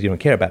sources because you don't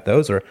care about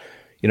those, or,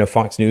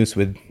 Fox News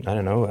with,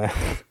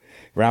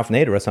 Ralph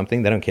Nader or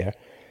something, they don't care.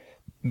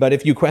 But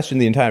if you question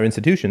the entire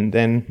institution,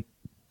 then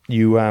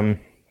you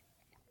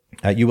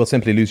will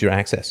simply lose your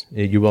access.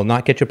 You will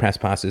not get your press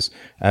passes.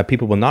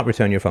 People will not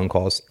return your phone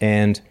calls.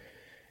 And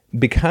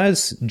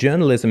because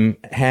journalism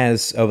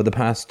has, over the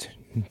past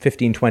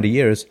 15, 20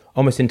 years,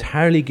 almost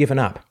entirely given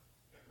up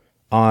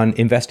on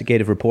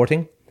investigative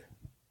reporting,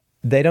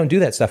 they don't do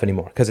that stuff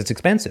anymore because it's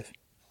expensive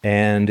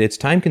and it's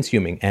time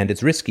consuming and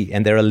it's risky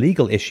and there are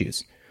legal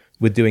issues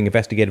with doing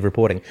investigative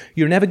reporting.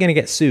 You're never going to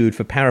get sued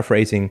for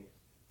paraphrasing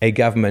a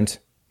government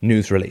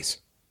news release.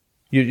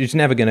 You're just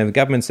never going to, the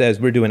government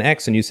says we're doing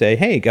X and you say,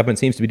 hey, government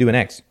seems to be doing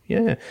X.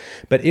 Yeah.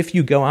 But if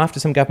you go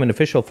after some government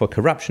official for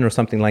corruption or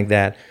something like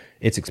that,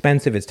 it's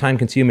expensive, it's time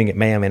consuming, it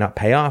may or may not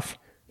pay off.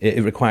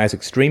 It requires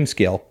extreme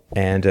skill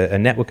and a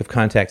network of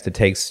contacts that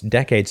takes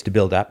decades to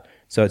build up.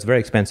 So it's very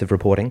expensive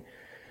reporting.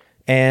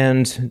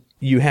 And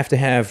you have to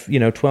have,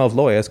 12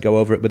 lawyers go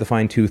over it with a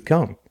fine-tooth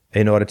comb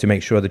in order to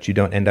make sure that you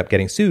don't end up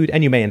getting sued,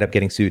 and you may end up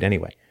getting sued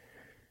anyway.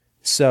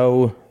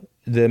 So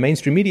the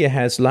mainstream media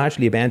has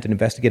largely abandoned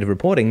investigative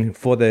reporting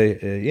for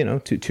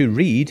the, to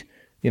read,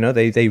 they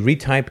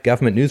retype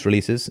government news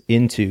releases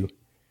into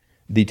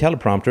the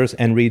teleprompters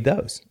and read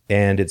those.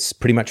 And it's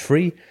pretty much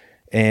free.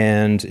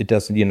 and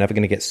you're never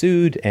going to get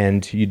sued,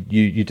 and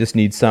you just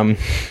need some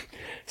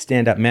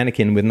stand-up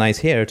mannequin with nice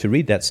hair to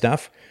read that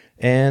stuff,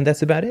 and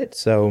that's about it.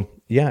 So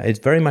yeah,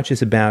 it very much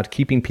is about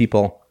keeping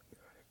people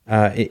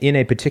in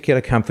a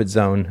particular comfort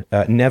zone,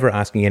 never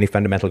asking any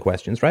fundamental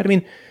questions, right? I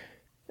mean,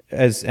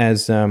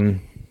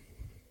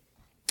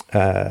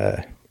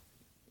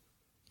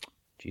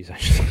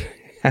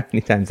 how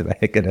many times have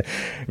I got to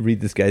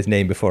read this guy's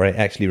name before I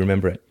actually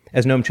remember it?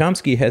 As Noam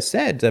Chomsky has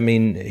said, I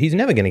mean, he's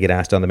never going to get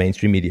asked on the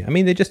mainstream media. I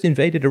mean, they just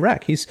invaded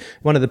Iraq. He's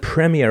one of the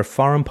premier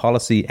foreign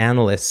policy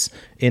analysts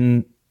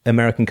in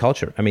American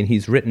culture. I mean,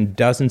 he's written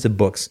dozens of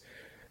books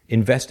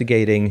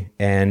investigating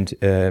and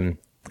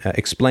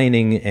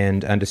explaining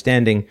and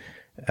understanding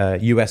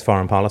U.S.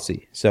 foreign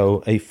policy.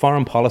 So a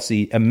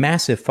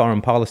massive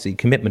foreign policy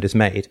commitment is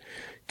made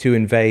to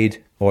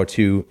invade or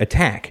to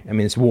attack. I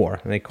mean, it's war.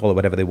 They call it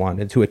whatever they want.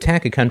 And to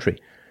attack a country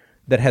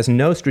that has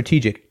no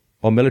strategic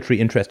or military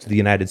interest to the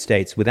United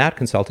States without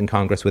consulting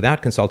Congress,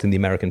 without consulting the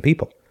American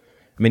people.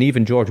 I mean,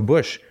 even George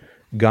Bush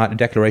got a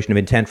declaration of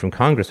intent from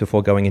Congress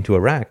before going into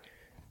Iraq.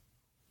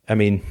 I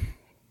mean,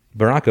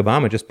 Barack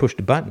Obama just pushed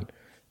a button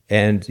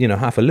and,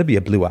 half of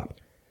Libya blew up.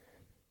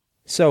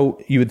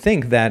 So you would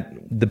think that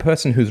the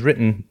person who's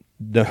written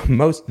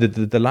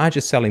the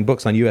largest selling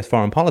books on U.S.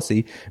 foreign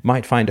policy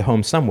might find a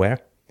home somewhere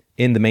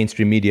in the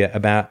mainstream media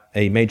about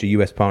a major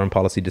U.S. foreign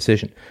policy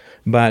decision.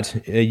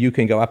 But you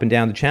can go up and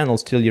down the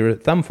channels till your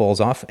thumb falls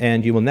off,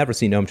 and you will never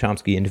see Noam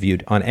Chomsky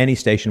interviewed on any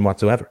station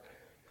whatsoever.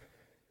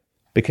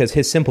 Because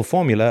his simple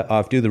formula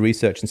of do the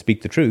research and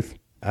speak the truth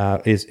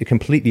is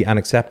completely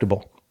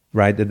unacceptable,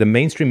 right? The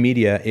mainstream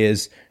media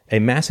is a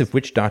massive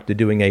witch doctor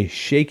doing a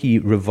shaky,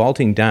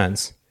 revolting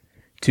dance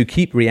to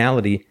keep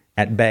reality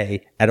at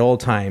bay at all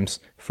times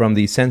from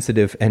the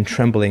sensitive and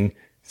trembling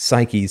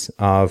psyches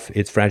of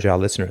its fragile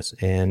listeners.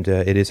 And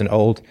it is an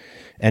old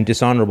and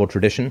dishonorable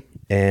tradition,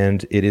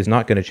 and it is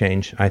not going to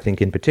change, I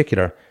think, in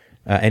particular,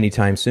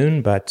 anytime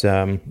soon. But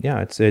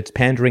it's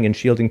pandering and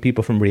shielding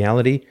people from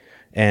reality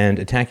and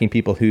attacking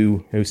people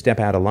who step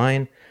out of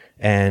line.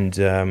 And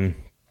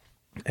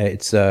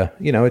it's the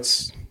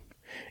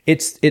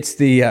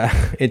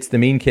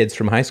mean kids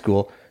from high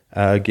school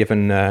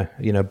given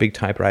big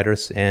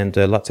typewriters and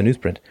lots of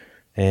newsprint.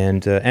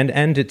 And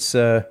it's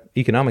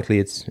economically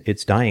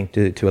it's dying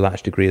to a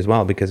large degree as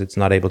well, because it's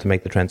not able to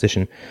make the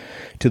transition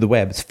to the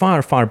web. It's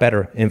far, far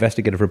better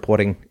investigative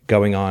reporting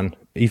going on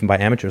even by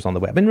amateurs on the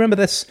web. And remember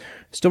this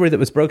story that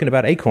was broken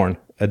about Acorn,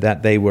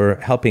 that they were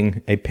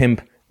helping a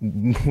pimp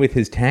with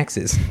his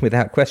taxes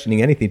without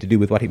questioning anything to do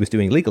with what he was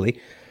doing legally.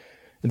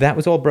 That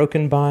was all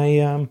broken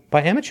by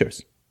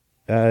amateurs.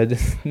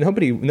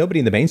 Nobody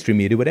in the mainstream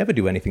media would ever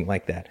do anything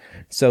like that.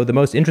 So the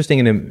most interesting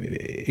and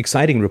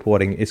exciting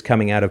reporting is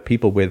coming out of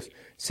people with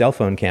cell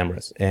phone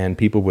cameras and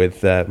people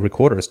with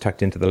recorders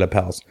tucked into the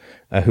lapels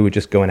who are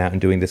just going out and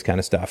doing this kind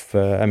of stuff.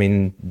 I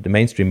mean, the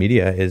mainstream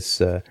media is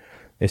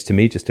to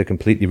me just a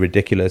completely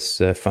ridiculous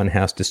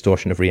funhouse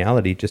distortion of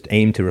reality, just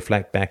aimed to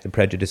reflect back the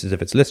prejudices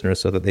of its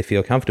listeners so that they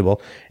feel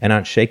comfortable and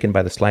aren't shaken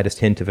by the slightest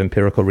hint of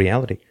empirical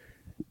reality.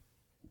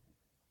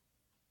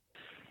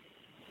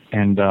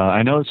 And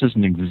I know this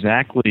isn't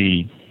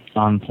exactly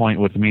on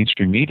point with the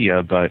mainstream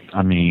media, but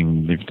I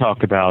mean, they've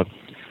talked about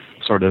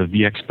sort of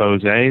the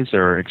exposés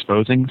or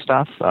exposing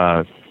stuff.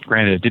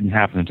 Granted, it didn't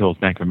happen until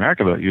Bank of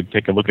America, but you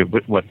take a look at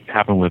what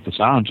happened with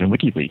Assange and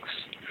WikiLeaks.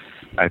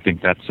 I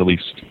think that's at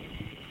least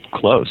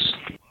close.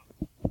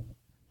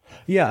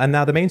 Yeah, and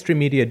now the mainstream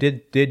media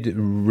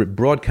did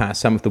broadcast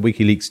some of the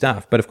WikiLeaks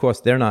stuff, but of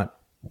course they're not.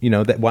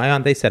 Why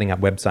aren't they setting up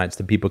websites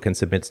that people can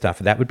submit stuff?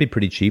 That would be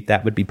pretty cheap.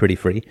 That would be pretty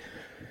free.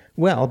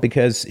 Well,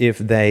 because if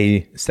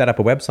they set up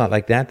a website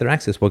like that, their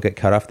access will get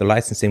cut off, the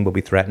licensing will be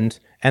threatened.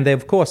 And they,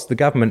 of course, the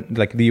government,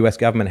 like the US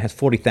government, has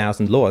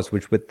 40,000 laws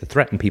which would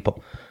threaten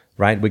people,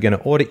 right? We're going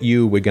to audit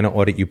you. We're going to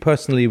audit you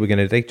personally. We're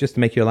going to just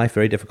make your life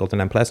very difficult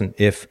and unpleasant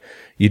if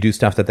you do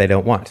stuff that they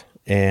don't want.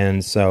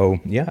 And so,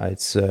 yeah,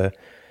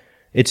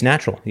 it's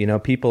natural.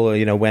 People,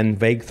 when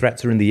vague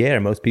threats are in the air,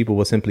 most people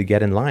will simply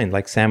get in line.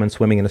 Like salmon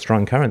swimming in a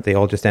strong current, they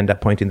all just end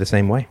up pointing the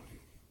same way.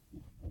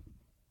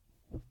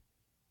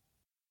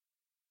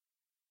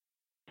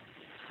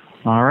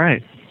 All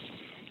right.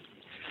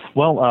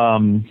 Well,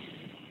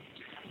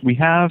 we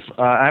have.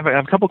 I have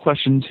a couple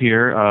questions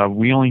here.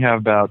 We only have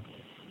about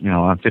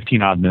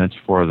 15 odd minutes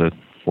before the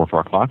 4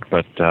 o'clock.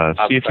 But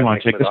see if you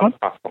want to take this one.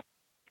 All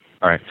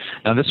right.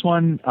 Now this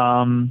one,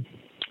 trying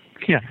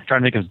to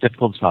make it as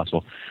difficult as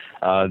possible.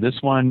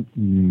 This one,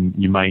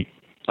 you might.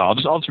 I'll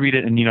just read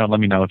it and let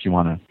me know if you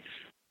want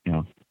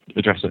to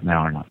address it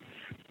now or not.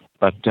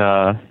 But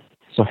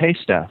so hey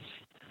Steph,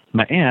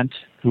 my aunt,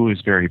 who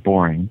is very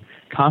boring,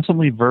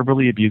 constantly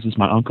verbally abuses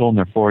my uncle and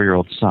their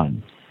 4-year-old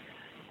son.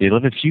 They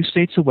live a few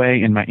states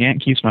away, and my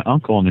aunt keeps my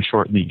uncle on a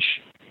short leash,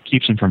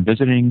 keeps him from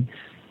visiting,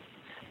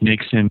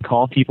 makes him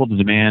call people to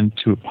demand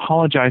to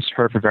apologize to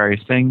her for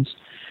various things.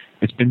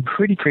 It's been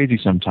pretty crazy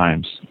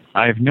sometimes.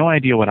 I have no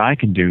idea what I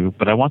can do,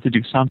 but I want to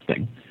do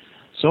something.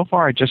 So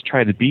far, I just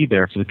try to be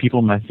there for the people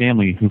in my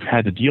family who've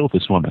had to deal with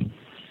this woman.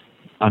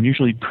 I'm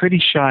usually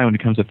pretty shy when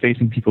it comes to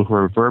facing people who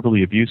are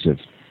verbally abusive.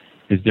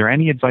 Is there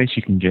any advice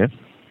you can give?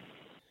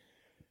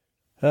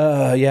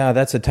 Yeah,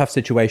 that's a tough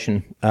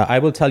situation. I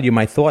will tell you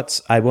my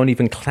thoughts. I won't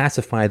even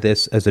classify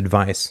this as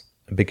advice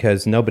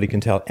because nobody can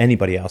tell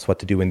anybody else what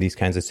to do in these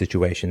kinds of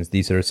situations.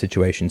 These are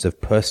situations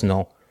of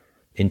personal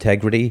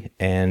integrity,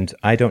 and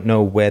I don't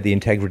know where the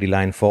integrity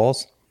line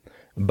falls,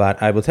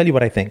 but I will tell you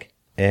what I think.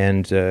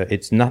 And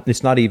it's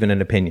not even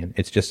an opinion.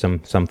 It's just some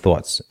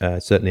thoughts.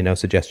 Certainly no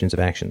suggestions of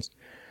actions.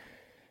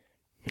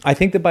 I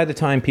think that by the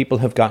time people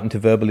have gotten to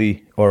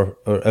verbally or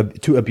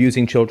to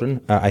abusing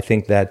children, I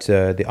think that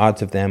the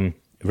odds of them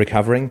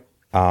recovering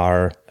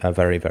are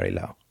very, very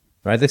low.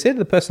 Right? They say that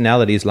the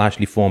personality is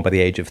largely formed by the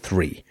age of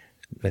 3.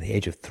 By the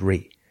age of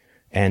 3.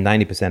 And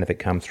 90% of it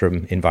comes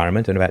from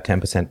environment, and about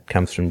 10%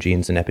 comes from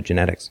genes and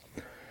epigenetics.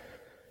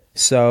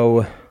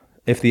 So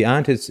if the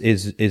aunt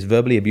is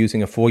verbally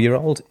abusing a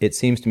 4-year-old, it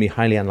seems to me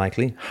highly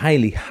unlikely,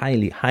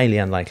 highly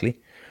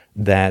unlikely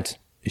that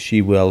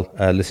she will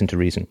listen to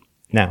reason.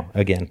 Now,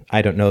 again,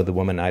 I don't know the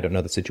woman, I don't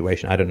know the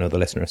situation, I don't know the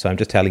listener, so I'm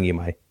just telling you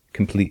my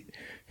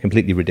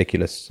completely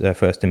ridiculous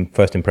first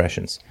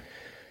impressions.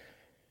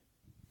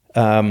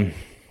 That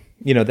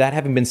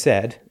having been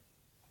said,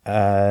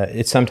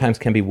 it sometimes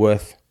can be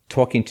worth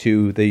talking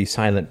to the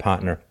silent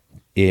partner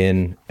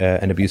in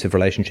an abusive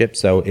relationship.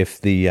 So if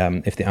the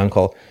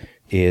uncle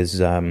is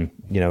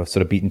sort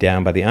of beaten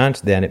down by the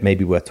aunt, then it may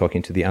be worth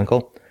talking to the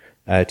uncle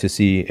to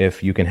see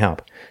if you can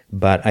help.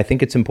 But I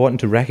think it's important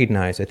to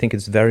recognize, I think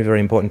it's very, very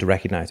important to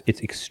recognize,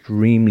 it's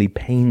extremely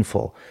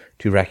painful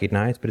to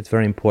recognize, but it's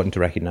very important to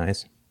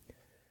recognize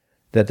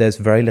that there's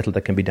very little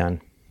that can be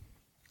done.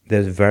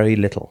 There's very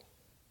little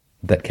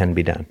that can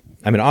be done.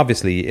 I mean,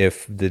 obviously,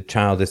 if the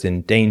child is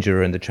in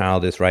danger and the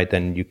child is right,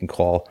 then you can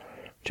call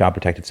Child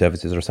Protective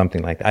Services or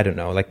something like that. I don't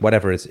know, like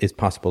whatever is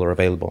possible or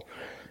available.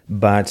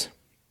 But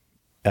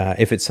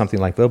if it's something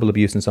like verbal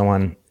abuse and so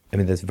on, I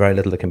mean, there's very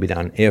little that can be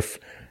done. If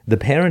the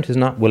parent is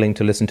not willing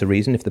to listen to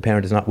reason, if the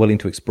parent is not willing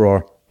to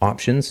explore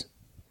options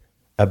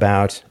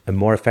about a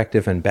more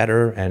effective and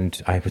better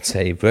and I would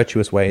say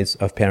virtuous ways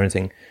of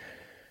parenting,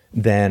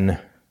 then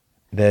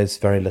there's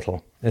very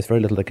little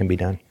that can be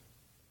done.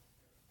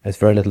 There's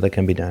very little that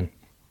can be done.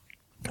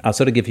 I'll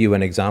sort of give you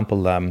an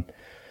example.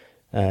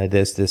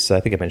 There's this, I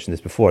think I mentioned this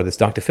before, this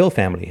Dr. Phil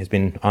family has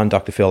been on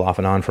Dr. Phil off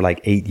and on for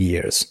like 8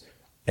 years.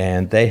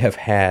 And they have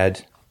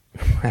had,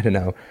 I don't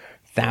know,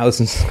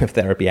 thousands of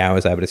therapy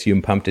hours, I would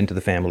assume, pumped into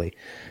the family.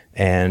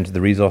 And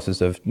the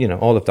resources of,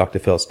 all of Dr.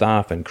 Phil's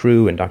staff and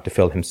crew and Dr.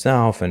 Phil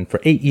himself. And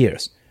for 8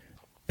 years,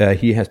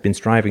 he has been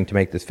striving to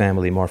make this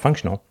family more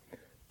functional.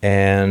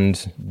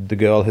 And the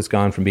girl has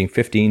gone from being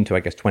 15 to,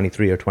 I guess,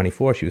 23 or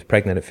 24. She was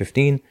pregnant at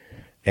 15,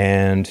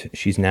 and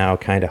she's now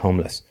kind of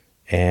homeless.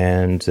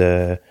 And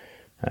there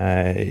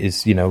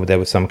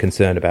was some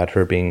concern about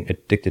her being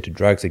addicted to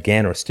drugs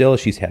again, or still.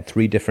 She's had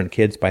 3 different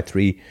kids by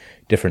 3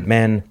 different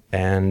men.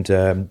 And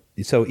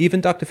so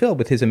even Dr. Phil,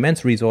 with his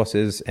immense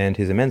resources and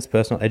his immense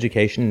personal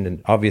education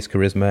and obvious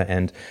charisma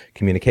and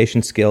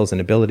communication skills and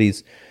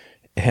abilities,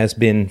 has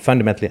been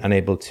fundamentally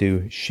unable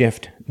to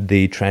shift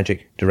the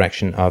tragic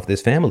direction of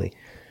this family.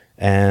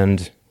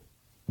 And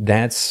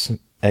that's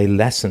a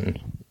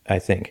lesson, I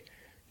think,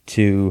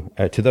 to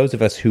those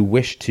of us who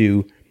wish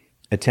to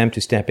attempt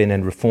to step in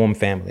and reform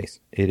families.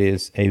 It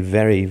is a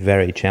very,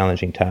 very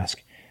challenging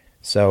task.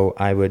 So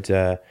I would,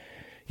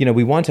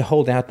 we want to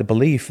hold out the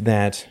belief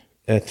that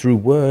through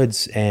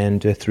words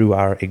and through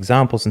our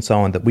examples and so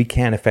on, that we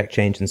can affect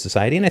change in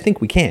society. And I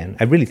think we can.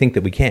 I really think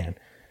that we can.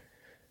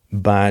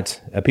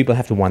 But people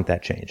have to want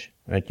that change,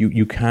 right?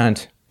 You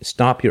can't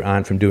stop your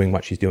aunt from doing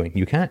what she's doing.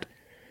 You can't.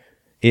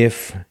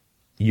 If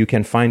you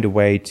can find a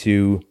way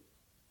to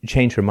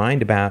change her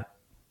mind about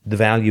the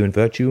value and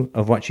virtue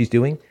of what she's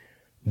doing,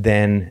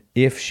 then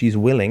if she's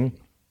willing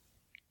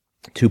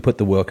to put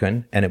the work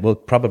in, and it will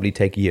probably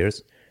take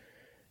years,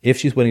 if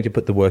she's willing to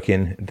put the work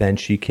in, then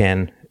she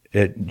can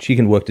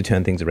work to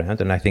turn things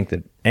around. And I think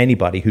that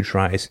anybody who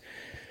tries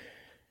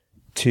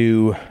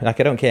to, I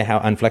don't care how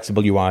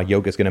unflexible you are,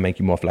 yoga is going to make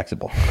you more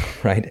flexible,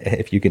 right?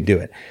 If you can do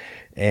it.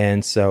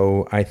 And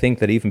so I think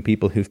that even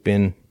people who've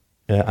been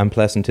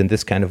unpleasant in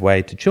this kind of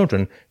way to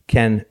children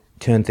can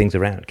turn things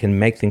around, can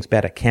make things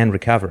better, can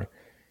recover.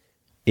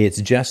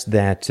 It's just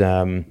that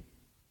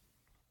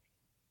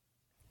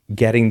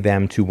getting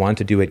them to want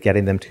to do it,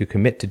 getting them to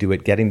commit to do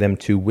it, getting them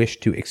to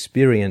wish to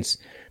experience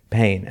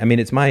pain. I mean,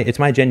 it's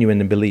my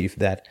genuine belief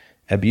that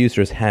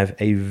abusers have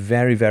a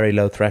very, very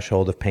low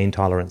threshold of pain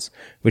tolerance,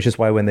 which is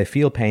why when they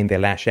feel pain, they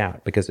lash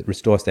out because it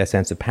restores their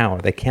sense of power.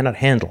 They cannot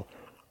handle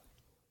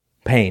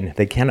pain.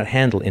 They cannot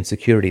handle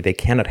insecurity. They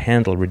cannot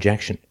handle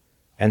rejection.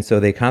 And so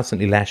they're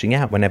constantly lashing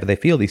out whenever they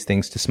feel these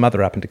things to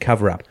smother up and to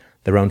cover up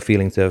their own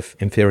feelings of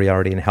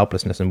inferiority and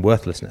helplessness and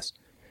worthlessness.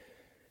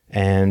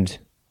 And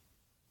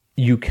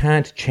you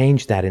can't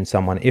change that in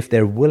someone if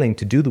they're willing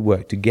to do the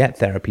work, to get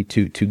therapy,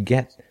 to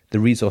get the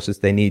resources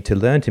they need to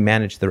learn to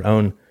manage their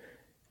own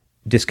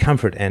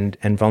discomfort and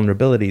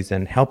vulnerabilities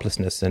and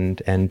helplessness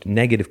and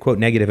negative, quote,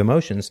 negative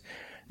emotions.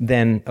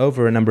 Then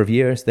over a number of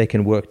years, they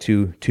can work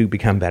to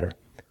become better.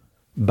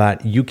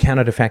 but you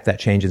cannot affect that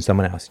change in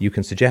someone else. You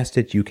can suggest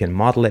it, you can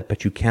model it,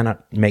 but you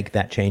cannot make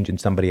that change in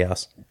somebody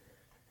else.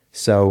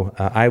 So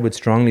I would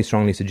strongly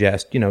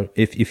suggest,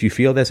 if you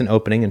feel there's an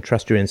opening, and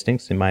trust your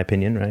instincts, in my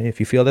opinion, right? If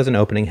you feel there's an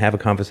opening, have a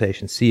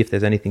conversation, see if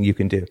there's anything you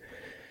can do.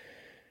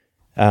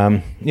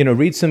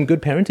 Read some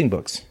good parenting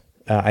books.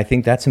 I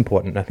think that's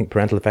important. I think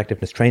parental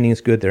effectiveness training is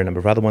good. There are a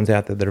number of other ones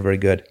out there that are very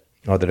good,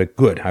 or that are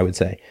good, I would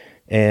say.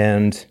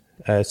 And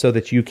so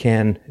that you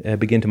can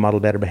begin to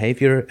model better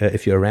behavior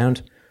if you're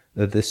around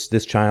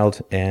this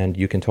child, and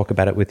you can talk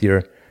about it with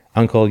your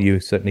uncle. You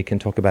certainly can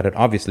talk about it.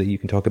 Obviously, you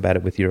can talk about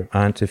it with your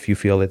aunt if you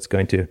feel it's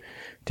going to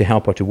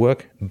help or to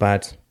work.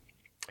 But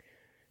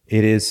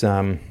it is,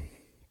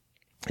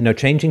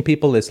 changing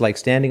people is like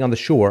standing on the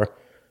shore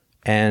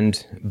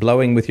and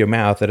blowing with your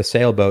mouth at a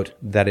sailboat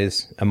that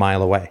is a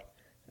mile away.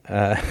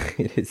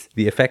 It is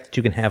the effect that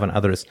you can have on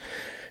others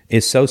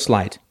is so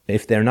slight.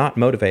 If they're not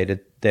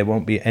motivated, there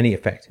won't be any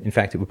effect. In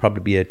fact, it would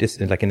probably be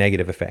like a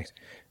negative effect.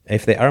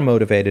 If they are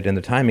motivated and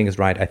the timing is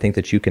right, I think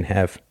that you can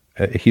have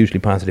a hugely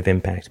positive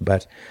impact.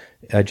 But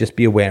just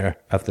be aware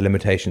of the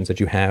limitations that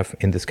you have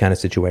in this kind of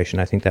situation.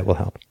 I think that will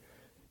help.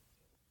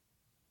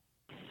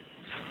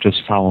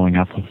 Just following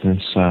up with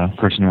this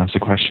person who asked the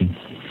question,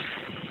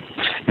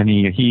 and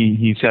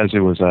he says it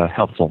was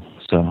helpful.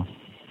 So,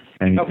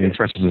 and he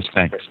expresses his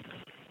thanks.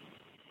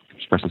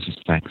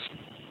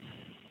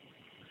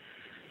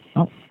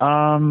 Well,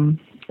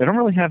 I don't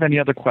really have any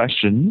other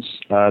questions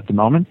at the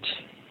moment.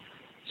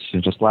 So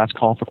just last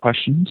call for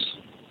questions.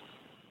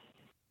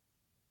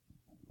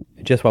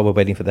 Just while we're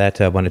waiting for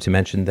that, I wanted to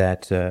mention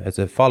that as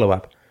a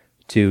follow-up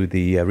to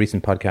the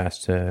recent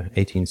podcast,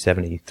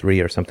 1873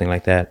 or something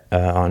like that,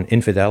 on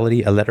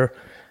infidelity, a letter.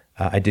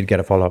 I did get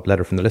a follow-up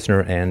letter from the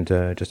listener, and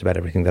just about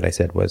everything that I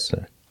said was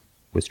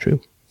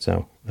true.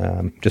 So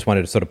just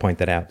wanted to sort of point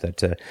that out,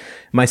 that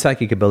my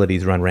psychic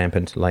abilities run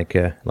rampant like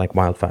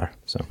wildfire.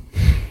 So,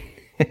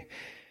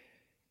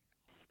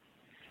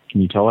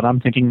 can you tell what I'm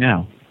thinking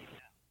now?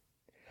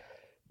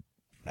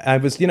 I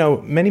was,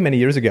 many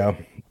years ago.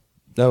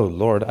 Oh,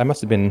 Lord, I must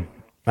have been,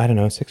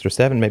 6 or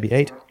 7, maybe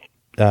 8.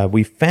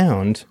 We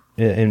found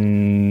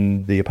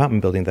in the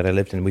apartment building that I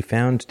lived in, we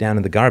found down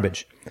in the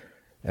garbage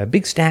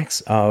big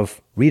stacks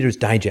of Reader's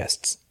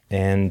Digests.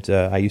 And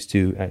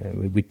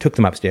we took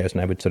them upstairs,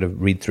 and I would sort of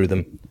read through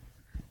them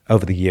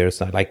over the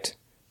years. I liked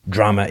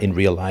drama in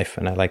real life,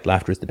 and I liked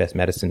Laughter is the Best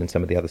Medicine and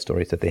some of the other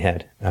stories that they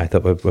had. I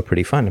thought were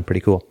pretty fun and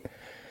pretty cool.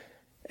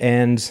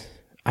 And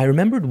I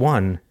remembered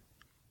one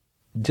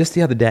just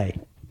the other day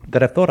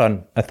that I've thought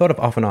of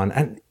off and on.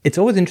 And it's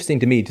always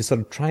interesting to me to sort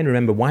of try and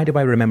remember, why do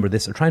I remember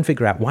this? Or try and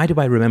figure out, why do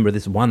I remember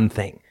this one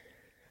thing?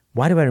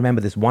 Why do I remember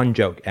this one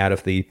joke out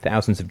of the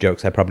thousands of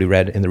jokes I probably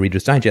read in the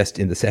Reader's Digest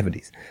in the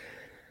 70s?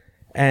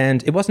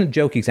 And it wasn't a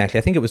joke exactly.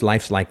 I think it was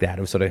Life's Like That.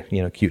 It was sort of,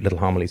 cute little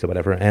homilies or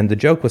whatever. And the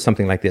joke was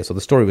something like this, or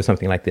the story was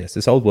something like this.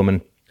 This old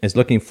woman is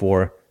looking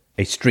for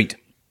a street.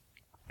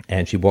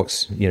 And she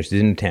walks, she's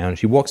in town.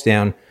 She walks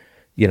down,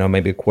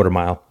 maybe a quarter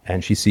mile,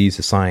 and she sees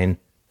a sign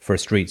for a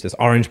street. It says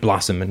Orange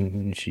Blossom,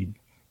 and she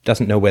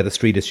doesn't know where the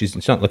street is.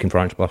 She's not looking for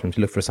Orange Blossom.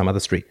 She looked for some other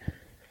street.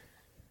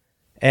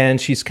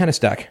 And she's kind of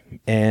stuck.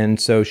 And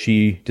so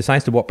she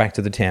decides to walk back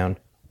to the town,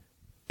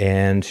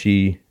 and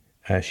she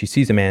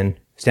sees a man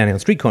standing on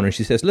the street corner, and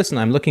she says, "Listen,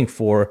 I'm looking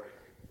for,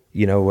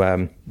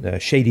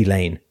 Shady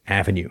Lane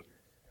Avenue."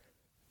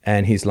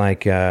 And he's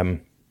like,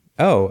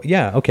 "Oh,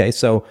 yeah, okay.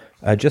 So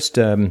just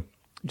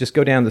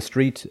go down the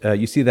street.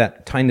 You see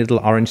that tiny little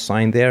orange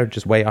sign there,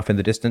 just way off in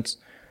the distance?"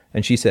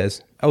 And she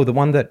says, "Oh, the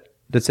one that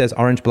says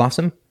Orange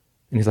Blossom?"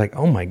 And he's like,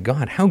 "Oh my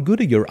God, how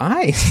good are your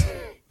eyes?"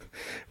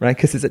 Right?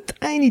 Because it's a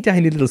tiny,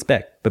 tiny little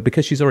speck. But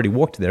because she's already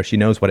walked there, she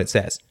knows what it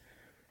says.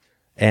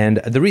 And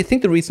I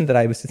think the reason that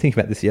I was thinking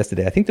about this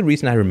yesterday, I think the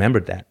reason I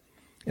remembered that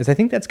is I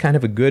think that's kind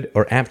of a good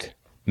or apt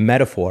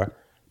metaphor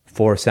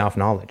for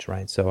self-knowledge,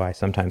 right? So I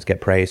sometimes get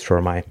praised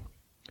for my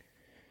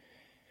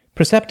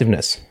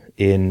perceptiveness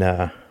in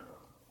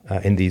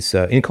these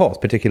calls,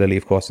 particularly,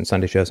 of course, in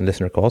Sunday shows and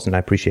listener calls, and I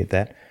appreciate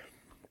that.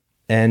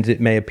 And it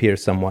may appear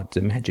somewhat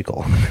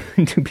magical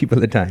to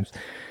people at times.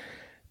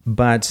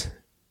 But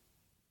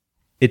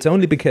it's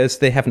only because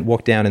they haven't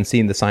walked down and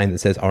seen the sign that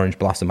says Orange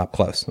Blossom up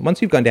close.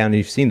 Once you've gone down and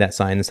you've seen that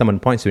sign and someone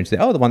points to it and say,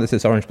 "Oh, the one that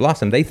says Orange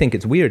Blossom," they think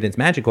it's weird and it's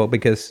magical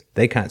because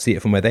they can't see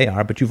it from where they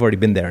are, but you've already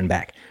been there and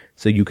back.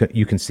 So you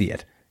can see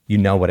it. You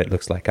know what it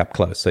looks like up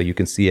close, so you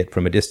can see it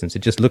from a distance.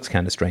 It just looks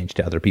kind of strange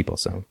to other people.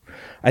 So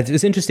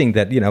it's interesting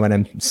that, when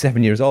I'm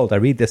 7 years old, I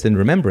read this and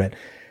remember it.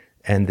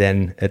 And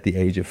then at the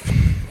age of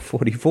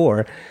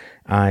 44,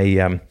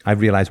 I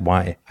realized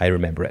why I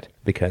remember it,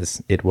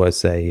 because it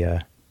was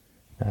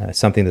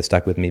something that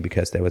stuck with me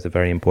because there was a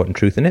very important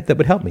truth in it that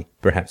would help me,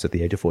 perhaps at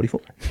the age of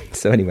 44.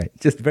 So anyway,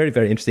 just very,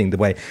 very interesting the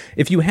way,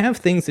 if you have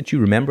things that you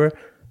remember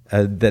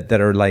that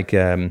are like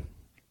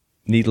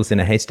needles in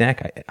a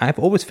haystack, I've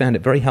always found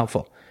it very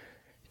helpful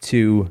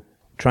to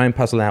try and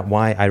puzzle out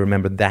why I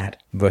remember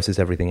that versus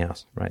everything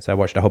else, right? So I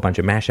watched a whole bunch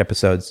of MASH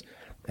episodes,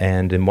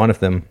 and in one of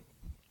them,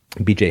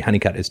 BJ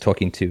Honeycutt is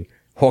talking to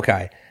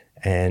Hawkeye,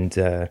 and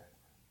they're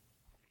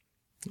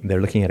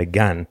looking at a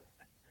gun,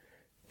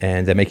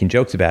 and they're making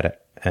jokes about it.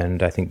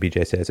 And I think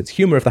BJ says it's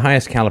humor of the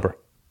highest caliber.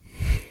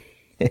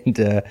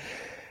 And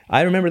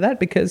I remember that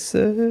because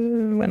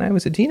when I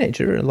was a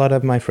teenager, a lot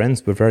of my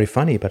friends were very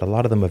funny, but a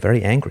lot of them were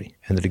very angry.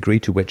 And the degree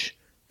to which,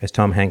 as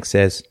Tom Hanks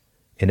says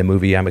in a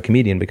movie, I'm a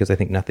comedian because I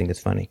think nothing is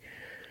funny.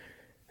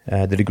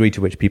 The degree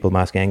to which people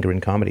mask anger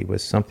in comedy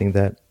was something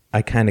that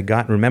I kind of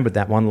got and remembered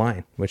that one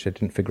line, which I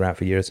didn't figure out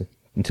for years,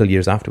 until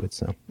years afterwards.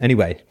 So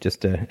anyway,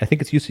 just I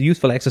think it's a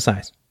useful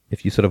exercise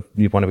if you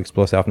want to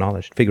explore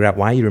self-knowledge. Figure out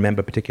why you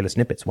remember particular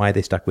snippets, why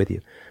they stuck with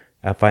you.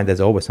 I find there's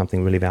always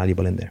something really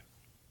valuable in there.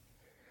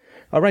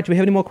 All right, do we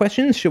have any more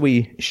questions? Shall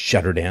we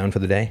shut her down for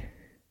the day?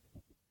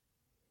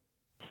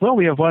 Well,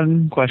 we have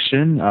one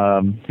question.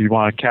 Do you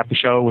want to cap the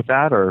show with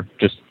that, or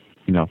just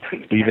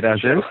leave it as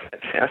is?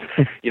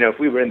 If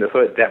we were in the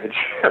hood, that would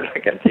sound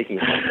like I'm taking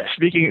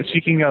it.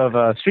 Speaking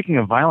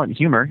of violent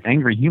humor,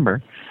 angry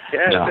humor.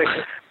 Yeah,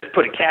 let's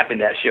put a cap in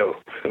that show.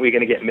 We're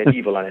going to get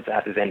medieval on its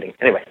ending.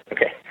 Anyway,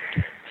 okay.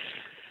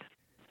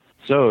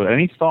 So,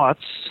 any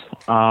thoughts?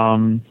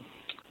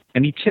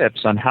 Any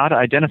tips on how to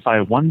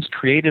identify one's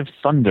creative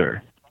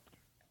thunder?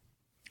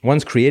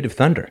 One's creative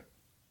thunder.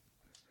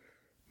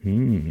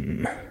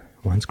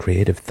 One's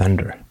creative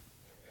thunder.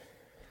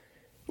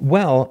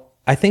 Well,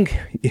 I think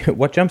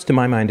what jumps to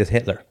my mind is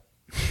Hitler.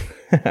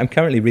 I'm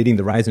currently reading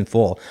The Rise and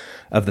Fall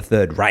of the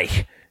Third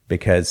Reich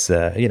because,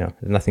 there's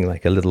nothing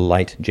like a little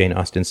light Jane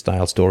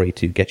Austen-style story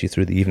to get you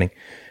through the evening.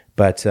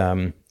 But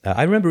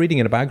I remember reading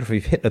in a biography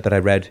of Hitler that I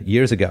read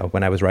years ago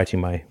when I was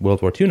writing my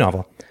World War II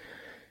novel,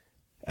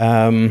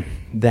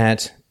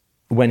 that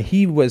when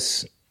he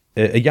was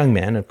a young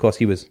man, of course,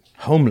 he was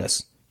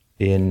homeless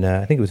in,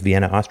 I think it was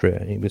Vienna,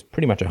 Austria. He was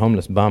pretty much a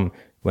homeless bum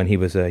when he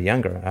was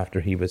younger, after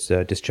he was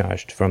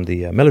discharged from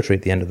the military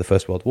at the end of the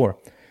First World War.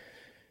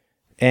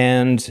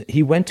 And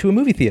he went to a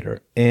movie theater,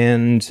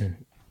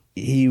 and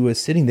he was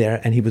sitting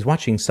there, and he was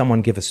watching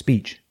someone give a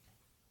speech.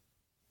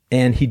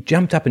 And he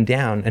jumped up and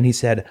down, and he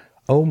said,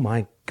 "Oh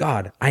my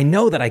God, I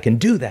know that I can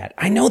do that.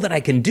 I know that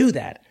I can do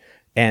that."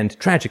 And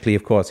tragically,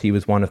 of course, he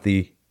was one of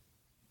the,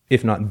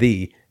 if not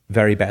the,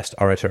 very best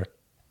orator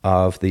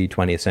of the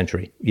 20th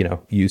century,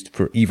 used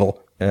for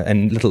evil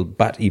and little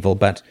but evil,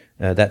 but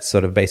that's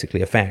sort of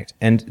basically a fact.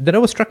 And that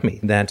always struck me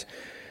that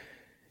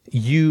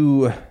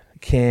you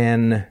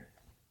can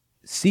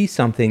see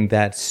something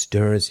that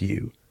stirs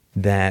you,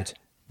 that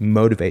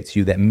motivates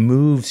you, that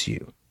moves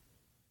you.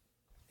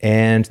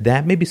 And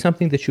that may be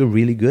something that you're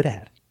really good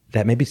at.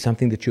 That may be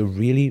something that you're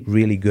really,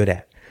 really good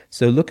at.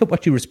 So look at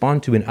what you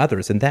respond to in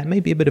others, and that may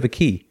be a bit of a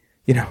key.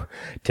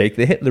 Take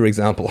the Hitler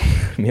example.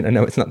 I mean, I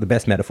know it's not the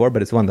best metaphor,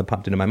 but it's one that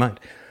popped into my mind.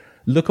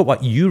 Look at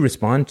what you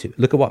respond to.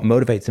 Look at what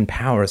motivates and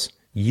powers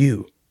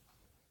you.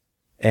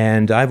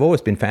 And I've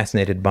always been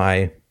fascinated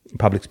by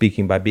public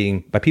speaking, by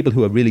people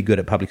who are really good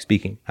at public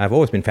speaking. I've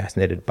always been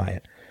fascinated by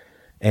it.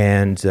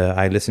 And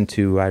I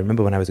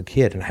remember when I was a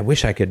kid, and I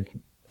wish I could,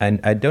 and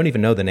I don't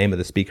even know the name of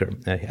the speaker.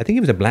 I think he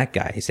was a black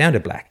guy. He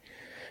sounded black.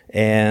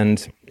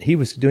 And he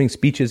was doing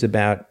speeches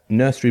about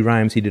nursery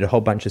rhymes. He did a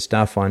whole bunch of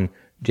stuff on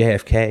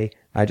JFK.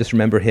 I just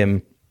remember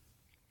him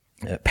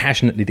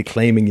passionately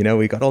declaiming,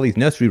 we got all these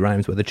nursery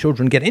rhymes where the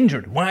children get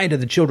injured. Why do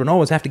the children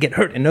always have to get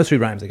hurt in nursery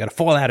rhymes? They got to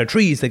fall out of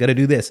trees. They got to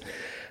do this.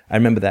 I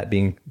remember that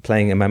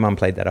playing, and my mom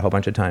played that a whole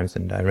bunch of times.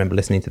 And I remember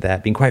listening to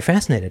that, being quite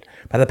fascinated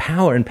by the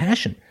power and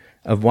passion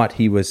of what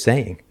he was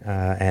saying.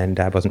 And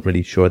I wasn't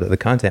really sure that the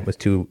content was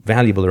too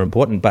valuable or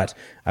important, but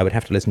I would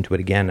have to listen to it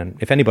again. And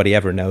if anybody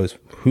ever knows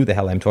who the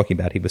hell I'm talking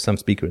about, he was some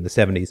speaker in the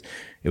 70s.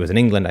 It was in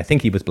England. I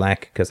think he was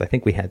black because I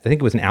think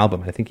it was an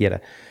album. I think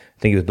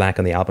he was black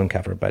on the album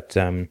cover. But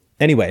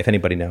anyway, if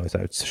anybody knows,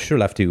 I would sure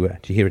love to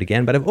hear it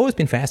again. But I've always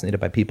been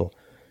fascinated by people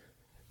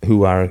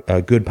who are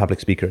good public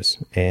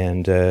speakers.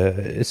 And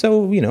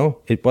so,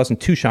 it wasn't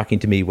too shocking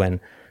to me when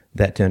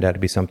that turned out to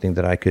be something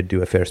that I could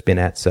do a fair spin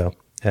at. So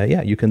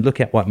you can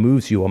look at what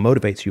moves you or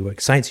motivates you or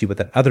excites you, what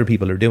that other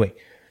people are doing.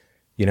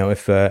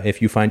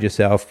 If you find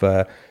yourself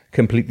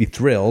completely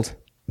thrilled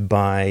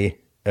by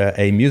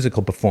a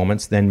musical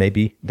performance, then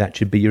maybe that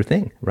should be your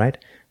thing, right?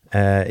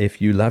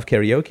 If you love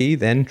karaoke,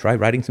 then try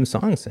writing some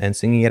songs and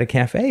singing at a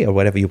cafe or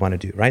whatever you want to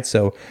do, right?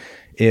 So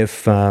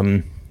if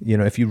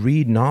you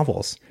read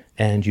novels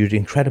and you're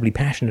incredibly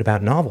passionate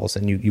about novels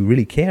and you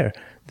really care,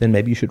 then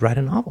maybe you should write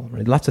a novel,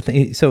 right? Lots of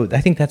things. So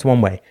I think that's one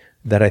way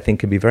that I think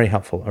can be very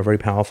helpful or very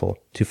powerful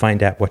to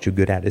find out what you're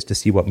good at, is to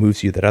see what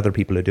moves you that other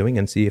people are doing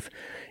and see if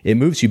it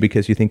moves you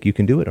because you think you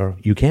can do it or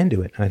you can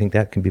do it. I think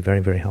that can be very,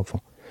 very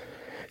helpful.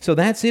 So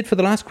that's it for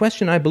the last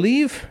question, I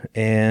believe.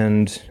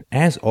 And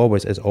as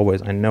always,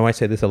 I know I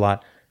say this a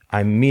lot.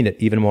 I mean it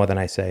even more than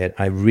I say it.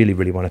 I really,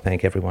 really want to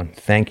thank everyone.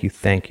 Thank you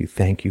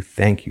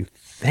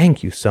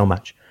so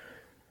much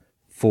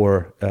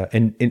for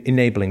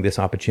enabling this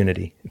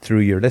opportunity through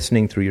your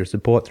listening, through your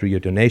support, through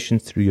your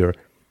donations, through your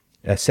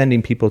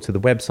sending people to the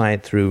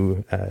website,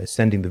 through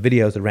sending the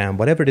videos around,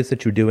 whatever it is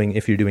that you're doing,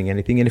 if you're doing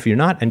anything. And if you're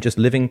not, and just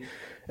living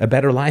a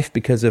better life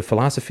because of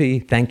philosophy,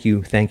 thank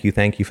you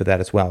for that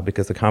as well,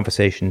 because the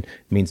conversation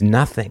means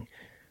nothing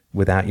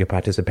without your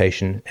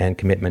participation and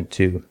commitment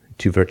to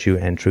to virtue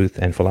and truth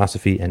and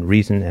philosophy and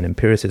reason and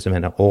empiricism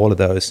and all of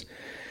those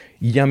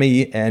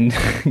yummy and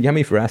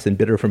yummy for us and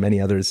bitter for many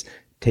others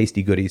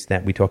tasty goodies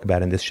that we talk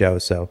about in this show.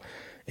 So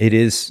it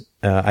is,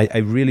 I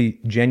really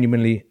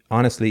genuinely,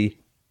 honestly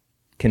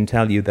can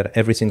tell you that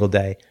every single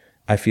day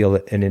I feel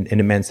an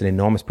immense and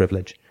enormous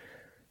privilege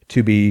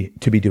to be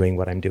doing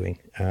what I'm doing.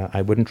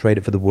 I wouldn't trade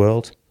it for the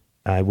world.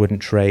 I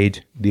wouldn't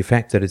trade the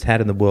effect that it's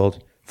had in the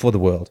world for the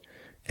world.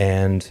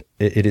 And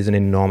it is an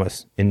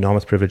enormous,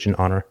 enormous privilege and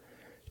honor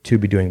to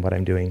be doing what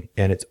I'm doing.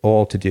 And it's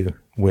all to do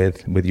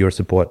with your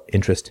support,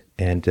 interest,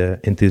 and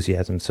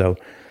enthusiasm. So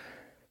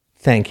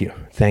thank you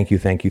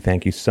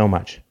so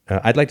much.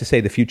 I'd like to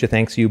say the future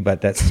thanks you,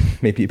 but that's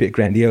maybe a bit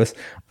grandiose.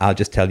 I'll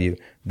just tell you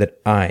that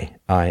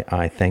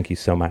I thank you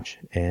so much.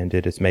 And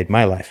it has made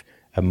my life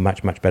a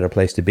much, much better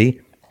place to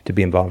be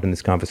involved in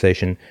this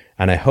conversation.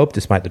 And I hope,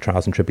 despite the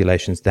trials and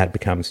tribulations, that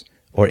becomes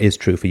or is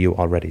true for you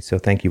already. So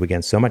thank you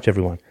again so much,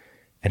 everyone,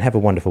 and have a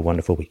wonderful,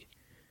 wonderful week.